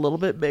it a little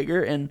bit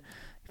bigger and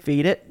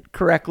feed it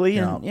correctly.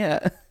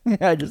 And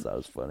I just thought it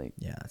was funny.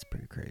 Yeah, that's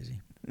pretty crazy.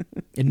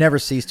 It never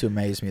ceased to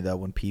amaze me though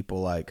when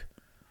people like,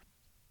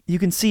 you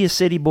can see a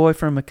city boy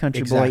from a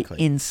country boy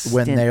instantly.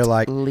 When they're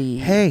like,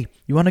 hey,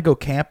 you want to go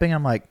camping?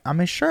 I'm like, I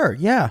mean, sure,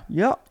 yeah.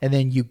 Yep. And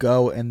then you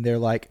go and they're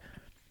like,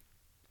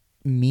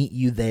 meet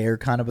you there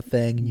kind of a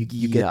thing. And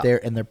you get there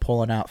and they're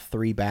pulling out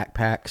 3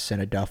 backpacks and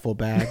a duffel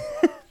bag.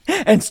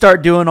 And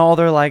start doing all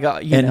their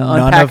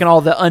unpacking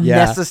all the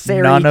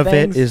unnecessary none of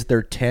things. it is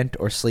their tent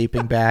or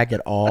sleeping bag at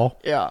all.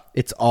 Yeah.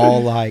 It's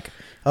all like,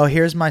 oh,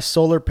 here's my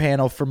solar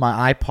panel for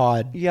my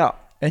iPod. Yeah.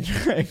 And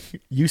you're like,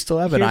 you still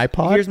have an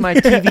iPod? Here's my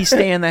TV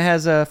stand that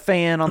has a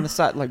fan on the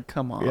side. Like,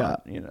 come on,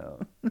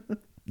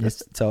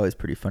 It's always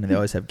pretty funny. They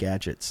always have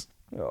gadgets.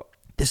 Yeah.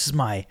 This is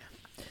my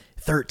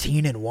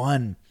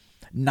 13-in-1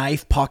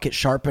 knife, pocket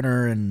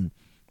sharpener, and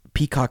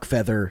peacock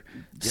feather.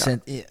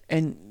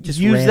 And just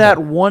use that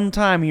one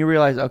time and you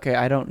realize, okay,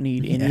 I don't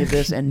need any of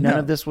this, and none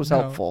of this was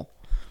helpful.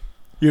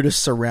 You're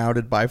just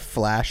surrounded by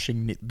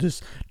flashing,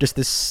 just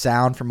this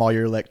sound from all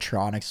your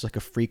electronics. It's like a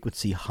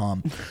frequency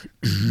hum.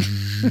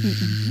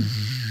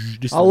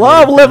 I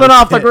love living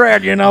off the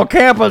grid.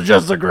 Camping's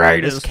just the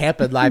greatest. This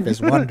camping life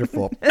is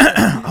wonderful.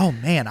 Oh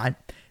man,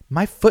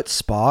 my foot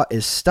spa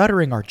is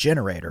stuttering our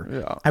generator.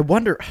 Yeah. I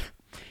wonder.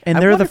 And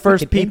they're the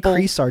first people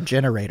increase our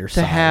generator to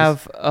size.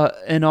 have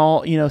an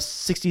all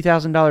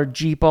 $60,000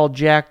 Jeep all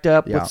jacked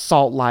up with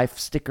Salt Life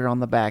sticker on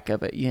the back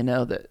of it.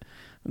 That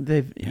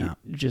they've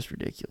just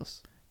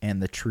ridiculous.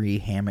 And the tree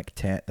hammock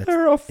tent.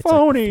 They're a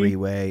phony. It's like a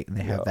 3-way, and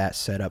they have that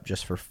set up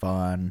just for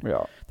fun.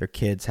 Yeah. Their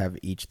kids have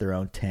each their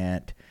own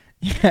tent.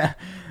 Yeah,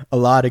 a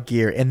lot of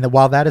gear. And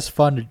while that is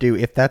fun to do,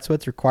 if that's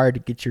what's required to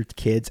get your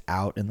kids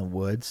out in the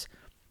woods,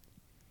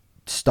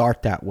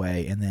 start that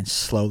way and then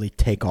slowly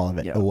take all of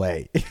it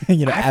away.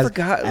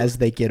 As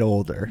they get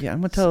older. Yeah,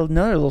 I'm gonna tell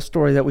another little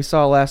story that we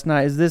saw last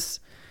night. Is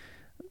this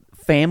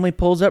family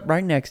pulls up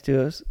right next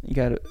to us? You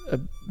got a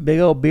big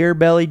old beer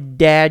belly.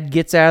 Dad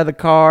gets out of the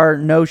car,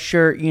 no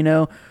shirt. He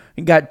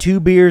got 2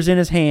 beers in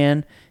his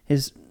hand.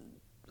 His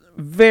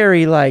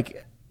very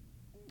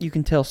you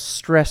can tell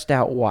stressed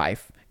out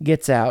wife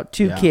gets out.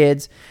 2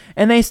 kids,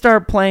 and they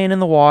start playing in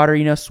the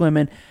water.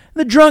 Swimming.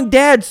 The drunk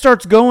dad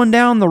starts going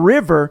down the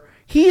river.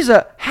 He's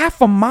a half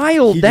a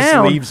mile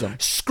down, just leaves them.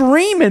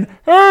 Screaming,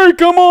 "Hey,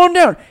 come on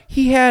down!"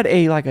 He had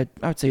I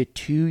would say a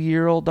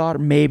 2-year-old daughter,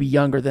 maybe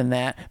younger than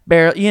that,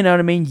 barely, you know what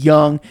I mean,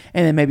 young,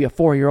 and then maybe a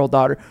 4-year-old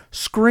daughter,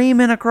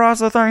 screaming across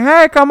the thing,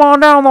 "Hey, come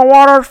on down! The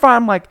water's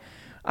fine!" I'm like,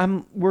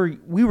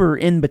 we were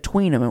in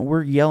between them, and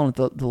we're yelling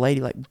at the lady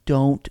like,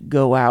 "Don't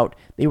go out!"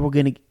 They were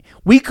gonna.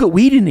 We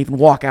didn't even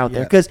walk out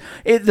there because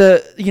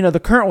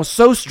the current was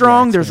so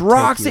strong. Yeah, there's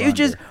rocks. It was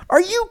just, are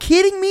you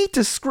kidding me?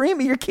 To scream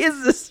at your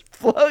kids just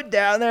float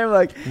down there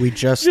like we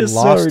just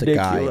lost a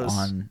guy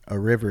on a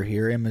river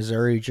here in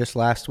Missouri just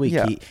last week.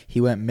 Yeah.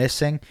 He went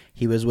missing.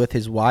 He was with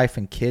his wife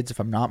and kids, if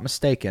I'm not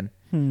mistaken,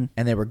 and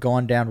they were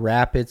going down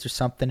rapids or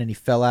something, and he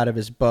fell out of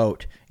his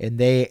boat, and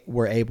they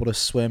were able to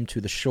swim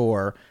to the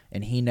shore,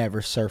 and he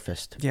never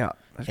surfaced. Yeah,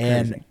 that's crazy.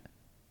 And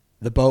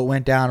the boat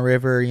went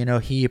downriver.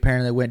 He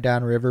apparently went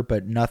downriver,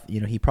 but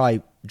nothing. He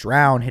probably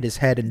drowned, hit his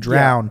head and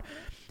drowned. Yeah.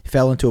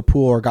 Fell into a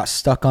pool or got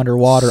stuck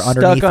underwater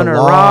underneath under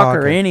a rock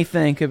or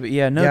anything. Could be,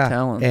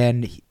 telling.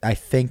 And I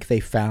think they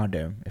found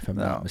him, if I'm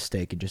not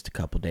mistaken, just a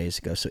couple days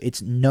ago. So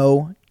it's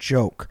no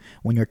joke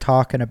when you're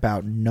talking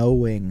about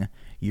knowing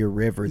your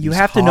river. You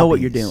have to know what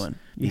you're doing.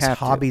 These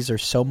hobbies are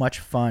so much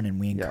fun, and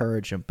we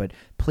encourage them. But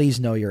please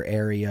know your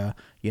area.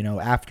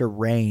 After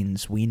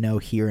rains, we know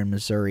here in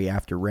Missouri,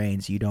 after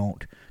rains, you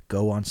don't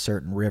go on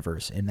certain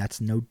rivers, and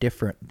that's no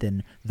different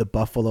than the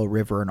Buffalo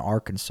River in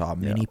Arkansas.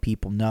 Many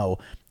people know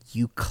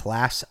you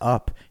class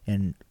up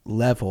and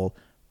level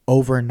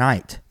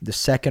overnight. The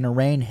second a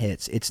rain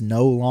hits, it's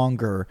no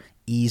longer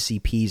easy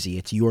peasy.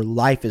 It's your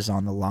life is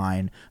on the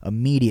line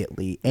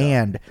immediately.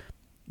 And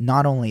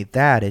not only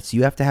that, it's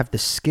you have to have the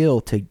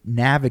skill to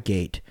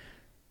navigate.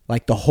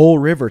 Like the whole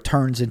river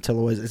turns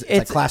into it's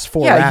like class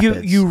 4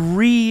 rapids. You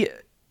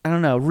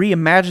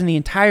reimagine the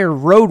entire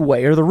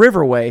roadway or the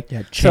riverway. Yeah,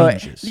 it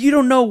changes. So you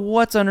don't know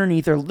what's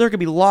underneath there. There could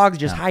be logs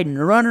just hiding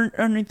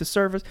underneath the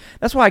surface.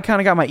 That's why I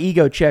kind of got my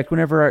ego checked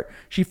whenever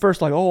she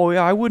first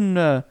I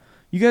wouldn't,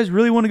 you guys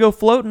really want to go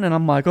floating? And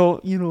I'm like, oh,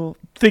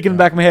 thinking in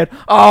the back of my head,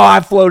 oh,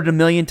 I've floated a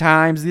million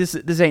times.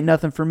 This ain't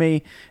nothing for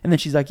me. And then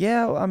she's like,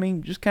 yeah, I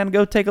mean, just kind of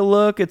go take a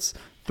look. It's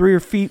 3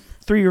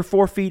 or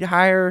 4 feet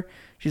higher.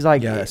 She's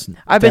like,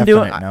 I've been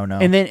doing, no.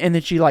 And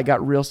then she like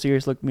got real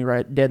serious, looked me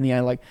right dead in the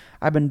eye, like,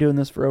 I've been doing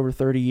this for over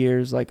 30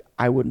 years. Like,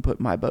 I wouldn't put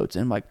my boats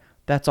in. I'm like,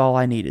 that's all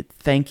I needed.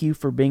 Thank you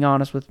for being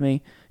honest with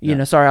me.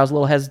 Sorry, I was a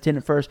little hesitant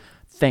at first.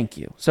 Thank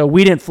you. So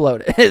we didn't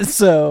float it.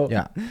 So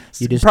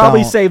you just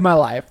probably saved my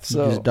life.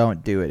 So you just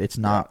don't do it. It's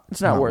not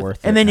worth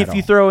it. And then if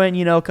you throw in,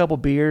 a couple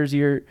beers,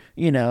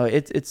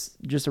 it's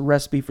just a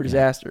recipe for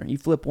disaster. You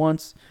flip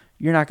once,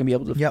 you're not going to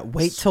be able to.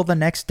 Wait till the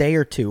next day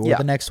or two or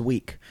the next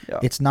week. Yeah.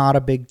 It's not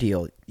a big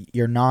deal.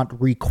 You're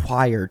not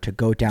required to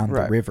go down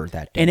the river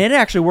that day. And it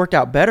actually worked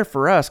out better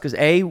for us because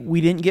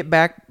we didn't get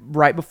back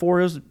right before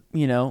it was,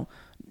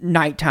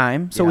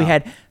 nighttime. So we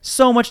had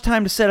so much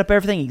time to set up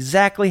everything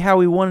exactly how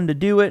we wanted to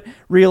do it.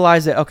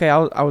 Realized that, okay,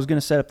 I was going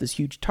to set up this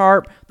huge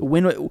tarp. The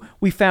wind,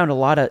 we found a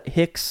lot of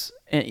hicks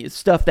and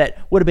stuff that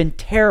would have been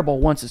terrible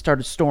once it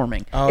started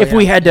storming.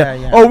 We had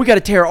to, we got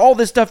to tear all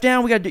this stuff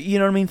down. We got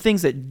to,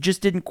 things that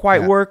just didn't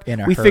quite work.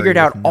 We figured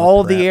out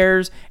all the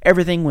errors.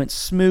 Everything went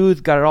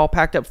smooth. Got it all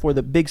packed up for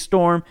the big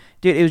storm.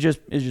 Dude, it was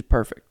just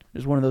perfect. It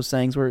was one of those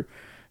things where,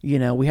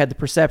 we had the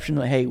perception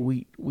that, hey,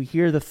 we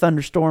hear the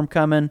thunderstorm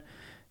coming.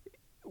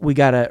 We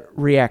got to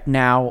react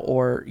now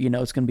or,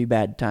 it's going to be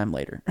bad time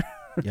later.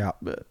 Yeah.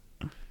 But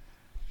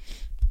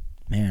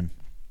man,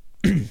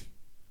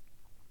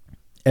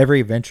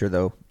 every adventure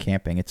though,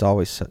 camping, it's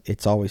always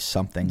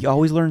something. You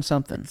always learn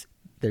something.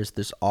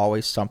 There's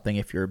always something.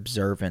 If you're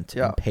observant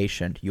and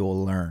patient,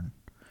 you'll learn.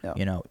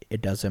 Yeah.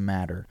 It doesn't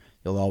matter.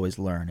 You'll always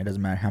learn. It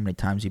doesn't matter how many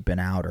times you've been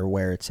out or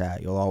where it's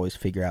at. You'll always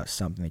figure out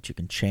something that you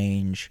can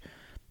change,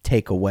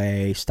 take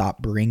away,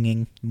 stop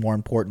bringing, more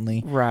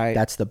importantly. Right.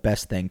 That's the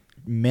best thing.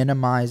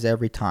 Minimize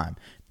every time.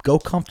 Go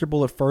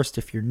comfortable at first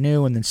if you're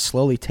new, and then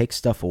slowly take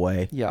stuff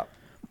away. Yeah.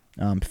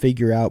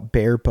 Figure out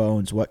bare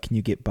bones, what can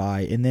you get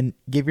by, and then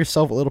give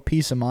yourself a little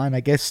peace of mind. I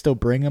guess still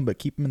bring them, but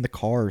keep them in the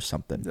car or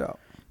something.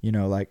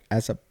 Yeah. Like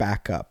as a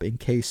backup in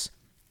case.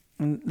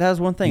 And that's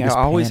one thing. I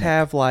always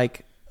have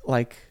like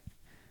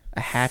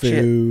a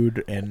hatchet,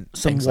 food, and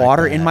some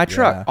water in my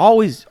truck. Yeah.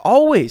 Always.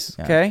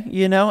 Yeah. Okay.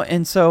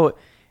 And so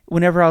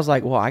whenever I was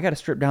like, well, I got to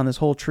strip down this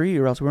whole tree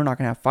or else we're not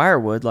going to have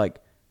firewood. Like,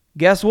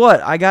 guess what?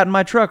 I got in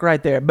my truck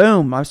right there.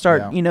 Boom. I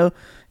start,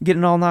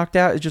 getting all knocked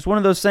out. It's just one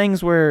of those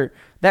things where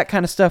that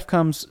kind of stuff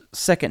comes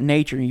second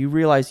nature. You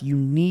realize you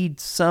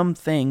need some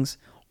things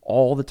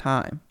all the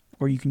time,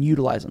 or you can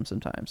utilize them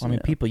sometimes. Well, I mean,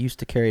 people used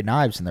to carry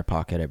knives in their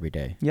pocket every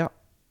day. Yeah.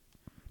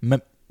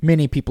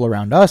 Many people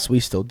around us, we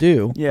still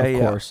do. Yeah, of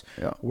course.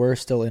 Yeah. We're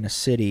still in a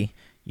city,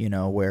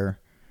 where,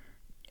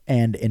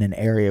 and in an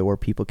area where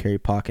people carry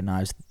pocket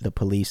knives. The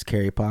police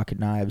carry pocket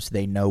knives.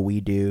 They know we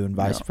do, and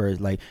vice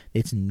versa. Like,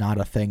 it's not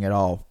a thing at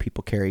all.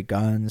 People carry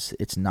guns.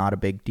 It's not a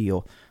big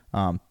deal.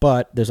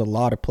 But there's a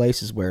lot of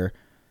places where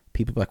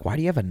people are like, why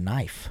do you have a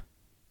knife?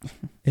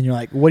 And you're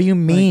like, what do you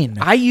mean?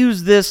 Like, I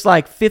use this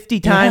like 50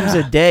 times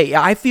a day.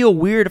 I feel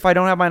weird if I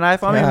don't have my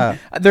knife on me.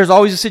 There's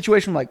always a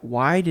situation like,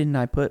 why didn't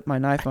I put my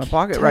knife in my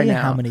pocket right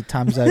now? How many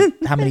times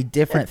how many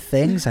different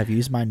things I've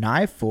used my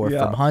knife for,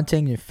 from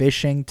hunting and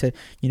fishing to,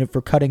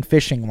 for cutting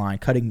fishing line,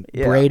 cutting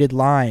braided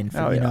line,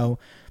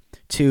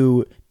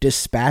 to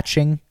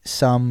dispatching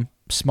some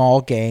small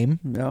game,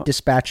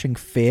 dispatching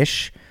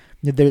fish.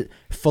 They're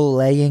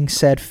filleting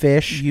said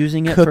fish,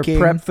 using it cooking,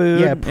 for prep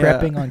food,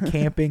 prepping on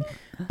camping.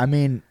 I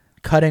mean,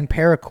 cutting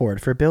paracord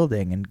for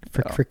building and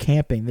for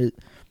camping.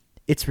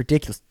 It's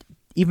ridiculous.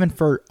 Even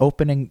for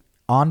opening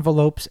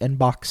envelopes and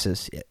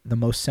boxes, the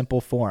most simple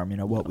form.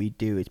 What we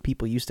do is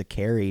people used to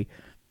carry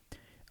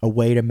a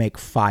way to make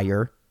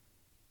fire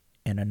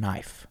and a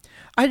knife.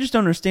 I just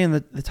don't understand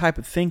the type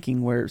of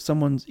thinking where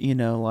someone's,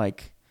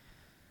 like,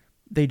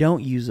 they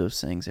don't use those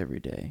things every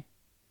day.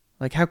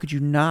 Like, how could you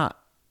not?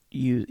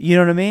 You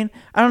know what I mean?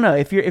 I don't know.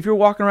 If you're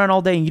walking around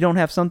all day and you don't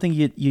have something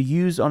you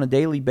use on a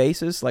daily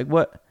basis, like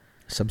what?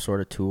 Some sort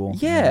of tool.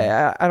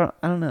 Yeah, I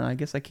don't know. I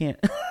guess I can't.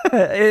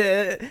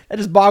 It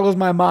just boggles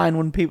my mind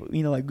when people,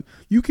 like,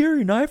 you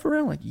carry a knife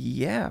around. Like,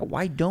 yeah,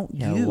 why don't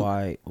you?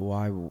 Why?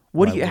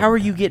 How are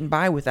you getting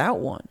by without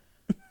one?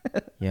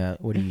 Yeah,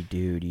 what do? Do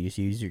you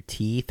use your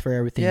teeth for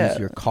everything? Use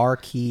your car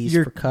keys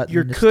for cutting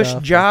your cush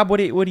job? What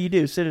do you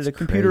do? Sit at a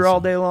computer all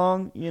day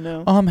long?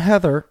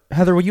 Heather,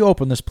 will you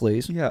open this,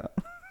 please? Yeah.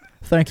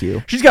 Thank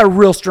you. She's got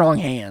real strong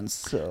hands.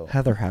 So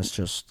Heather has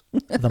just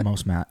the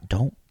most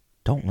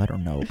don't let her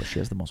know, but she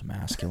has the most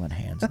masculine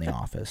hands in the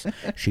office.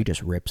 She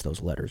just rips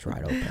those letters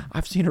right open.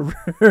 I've seen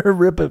her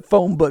rip a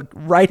phone book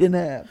right in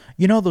half.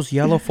 Those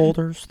yellow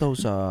folders,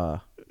 those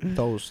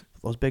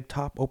big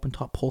open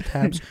top pull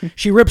tabs.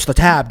 She rips the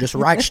tab just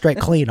right straight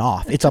clean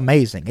off. It's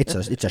amazing. It's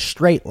a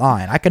straight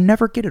line. I can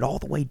never get it all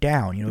the way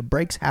down. It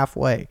breaks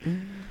halfway.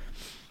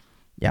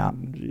 Yeah.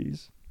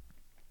 Jeez.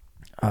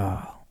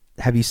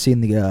 Have you seen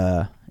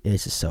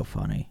this is so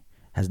funny.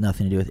 Has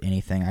nothing to do with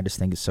anything. I just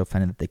think it's so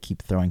funny that they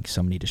keep throwing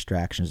so many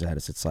distractions at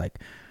us. It's like,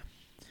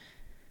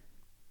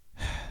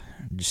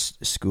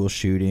 just school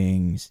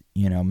shootings,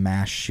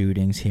 mass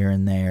shootings here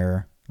and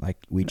there. Like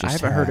we just I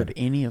haven't heard of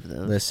any of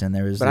those. Listen,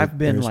 but I've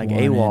been like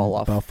AWOL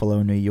off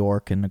Buffalo, New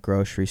York, in the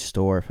grocery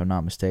store, if I'm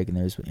not mistaken.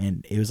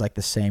 And it was like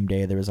the same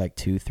day there was like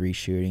 2-3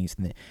 shootings,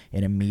 and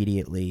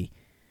immediately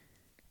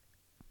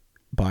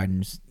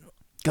Biden's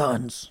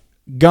guns.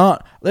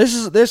 This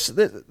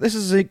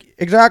is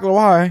exactly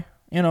why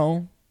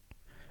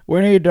we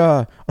need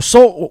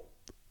assault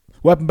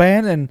weapon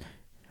ban and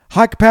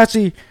high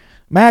capacity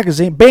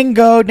magazine.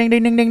 Bingo! Ding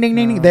ding ding ding ding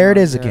ding. There it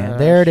is again.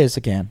 There it is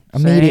again.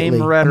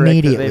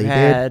 Immediately they've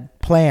had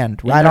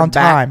planned right on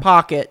time. Back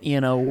pocket,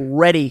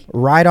 ready.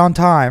 Right on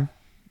time.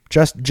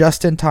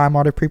 Just in time.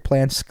 On a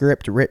pre-planned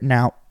script written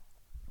out,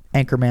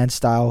 Anchorman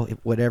style.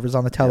 Whatever's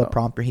on the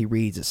teleprompter, he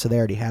reads it. So they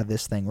already have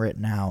this thing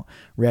written out,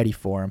 ready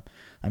for him.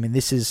 I mean,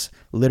 this is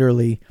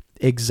literally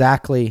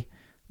exactly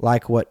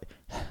like what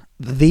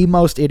the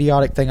most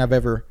idiotic thing I've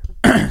ever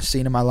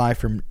seen in my life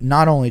from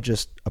not only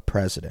just a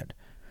president,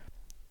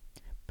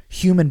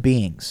 human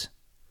beings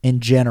in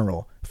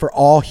general, for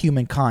all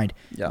humankind.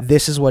 Yeah.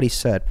 This is what he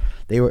said.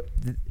 They were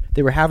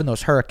having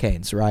those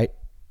hurricanes, right?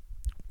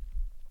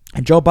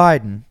 And Joe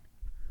Biden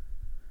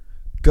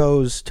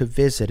goes to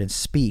visit and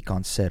speak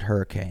on said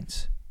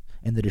hurricanes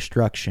and the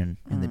destruction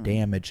and the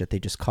damage that they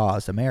just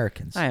caused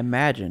Americans. I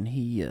imagine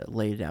he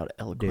laid it out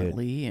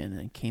eloquently and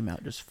then came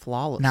out just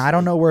flawlessly. Now, I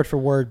don't know word for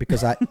word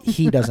because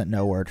he doesn't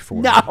know word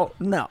for word.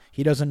 No.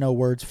 He doesn't know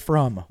words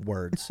from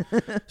words.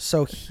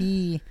 So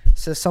he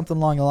says something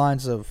along the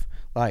lines of,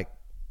 like,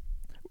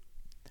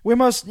 we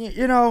must,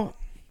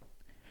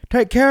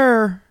 take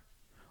care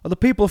of the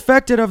people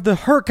affected of the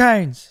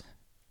hurricanes.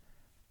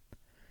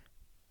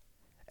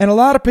 And a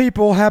lot of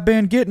people have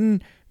been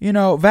getting,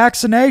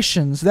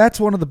 vaccinations. That's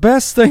one of the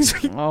best things.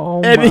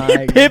 Oh, and my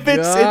he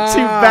pivots God.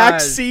 into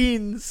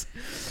vaccines.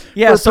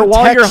 Yeah, so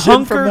while you're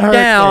hunkered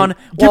down,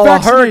 while a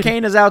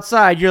hurricane is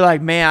outside, you're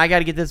like, man, I got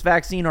to get this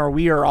vaccine or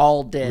we are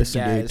all dead,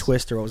 Listen, guys. Dude,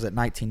 Twister, what was it,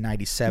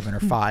 1997 or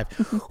 5?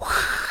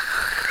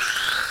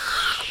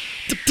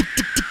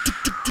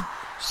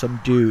 Some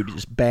dude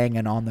just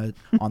banging on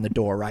the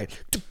door, right?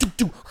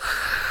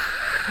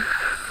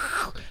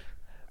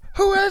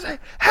 Who is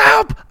it?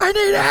 Help! I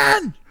need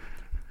in!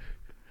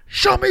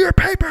 Show me your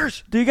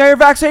papers! Do you got your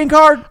vaccine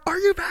card? Are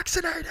you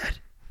vaccinated?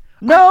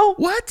 No.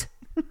 What?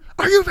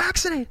 Are you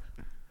vaccinated?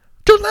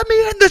 Dude, let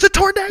me in. There's a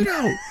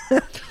tornado.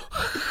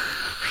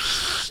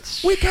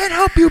 We can't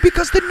help you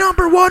because the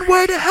number one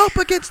way to help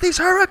against these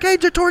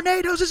hurricanes or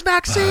tornadoes is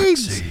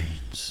vaccines.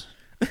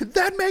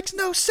 That makes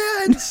no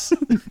sense.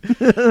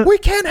 We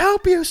can't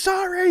help you.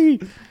 Sorry.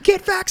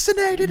 Get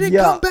vaccinated and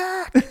come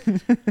back.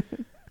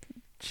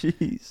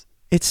 Jeez.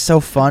 It's so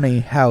funny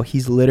how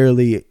he's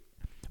literally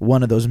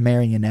one of those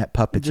marionette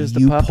puppets. Just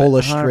you puppet, pull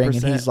a string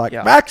 100%, and he's like,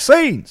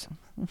 vaccines.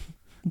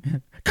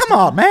 Come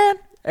on, man.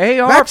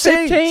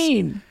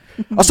 AR-15.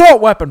 Assault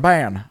weapon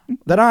ban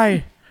that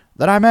I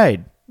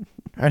made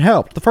and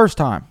helped the first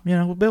time,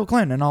 with Bill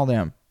Clinton and all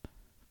them.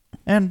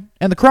 And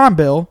the crime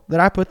bill that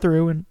I put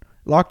through and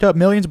locked up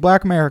millions of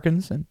black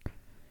Americans and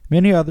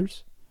many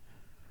others.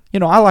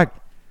 I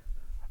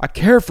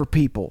care for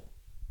people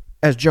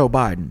as Joe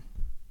Biden.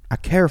 I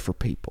care for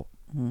people.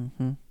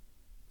 Mm-hmm.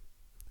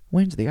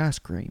 When's the ice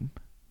cream?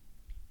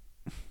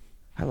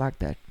 I like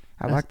that.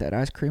 I like that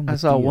ice cream with I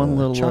saw one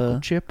little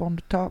chocolate chip on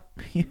the top.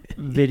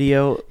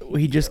 video.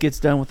 He just gets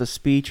done with a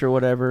speech or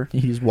whatever.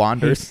 He just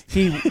wanders.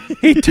 He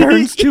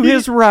turns to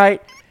his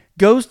right,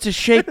 goes to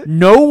shake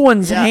no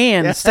one's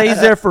hand, stays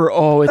there for,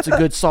 it's a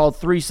good solid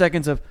 3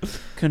 seconds of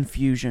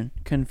confusion,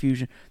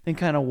 then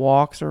kind of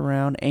walks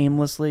around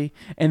aimlessly,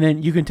 and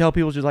then you can tell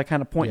people just like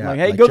kind of pointing like,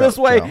 hey, go this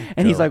way,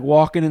 and he's like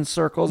walking in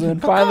circles,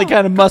 and finally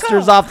kind of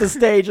musters off the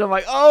stage, and I'm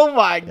like, oh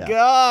my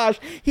gosh,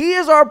 he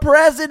is our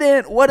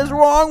president. What is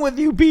wrong with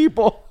you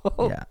people?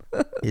 Yeah,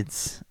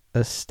 it's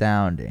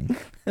astounding.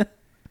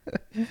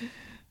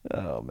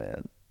 Oh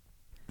man,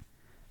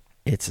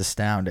 it's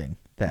astounding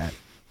that.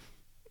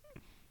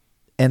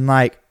 And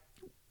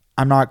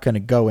I'm not going to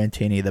go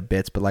into any of the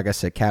bits, but like I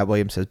said, Cat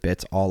Williams has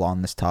bits all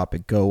on this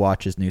topic. Go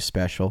watch his new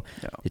special.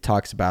 Yeah. He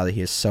talks about it.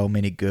 He has so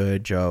many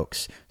good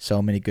jokes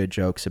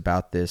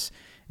about this.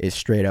 It's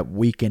straight up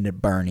Weekend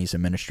at Bernie's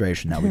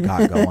administration that we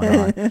got going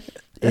on.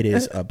 It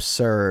is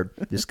absurd.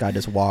 This guy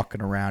just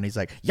walking around. He's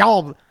like,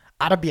 y'all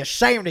ought to be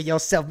ashamed of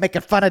yourself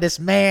making fun of this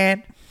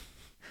man.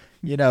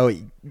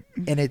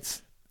 And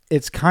it's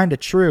kind of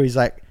true. He's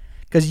like,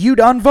 because you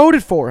done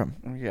voted for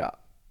him. Yeah.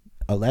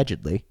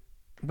 Allegedly.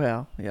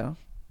 Well, yeah.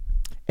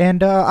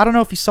 And I don't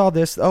know if you saw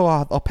this.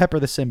 I'll pepper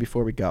this in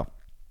before we go.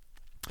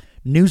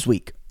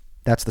 Newsweek.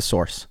 That's the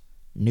source.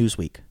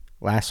 Newsweek.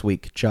 Last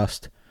week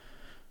just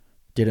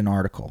did an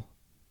article.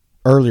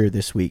 Earlier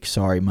this week,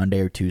 Monday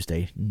or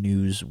Tuesday,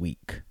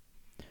 Newsweek.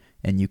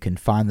 And you can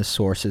find the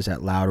sources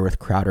at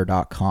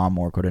louderwithcrowder.com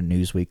or go to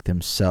Newsweek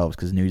themselves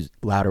because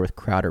Louder with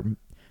Crowder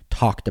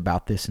talked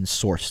about this and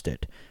sourced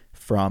it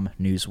from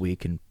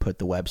Newsweek and put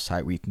the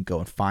website where you can go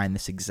and find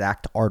this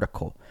exact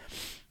article.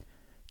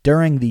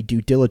 During the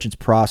due diligence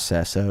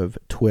process of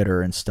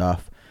Twitter and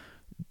stuff,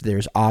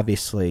 there's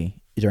obviously,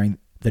 during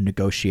the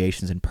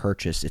negotiations and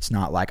purchase. It's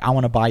not like, I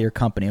want to buy your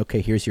company.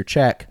 Okay, here's your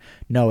check.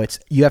 No, it's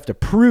you have to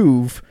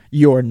prove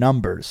your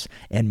numbers.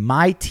 And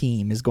my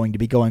team is going to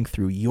be going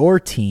through your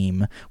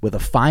team with a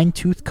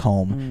fine-tooth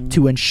comb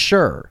to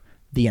ensure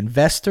the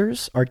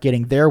investors are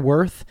getting their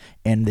worth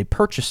and the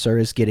purchaser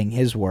is getting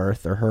his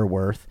worth or her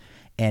worth,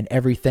 and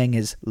everything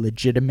is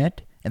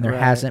legitimate and there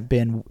hasn't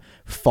been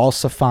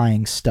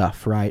falsifying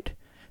stuff, right?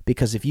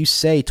 Because if you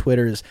say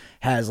Twitter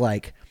has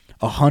like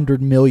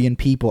 100 million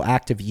people,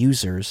 active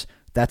users,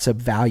 that's a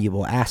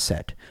valuable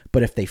asset.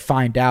 But if they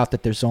find out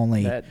that there's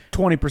only... that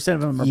 20%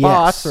 of them are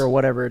bots or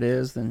whatever it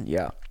is, then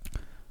yeah.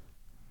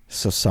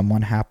 So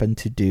someone happened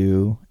to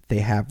do... They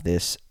have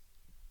this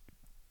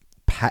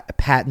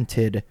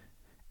patented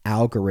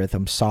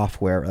algorithm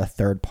software a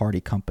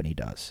third-party company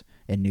does.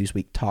 And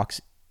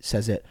Newsweek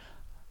says it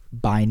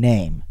by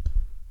name.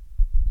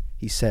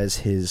 He says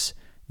his,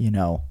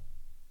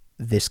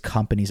 this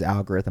company's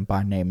algorithm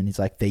by name. And he's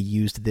like, they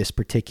used this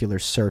particular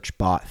search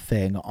bot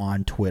thing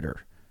on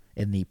Twitter,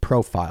 in the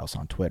profiles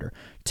on Twitter,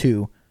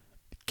 to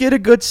get a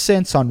good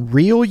sense on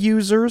real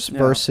users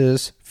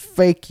versus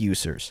fake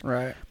users.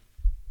 Right.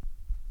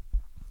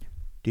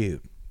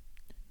 Dude,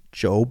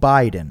 Joe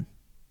Biden,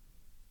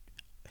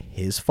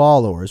 his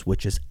followers,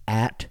 which is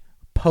at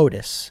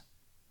POTUS,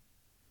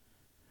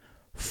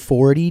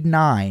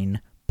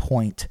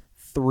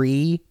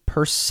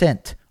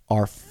 49.3%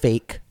 are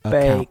fake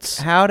accounts.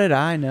 How did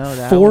I know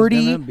that?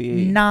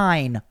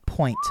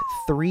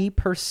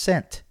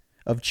 49.3%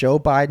 of Joe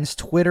Biden's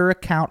Twitter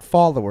account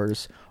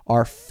followers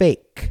are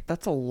fake.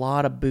 That's a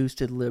lot of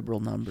boosted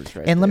liberal numbers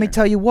right And there. let me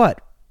tell you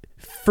what.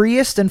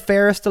 Freest and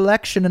fairest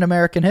election in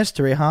American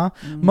history, huh?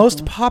 Mm-hmm.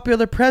 Most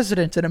popular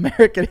president in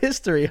American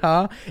history,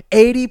 huh?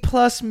 80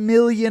 plus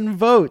million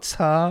votes,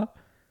 huh?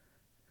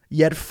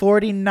 Yet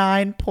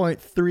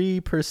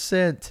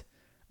 49.3%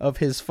 of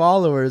his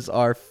followers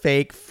are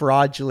fake,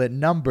 fraudulent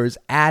numbers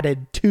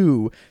added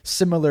to,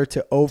 similar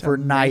to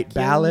overnight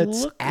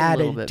ballots,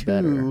 added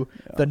to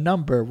the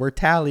number. We're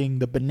tallying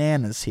the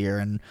bananas here,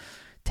 and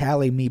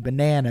tally me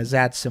bananas,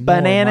 add some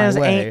bananas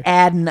more my way. Ain't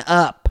adding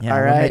up. Yeah, all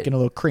we're right. making a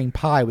little cream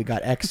pie. We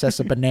got excess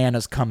of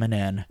bananas coming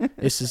in.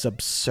 This is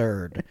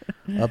absurd.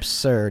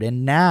 Absurd.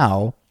 And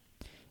now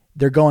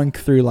they're going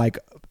through like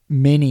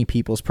many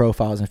people's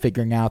profiles and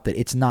figuring out that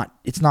it's not,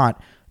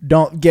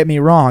 don't get me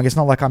wrong, it's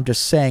not like I'm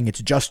just saying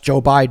it's just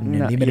Joe Biden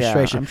and the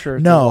administration. Yeah, I'm sure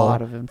it's a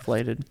lot of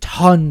inflated.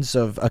 Tons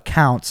of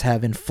accounts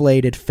have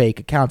inflated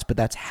fake accounts, but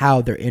that's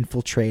how they're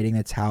infiltrating.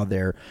 That's how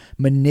they're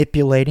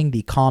manipulating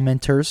the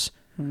commenters.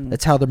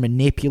 That's how they're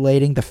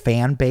manipulating the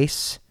fan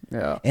base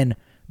and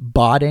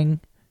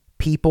botting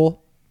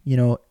people,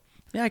 Yeah,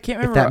 I can't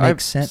remember if that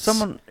makes sense. I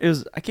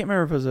can't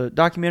remember if it was a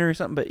documentary or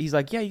something, but he's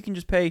like, yeah, you can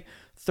just pay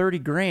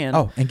 $30,000.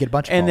 Oh, and get a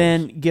bunch of and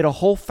followers. then get a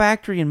whole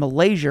factory in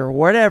Malaysia or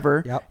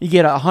whatever. Yep. You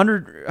get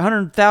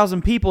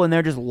 100,000 people and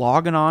they're just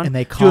logging on, and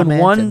they doing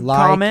comment one and like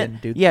comment.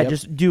 and do,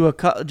 Just do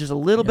just a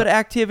little bit of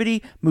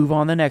activity, move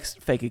on the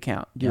next fake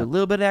account. Do a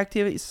little bit of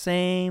activity,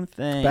 same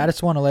thing. But I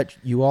just want to let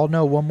you all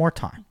know one more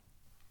time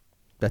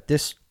that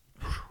this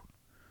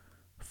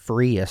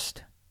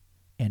freest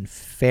and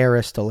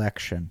fairest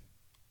election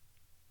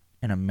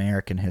in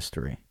American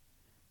history,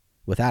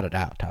 without a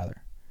doubt,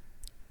 Tyler.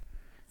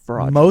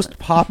 Fraudulent. Most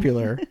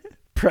popular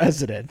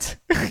president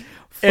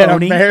in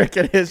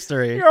American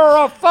history.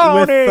 You're a phony.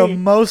 With the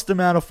most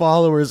amount of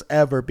followers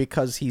ever,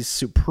 because he's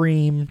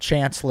supreme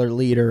chancellor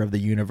leader of the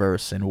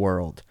universe and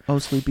world. Oh,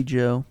 Sleepy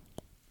Joe.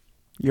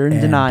 You're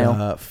in denial.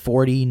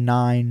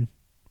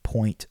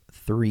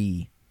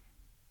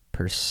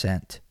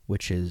 49.3%,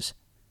 which is,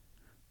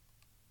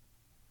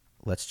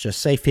 let's just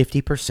say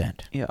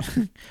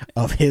 50%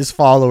 of his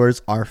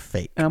followers are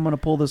fake. And I'm going to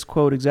pull this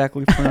quote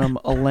exactly from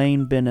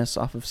Elaine Bennis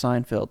off of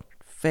Seinfeld.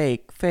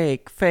 Fake,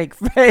 fake, fake,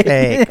 fake.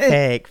 Fake,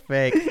 fake,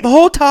 fake. The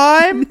whole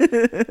time?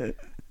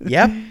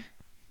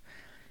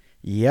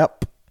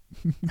 Yep.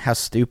 How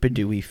stupid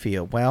do we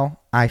feel?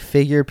 Well, I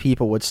figure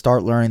people would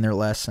start learning their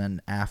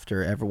lesson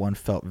after everyone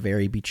felt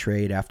very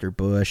betrayed after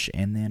Bush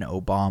and then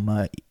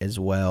Obama as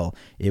well.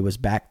 It was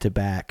back to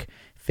back.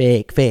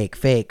 Fake, fake,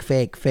 fake,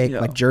 fake, fake.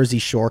 Like Jersey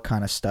Shore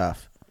kind of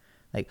stuff.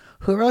 Like,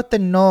 who wrote the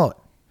note?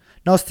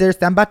 No,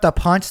 seriously, I'm about to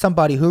punch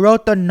somebody. Who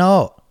wrote the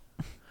note?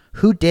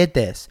 Who did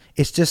this?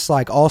 It's just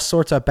like all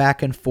sorts of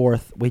back and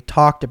forth. We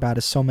talked about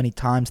it so many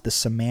times, the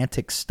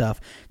semantic stuff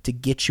to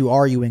get you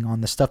arguing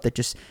on the stuff that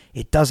just,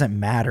 it doesn't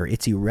matter.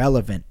 It's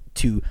irrelevant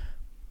to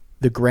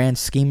the grand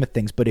scheme of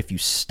things. But if you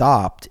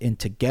stopped and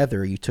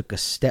together you took a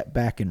step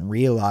back and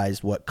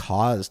realized what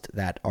caused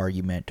that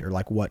argument or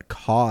like what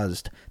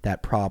caused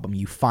that problem,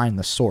 you find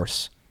the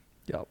source.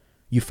 Yep.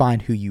 You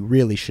find who you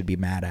really should be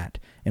mad at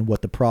and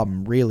what the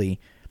problem really,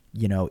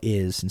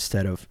 is,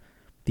 instead of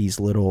these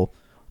little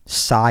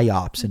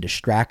psyops and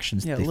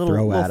distractions that they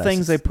throw at us. Little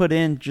things they put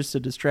in just to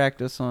distract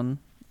us on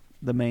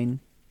the main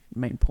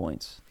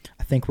points.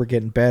 I think we're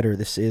getting better.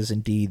 This is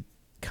indeed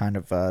kind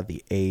of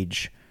the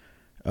age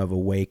of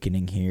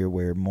awakening here,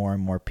 where more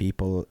and more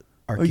people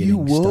are getting you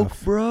woke,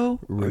 stuff bro?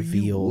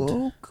 revealed Are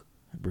you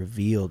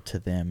woke? to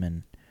them.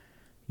 And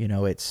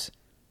it's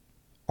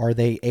are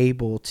they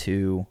able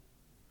to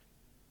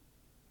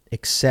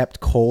accept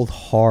cold,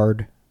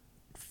 hard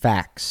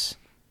facts?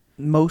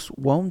 Most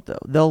won't, though.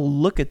 They'll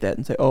look at that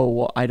and say, "Oh,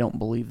 well, I don't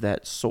believe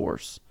that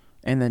source,"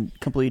 and then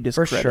completely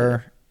discredit For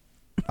sure.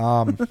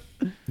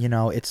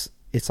 it.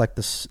 It's like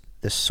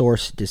the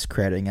source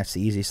discrediting. That's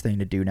the easiest thing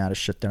to do now, to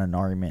shut down an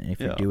argument. And if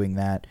you're doing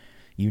that,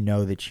 you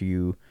know that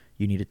you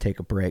need to take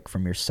a break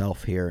from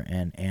yourself here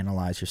and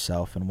analyze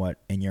yourself and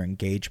what in your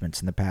engagements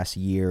in the past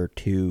year,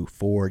 2,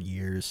 4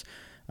 years,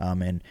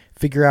 and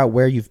figure out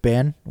where you've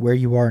been, where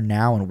you are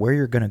now, and where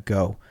you're going to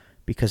go.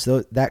 Because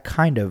that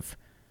kind of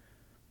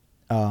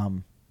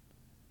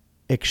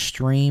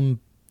extreme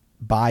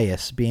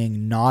bias,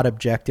 being not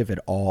objective at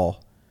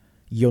all,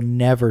 you'll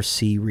never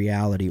see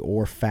reality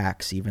or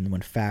facts, even when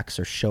facts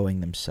are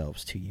showing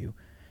themselves to you.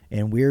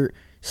 And we're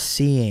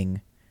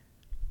seeing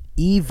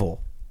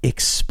evil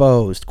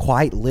exposed,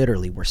 quite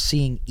literally. We're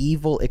seeing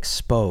evil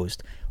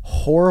exposed,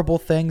 horrible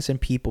things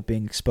and people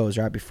being exposed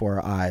right before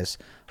our eyes.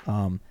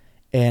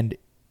 And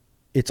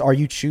it's, are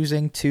you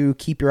choosing to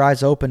keep your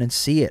eyes open and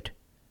see it?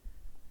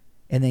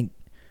 And then,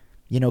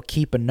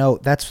 keep a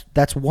note.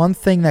 That's one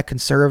thing that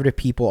conservative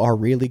people are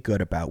really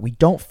good about. We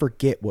don't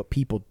forget what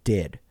people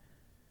did.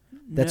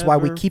 That's why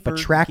we keep a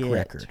track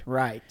record.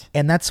 Right.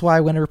 And that's why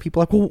whenever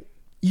people are like, well,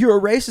 you're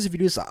a racist if you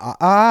do this.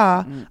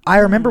 I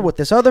remember what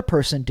this other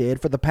person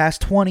did for the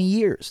past 20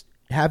 years.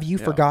 Have you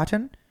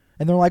forgotten?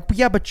 And they're like,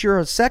 yeah, but you're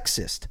a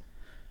sexist.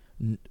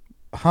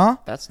 Huh?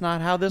 That's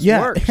not how this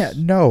works. Yeah,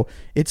 no.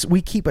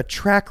 We keep a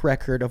track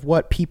record of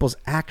what people's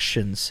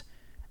actions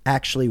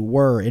actually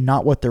were and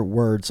not what their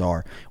words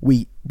are.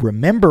 We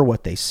remember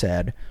what they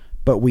said,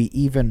 but we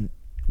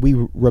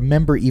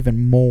remember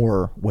even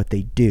more what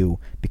they do,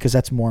 because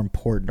that's more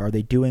important. Are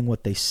they doing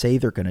what they say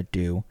they're going to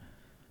do?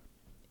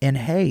 And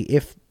hey,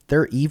 if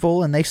they're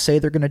evil and they say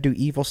they're going to do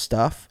evil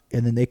stuff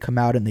and then they come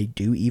out and they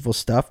do evil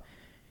stuff,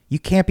 you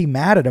can't be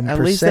mad at them. At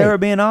least they were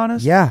being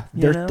honest. Yeah,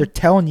 they're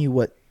telling you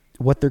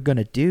what they're going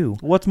to do.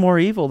 What's more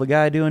evil, the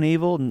guy doing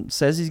evil and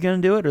says he's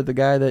going to do it, or the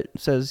guy that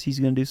says he's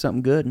going to do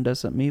something good and does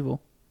something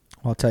evil?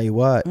 Well, I'll tell you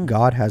what,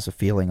 God has a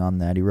feeling on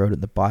that. He wrote it in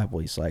the Bible.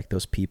 He's like,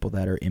 those people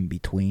that are in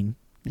between.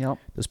 Yep.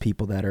 Those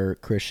people that are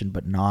Christian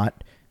but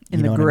not.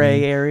 In the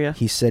gray area.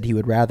 He said he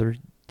would rather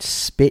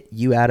spit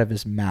you out of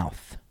his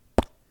mouth,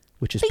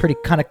 which is pretty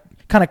kind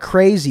of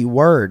crazy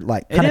word,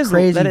 like kind of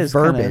crazy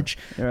verbiage,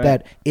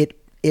 that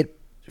it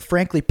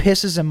frankly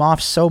pisses him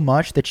off so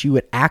much that you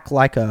would act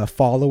like a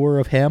follower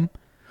of him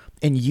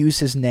and use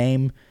his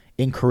name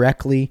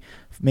incorrectly,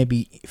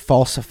 maybe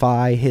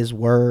falsify his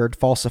word,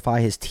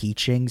 falsify his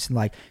teachings, and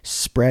like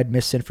spread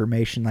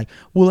misinformation, like,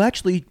 well,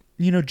 actually,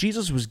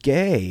 Jesus was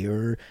gay,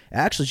 or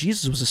actually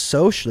Jesus was a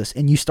socialist,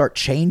 and you start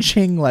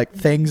changing like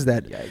things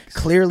that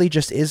clearly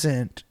just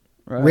isn't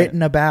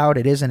written about,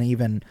 it isn't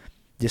even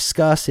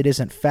discussed, it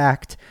isn't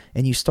fact,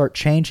 and you start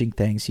changing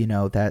things.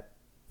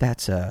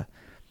 That's a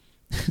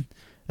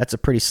that's a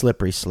pretty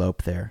slippery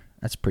slope there.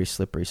 That's a pretty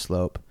slippery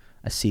slope.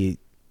 I see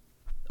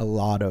a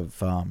lot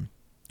of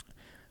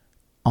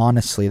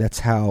honestly, that's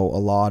how a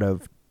lot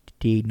of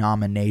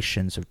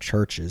denominations of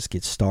churches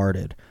get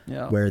started,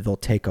 where they'll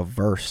take a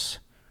verse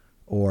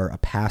or a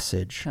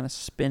passage, kind of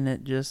spin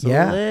it just a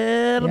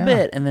little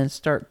bit, and then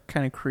start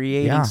kind of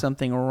creating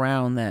something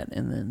around that,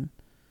 and then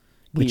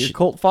get your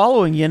cult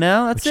following.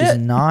 That's which it. Is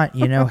not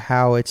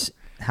how it's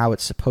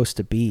supposed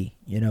to be.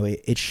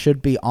 It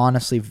should be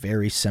honestly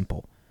very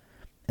simple,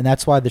 and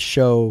that's why the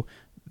show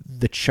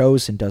The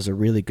Chosen does a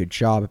really good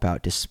job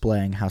about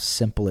displaying how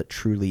simple it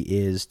truly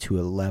is to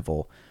a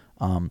level.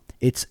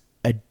 It's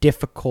a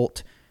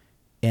difficult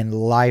and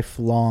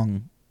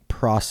lifelong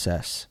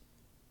process,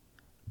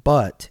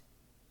 but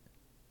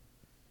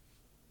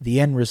the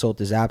end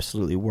result is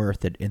absolutely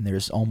worth it, and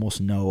there's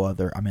almost no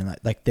other,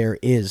 there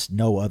is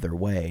no other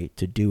way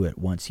to do it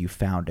once you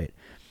found it.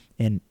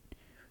 And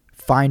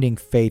finding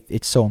faith,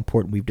 it's so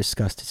important. We've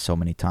discussed it so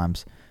many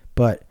times,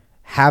 but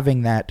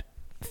having that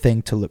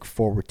thing to look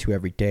forward to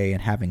every day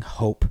and having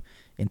hope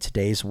in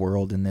today's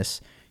world, in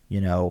this,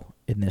 in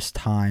this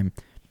time,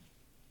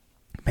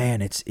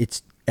 man, it's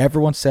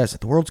everyone says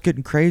the world's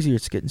getting crazier,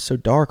 it's getting so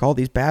dark, all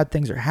these bad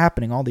things are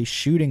happening, all these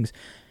shootings,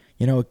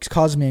 it's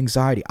causing me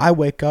anxiety. I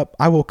woke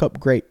up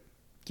great.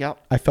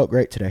 Yep. I felt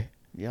great today.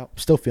 Yep.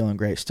 Still feeling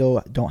great.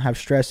 Still don't have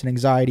stress and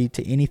anxiety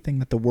to anything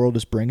that the world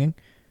is bringing,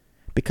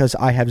 because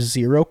I have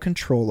zero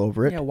control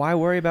over it. Yeah, why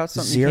worry about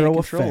something you can't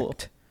control?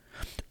 Effect.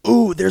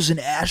 Ooh, there's an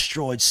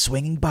asteroid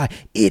swinging by.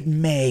 It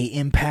may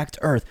impact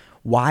Earth.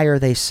 Why are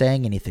they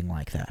saying anything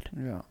like that?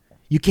 Yeah.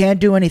 You can't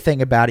do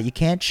anything about it. You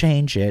can't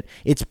change it.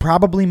 It's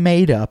probably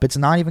made up. It's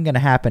not even going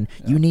to happen.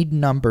 Yeah. You need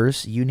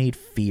numbers. You need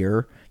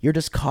fear. You're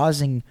just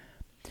causing,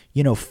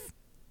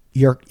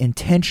 you're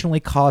intentionally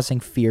causing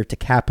fear to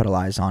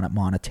capitalize on it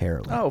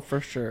monetarily. Oh,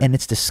 for sure. And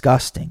it's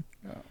disgusting.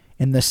 Yeah.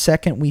 And the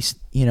second we,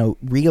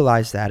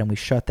 realize that and we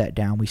shut that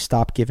down, we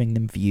stop giving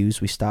them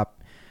views. We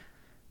stop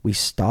we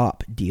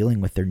stop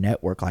dealing with their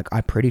network. Like,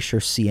 I'm pretty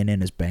sure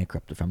CNN is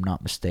bankrupt, if I'm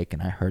not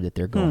mistaken. I heard that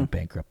they're going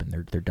bankrupt and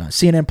they're done.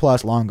 CNN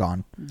Plus, long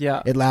gone.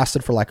 Yeah. It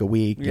lasted for like a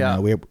week. Yeah.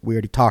 You know, we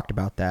already talked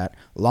about that.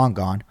 Long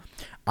gone.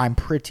 I'm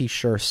pretty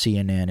sure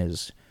CNN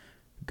is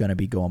going to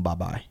be going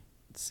bye-bye.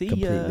 See,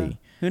 completely.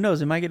 Who knows?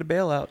 They might get a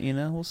bailout, you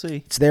know? We'll see.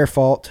 It's their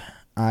fault.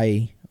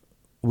 I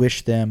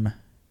wish them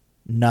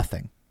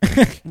nothing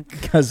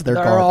because they're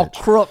garbage. all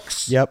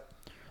crooks. Yep.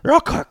 They're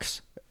all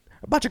crooks.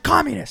 A bunch of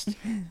communists.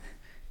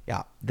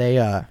 Yeah, they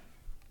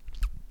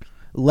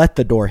let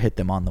the door hit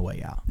them on the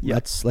way out.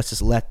 Yep. Let's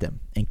just let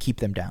them and keep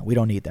them down. We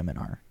don't need them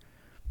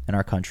in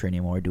our country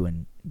anymore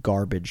doing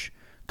garbage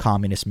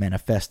communist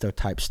manifesto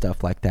type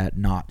stuff like that,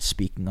 not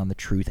speaking on the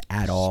truth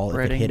at all.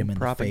 Spreading if it hit them in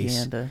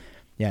propaganda. the face.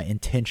 Yeah,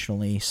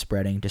 intentionally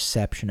spreading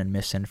deception and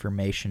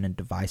misinformation and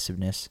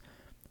divisiveness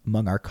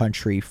among our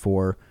country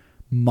for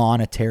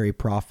monetary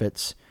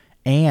profits.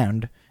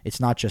 And it's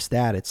not just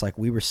that. It's like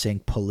we were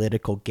seeing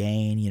political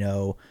gain, you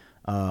know.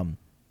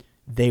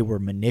 They were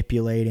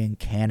manipulating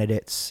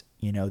candidates,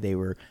 you know, they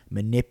were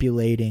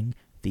manipulating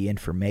the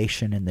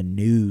information and the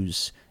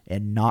news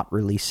and not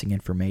releasing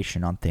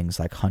information on things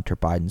like Hunter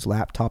Biden's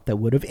laptop that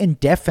would have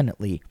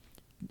indefinitely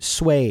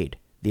swayed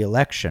the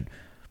election.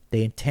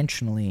 They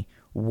intentionally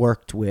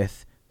worked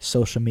with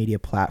social media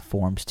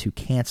platforms to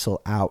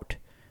cancel out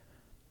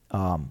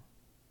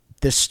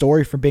this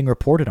story from being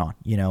reported on.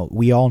 You know,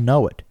 we all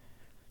know it.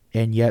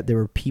 And yet there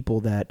were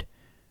people that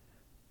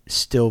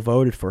still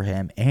voted for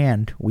him,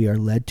 and we are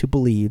led to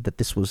believe that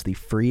this was the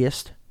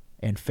freest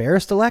and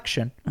fairest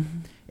election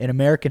in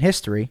American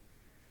history,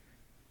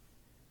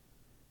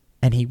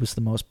 and he was the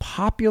most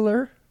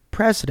popular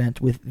president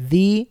with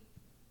the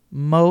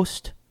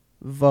most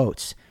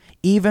votes,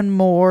 even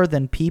more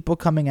than people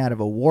coming out of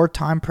a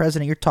wartime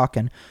president. You're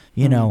talking,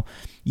 you know,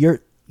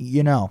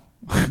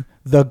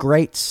 the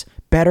greats,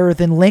 better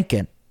than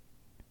Lincoln.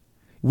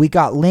 We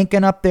got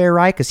Lincoln up there,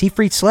 right? Because he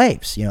freed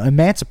slaves. You know,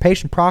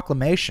 Emancipation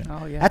Proclamation.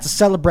 Oh, yeah. That's a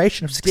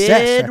celebration of success.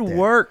 Did right there.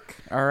 work,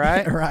 all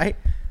right? Right?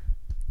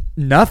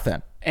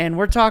 Nothing. And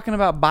we're talking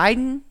about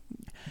Biden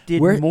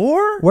did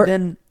more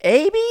than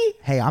Abe?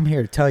 Hey, I'm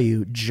here to tell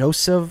you,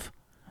 Joseph,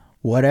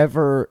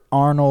 whatever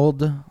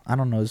Arnold, I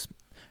don't know,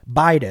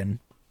 Biden.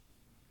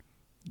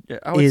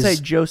 I would say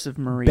Joseph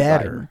Marie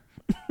better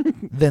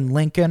Biden. Than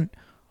Lincoln,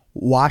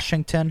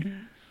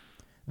 Washington,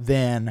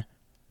 than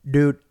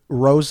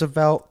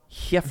Roosevelt,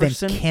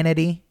 Jefferson, then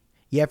Kennedy,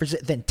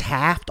 then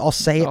Taft. I'll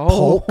say it.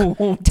 Polk,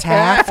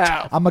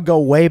 Taft. I'm gonna go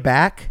way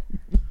back.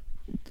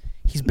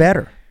 He's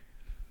better.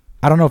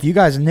 I don't know if you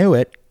guys knew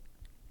it,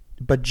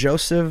 but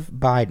Joseph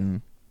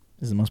Biden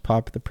is the most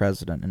popular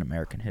president in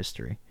American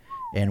history,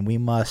 and we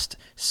must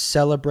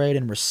celebrate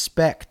and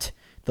respect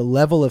the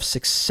level of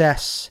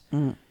success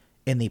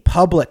in the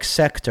public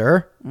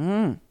sector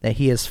that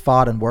he has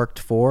fought and worked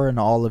for in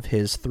all of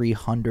his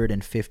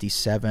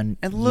 357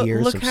 and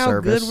years look of how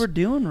service. good we're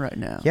doing right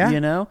now. Yeah. You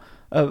know,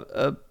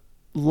 a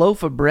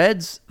loaf of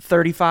bread's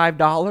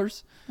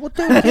 $35. Well,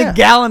 dude, A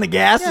gallon of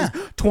gas is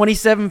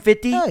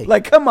 $27.50. Hey.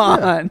 Like, come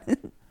on.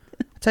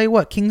 Tell you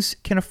what, kings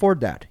can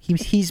afford that.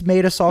 He's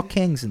made us all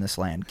kings in this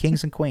land,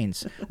 kings and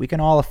queens. We can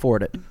all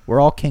afford it. We're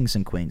all kings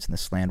and queens in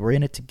this land. We're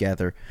in it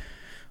together.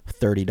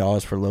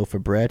 $30 for a loaf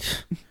of bread.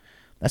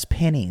 That's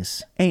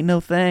pennies. Ain't no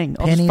thing.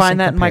 I'll Pennies just find in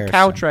that in my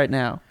comparison couch right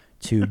now.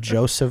 To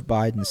Joseph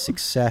Biden's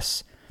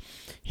success,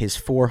 his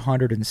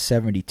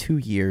 472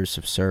 years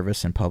of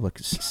service in public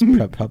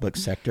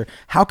sector.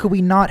 How could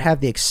we not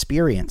have the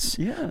experience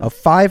of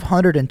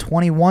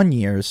 521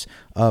 years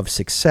of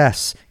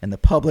success in the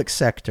public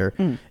sector?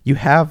 You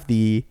have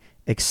the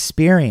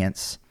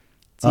experience.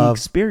 It's the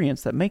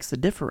experience that makes the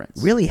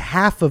difference. Really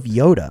half of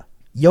Yoda.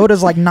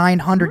 Yoda's like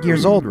 900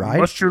 years old, right?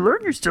 Must you learn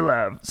you still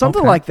have.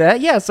 Something like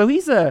that. Yeah, so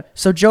he's a...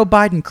 So Joe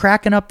Biden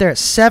cracking up there at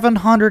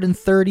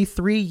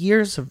 733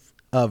 years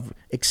of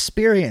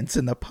experience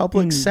in the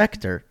public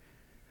sector.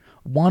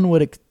 One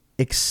would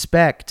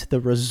expect the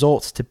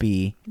results to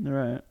be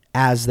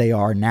as they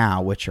are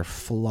now, which are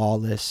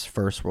flawless,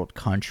 first world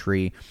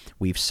country.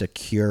 We've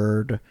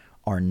secured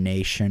our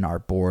nation, our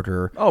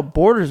border. Oh,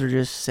 borders are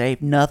just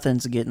safe.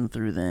 Nothing's getting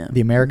through them. The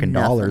American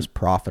dollar is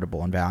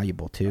profitable and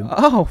valuable, too.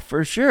 Oh,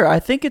 for sure. I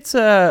think it's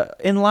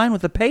in line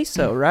with the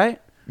peso,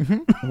 right?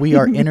 We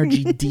are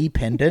energy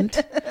dependent.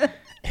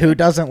 Who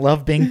doesn't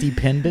love being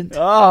dependent?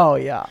 Oh,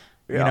 yeah.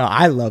 You know,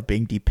 I love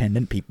being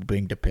dependent. People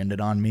being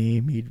dependent on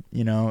me.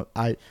 You know,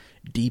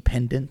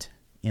 dependent.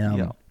 You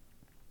know,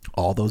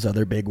 all those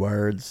other big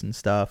words and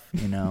stuff.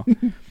 You know,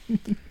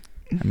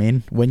 I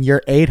mean, when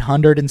you're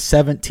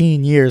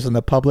 817 years in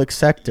the public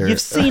sector,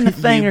 you've seen a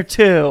thing or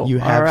two. You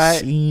have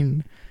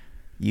seen.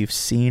 You've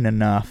seen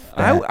enough.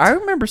 I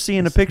remember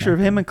seeing a picture of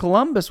him in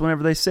Columbus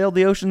whenever they sailed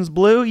the oceans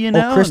blue. You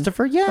know,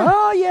 Christopher. Yeah.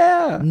 Oh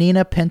yeah.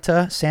 Nina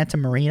Pinta Santa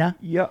Marina.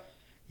 Yep.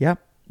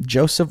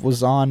 Joseph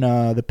was on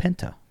the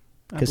Pinta.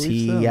 Because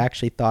he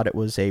actually thought it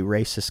was a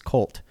racist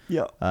cult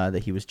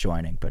that he was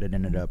joining, but it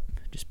ended up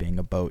just being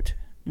a boat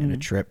and a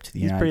trip to the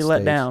United States. He's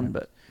pretty let down,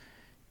 but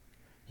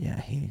yeah,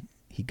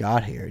 he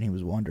got here and he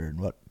was wondering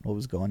what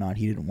was going on.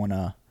 He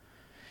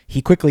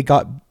He quickly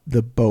got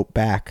the boat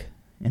back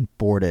and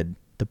boarded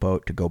the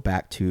boat to go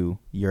back to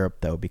Europe,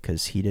 though,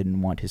 because he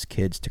didn't want his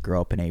kids to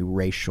grow up in a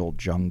racial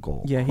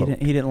jungle. Yeah, he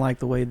didn't like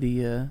the way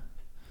the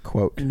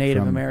quote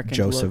Native from Americans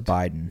Joseph looked.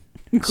 Biden,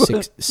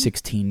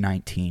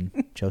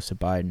 1619. Joseph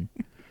Biden,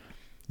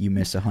 you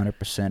miss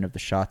 100% of the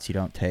shots you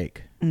don't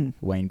take.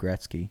 Wayne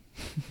Gretzky,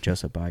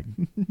 Joseph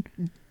Biden.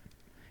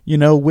 You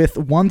know, with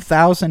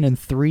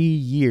 1,003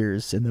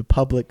 years in the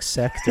public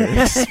sector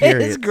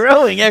experience, it's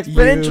growing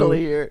exponentially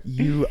here.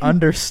 You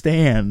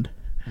understand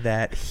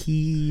that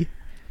he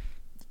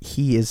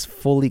is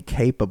fully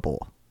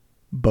capable,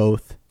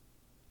 both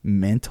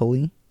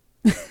mentally.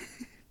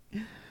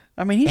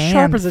 I mean, he's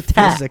sharp as a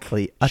tack.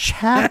 Physically, a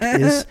tack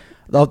is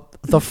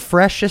the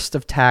freshest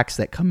of tacks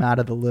that come out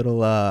of the little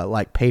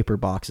like paper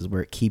boxes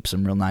where it keeps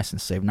them real nice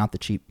and safe, not the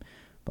cheap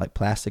like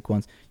plastic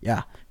ones.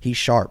 Yeah, he's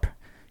sharp.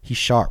 He's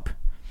sharp.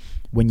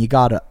 When you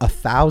got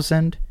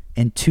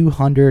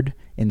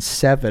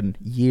 1,207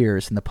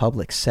 years in the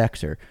public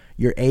sector,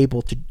 you're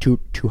able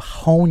to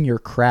hone your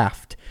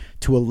craft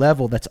to a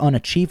level that's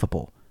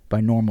unachievable by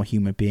normal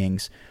human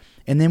beings.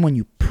 And then when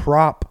you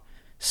prop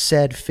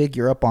said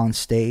figure up on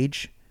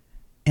stage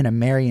in a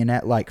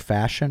marionette-like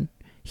fashion,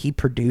 he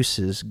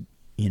produces,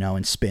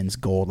 and spins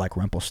gold like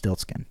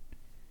Rumpelstiltskin.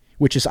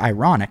 Which is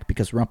ironic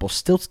because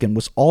Rumpelstiltskin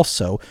was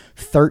also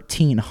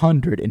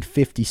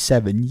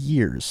 1,357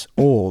 years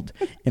old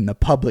in the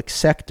public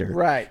sector.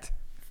 Right.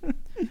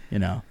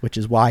 Which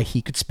is why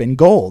he could spin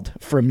gold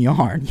from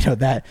yarn.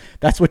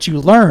 That's what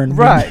you learn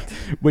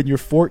when you're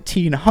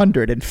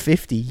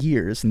 1,450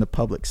 years in the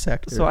public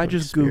sector. So I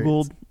just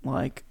Googled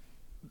like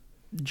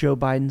Joe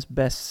Biden's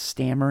best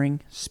stammering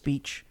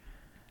speech,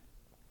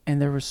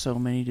 and there were so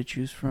many to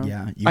choose from.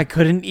 Yeah, I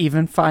couldn't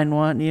even find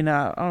one.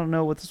 I don't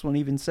know what this one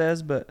even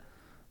says, but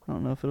I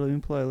don't know if it'll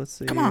even play. Let's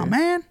see. Come on,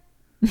 man.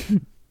 Let's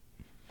see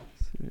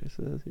what it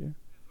says here. An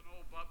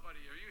old butt buddy.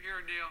 Are you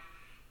here, Neil?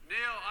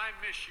 Neil, I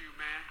miss you,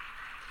 man.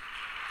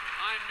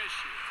 I miss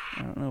you.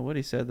 I don't know what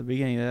he said at the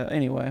beginning of that.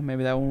 Anyway,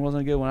 maybe that one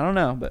wasn't a good one. I don't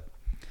know, but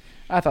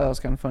I thought that was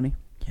kind of funny.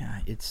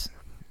 Yeah, it's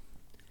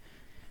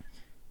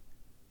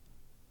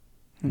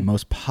the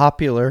most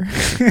popular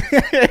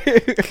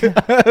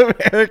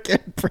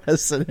American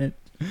president.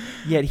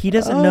 Yet he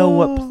doesn't know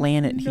what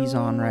planet he's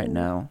on right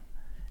now.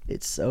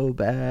 It's so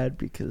bad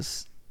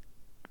because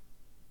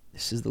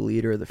this is the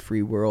leader of the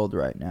free world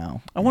right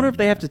now. I wonder if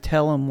they have to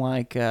tell him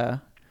like,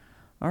 all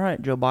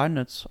right, Joe Biden,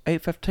 it's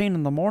 8:15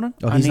 in the morning.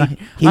 Oh, I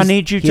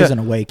need you he to isn't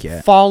awake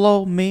yet.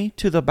 Follow me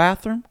to the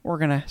bathroom. We're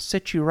gonna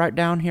sit you right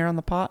down here on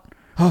the pot.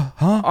 Huh?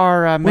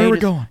 Our maid Where are we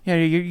going? Yeah,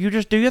 you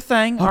just do your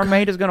thing. Okay. Our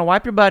maid is gonna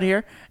wipe your butt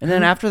here, and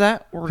then after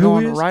that, we're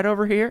going right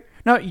over here.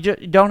 No,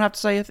 you don't have to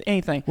say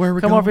anything. Where are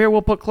we Come going? over here.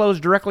 We'll put clothes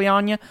directly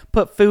on you.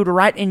 Put food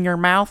right in your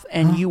mouth,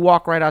 and you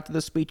walk right out to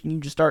the speech, and you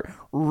just start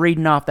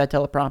reading off that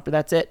teleprompter.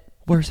 That's it.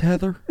 Where's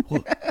Heather?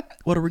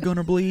 What are we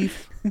gonna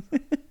believe?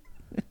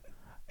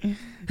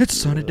 It's a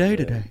sunny day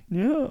today.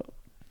 Yeah,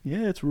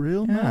 it's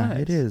real Yeah, nice.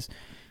 it is.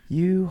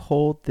 You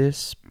hold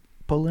this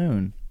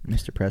balloon,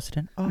 Mr.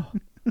 President. Oh,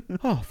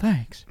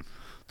 thanks.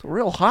 It's a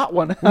real hot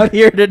one out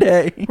here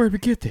today. Where'd we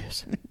get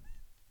this?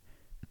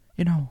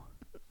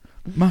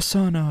 My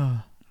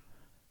son,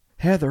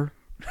 Heather,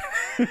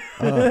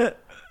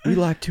 we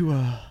like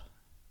to,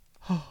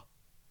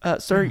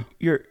 Sir,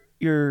 you're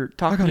I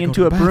talking gotta go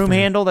into to a the broom bathroom.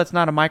 handle. That's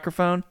not a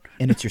microphone.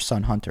 And it's your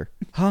son, Hunter.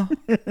 Huh?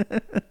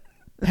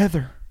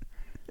 Heather,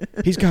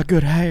 he's got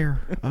good hair.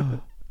 Oh,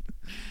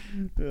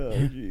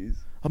 jeez.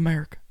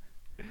 America.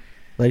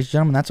 Ladies and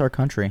gentlemen, that's our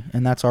country,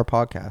 and that's our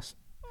podcast.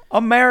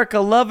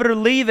 America, love it or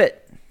leave it.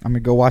 I'm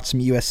going to go watch some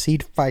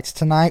USC fights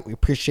tonight. We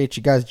appreciate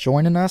you guys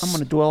joining us. I'm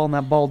going to dwell on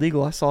that bald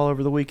eagle I saw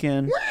over the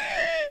weekend.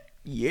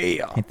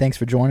 Yeah. And thanks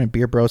for joining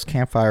Beer Bros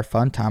Campfire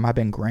Fun Time. I've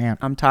been Grant.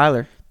 I'm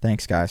Tyler.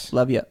 Thanks, guys.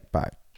 Love you. Bye.